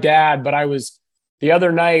to my dad, but the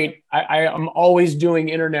other night, I'm always doing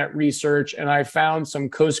internet research, and I found some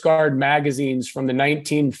Coast Guard magazines from the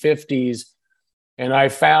 1950s. And I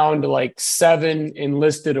found like 7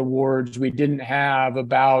 enlisted awards we didn't have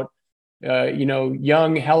about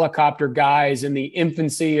young helicopter guys in the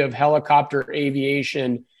infancy of helicopter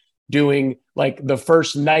aviation doing like the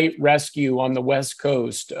first night rescue on the West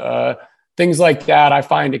Coast. Things like that I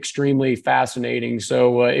find extremely fascinating.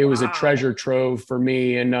 So it was a treasure trove for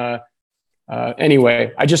me. And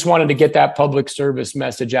anyway, I just wanted to get that public service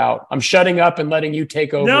message out. I'm shutting up and letting you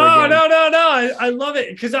take over. No. Again. I love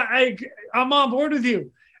it because I'm on board with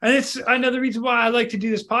you. And it's another reason why I like to do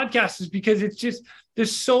this podcast is because it's just,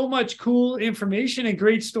 there's so much cool information and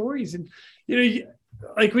great stories. And,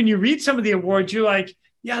 like when you read some of the awards, you're like,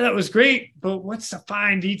 yeah, that was great, but what's the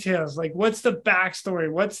fine details? Like, what's the backstory?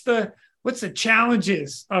 What's the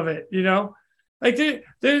challenges of it? Like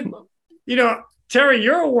Terry,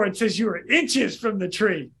 your award says you were inches from the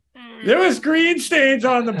tree. There was green stains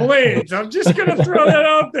on the blades. I'm just going to throw that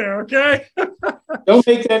out there. Okay. Don't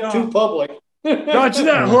make that too public. Roger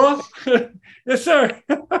that, huh? Yes, sir.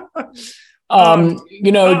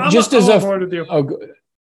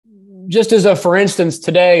 Just as a for instance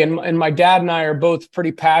today, and my dad and I are both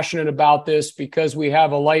pretty passionate about this because we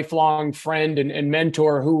have a lifelong friend and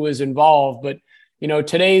mentor who was involved. But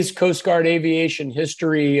today's Coast Guard aviation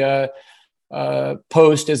history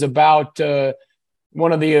post is about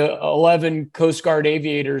one of the 11 Coast Guard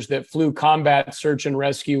aviators that flew combat search and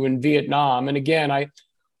rescue in Vietnam. And again,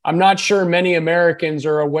 I'm not sure many Americans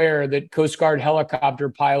are aware that Coast Guard helicopter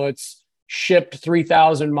pilots shipped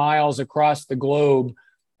 3,000 miles across the globe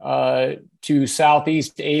to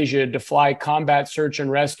Southeast Asia to fly combat search and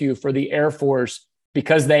rescue for the Air Force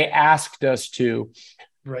because they asked us to.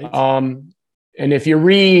 Right. And if you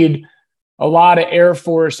read a lot of Air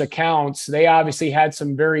Force accounts, they obviously had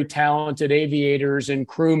some very talented aviators and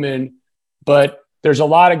crewmen, but there's a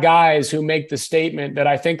lot of guys who make the statement that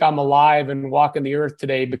I think I'm alive and walking the earth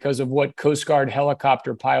today because of what Coast Guard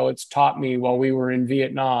helicopter pilots taught me while we were in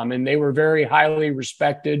Vietnam. And they were very highly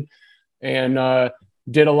respected and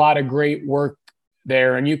did a lot of great work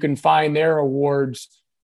there. And you can find their awards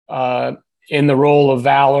in the Roll of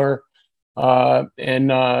Valor.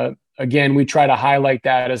 Again, we try to highlight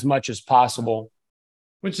that as much as possible.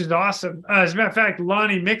 Which is awesome. As a matter of fact,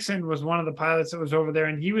 Lonnie Mixon was one of the pilots that was over there,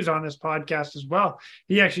 and he was on this podcast as well.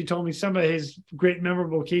 He actually told me some of his great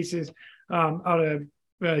memorable cases out of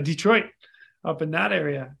Detroit, up in that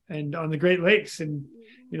area and on the Great Lakes. And,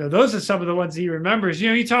 those are some of the ones he remembers.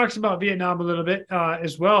 He talks about Vietnam a little bit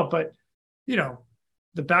as well, but, the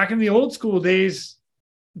back in the old school days,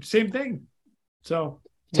 same thing. So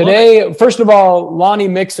today, first of all, Lonnie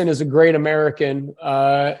Mixon is a great American.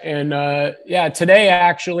 Today,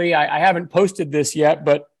 actually, I haven't posted this yet,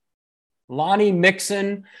 but Lonnie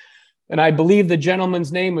Mixon, and I believe the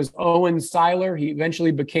gentleman's name was Owen Seiler. He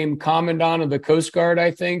eventually became commandant of the Coast Guard,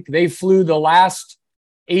 I think. They flew the last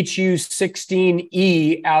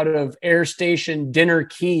HU-16E out of Air Station Dinner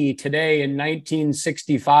Key today in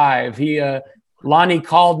 1965. Lonnie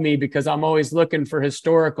called me because I'm always looking for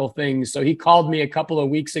historical things. So he called me a couple of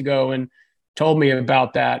weeks ago and told me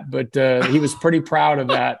about that, but he was pretty proud of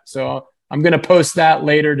that. So I'm going to post that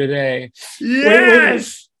later today.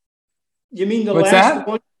 Yes. You mean the last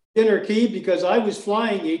one, Dinner Key? Because I was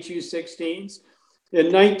flying HU-16s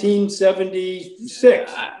in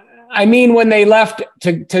 1976. I mean, when they left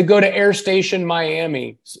to go to Air Station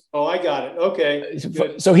Miami. Oh, I got it. Okay.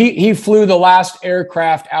 Good. So he flew the last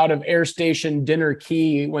aircraft out of Air Station Dinner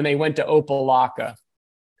Key when they went to Opelika.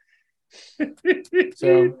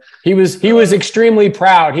 So he was extremely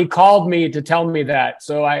proud. He called me to tell me that.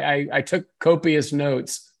 So I took copious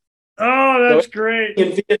notes. Oh, that's great.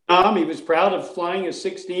 In Vietnam, he was proud of flying a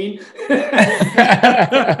 16. He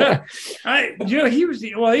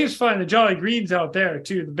was flying the Jolly Greens out there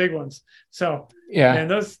too, the big ones. So and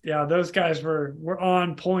those guys were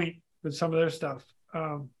on point with some of their stuff.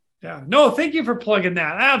 No, thank you for plugging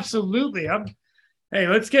that. Absolutely. Hey,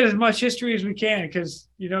 let's get as much history as we can, because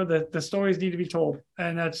the stories need to be told,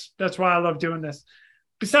 and that's why I love doing this.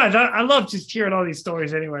 Besides, I love just hearing all these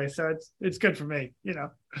stories anyway, so it's good for me.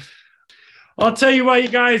 I'll tell you what, you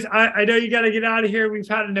guys, I know you got to get out of here. We've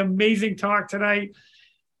had an amazing talk tonight.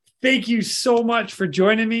 Thank you so much for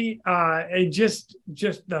joining me. And just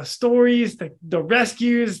the stories, the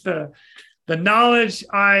rescues, the knowledge,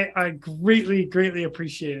 I greatly, greatly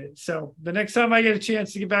appreciate it. So the next time I get a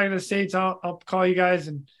chance to get back to the States, I'll call you guys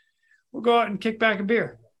and we'll go out and kick back a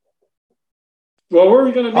beer. Well, where are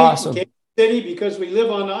we going to meet? Awesome. In Kansas City, because we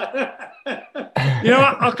live on. You know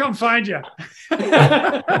what? I'll come find you.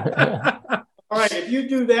 All right, if you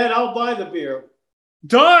do that, I'll buy the beer.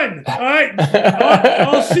 Done. All right.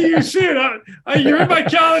 I'll see you soon. You're in my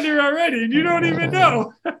calendar already, and you don't even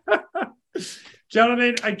know.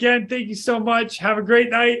 Gentlemen, again, thank you so much. Have a great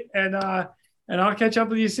night, and I'll catch up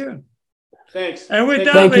with you soon. Thanks. And with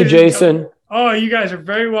that, thank you, Jason. Oh, you guys are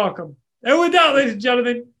very welcome. And with that, ladies and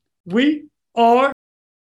gentlemen, we are.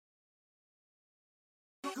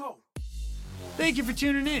 Thank you for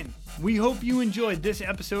tuning in. We hope you enjoyed this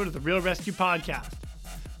episode of the Real Rescue Podcast.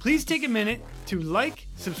 Please take a minute to like,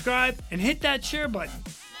 subscribe, and hit that share button.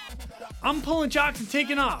 I'm pulling chocks and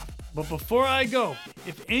taking off, but before I go,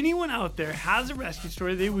 if anyone out there has a rescue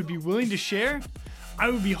story they would be willing to share, I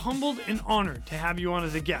would be humbled and honored to have you on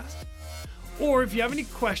as a guest. Or if you have any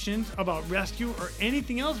questions about rescue or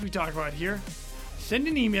anything else we talk about here, send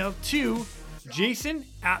an email to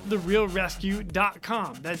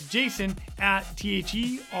jason@therealrescue.com. That's Jason at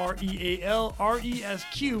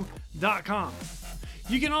TheRealresq.com.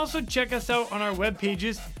 You can also check us out on our web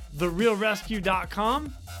pages,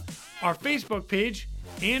 therealrescue.com, our Facebook page,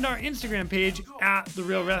 and our Instagram page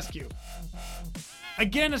 @TheRealRescue.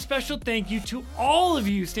 Again, a special thank you to all of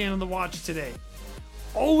you staying on the watch today.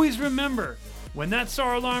 Always remember, when that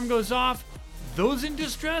SAR alarm goes off, those in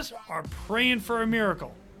distress are praying for a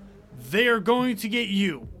miracle. They are going to get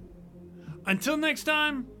you. Until next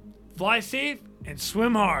time, fly safe and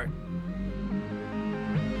swim hard.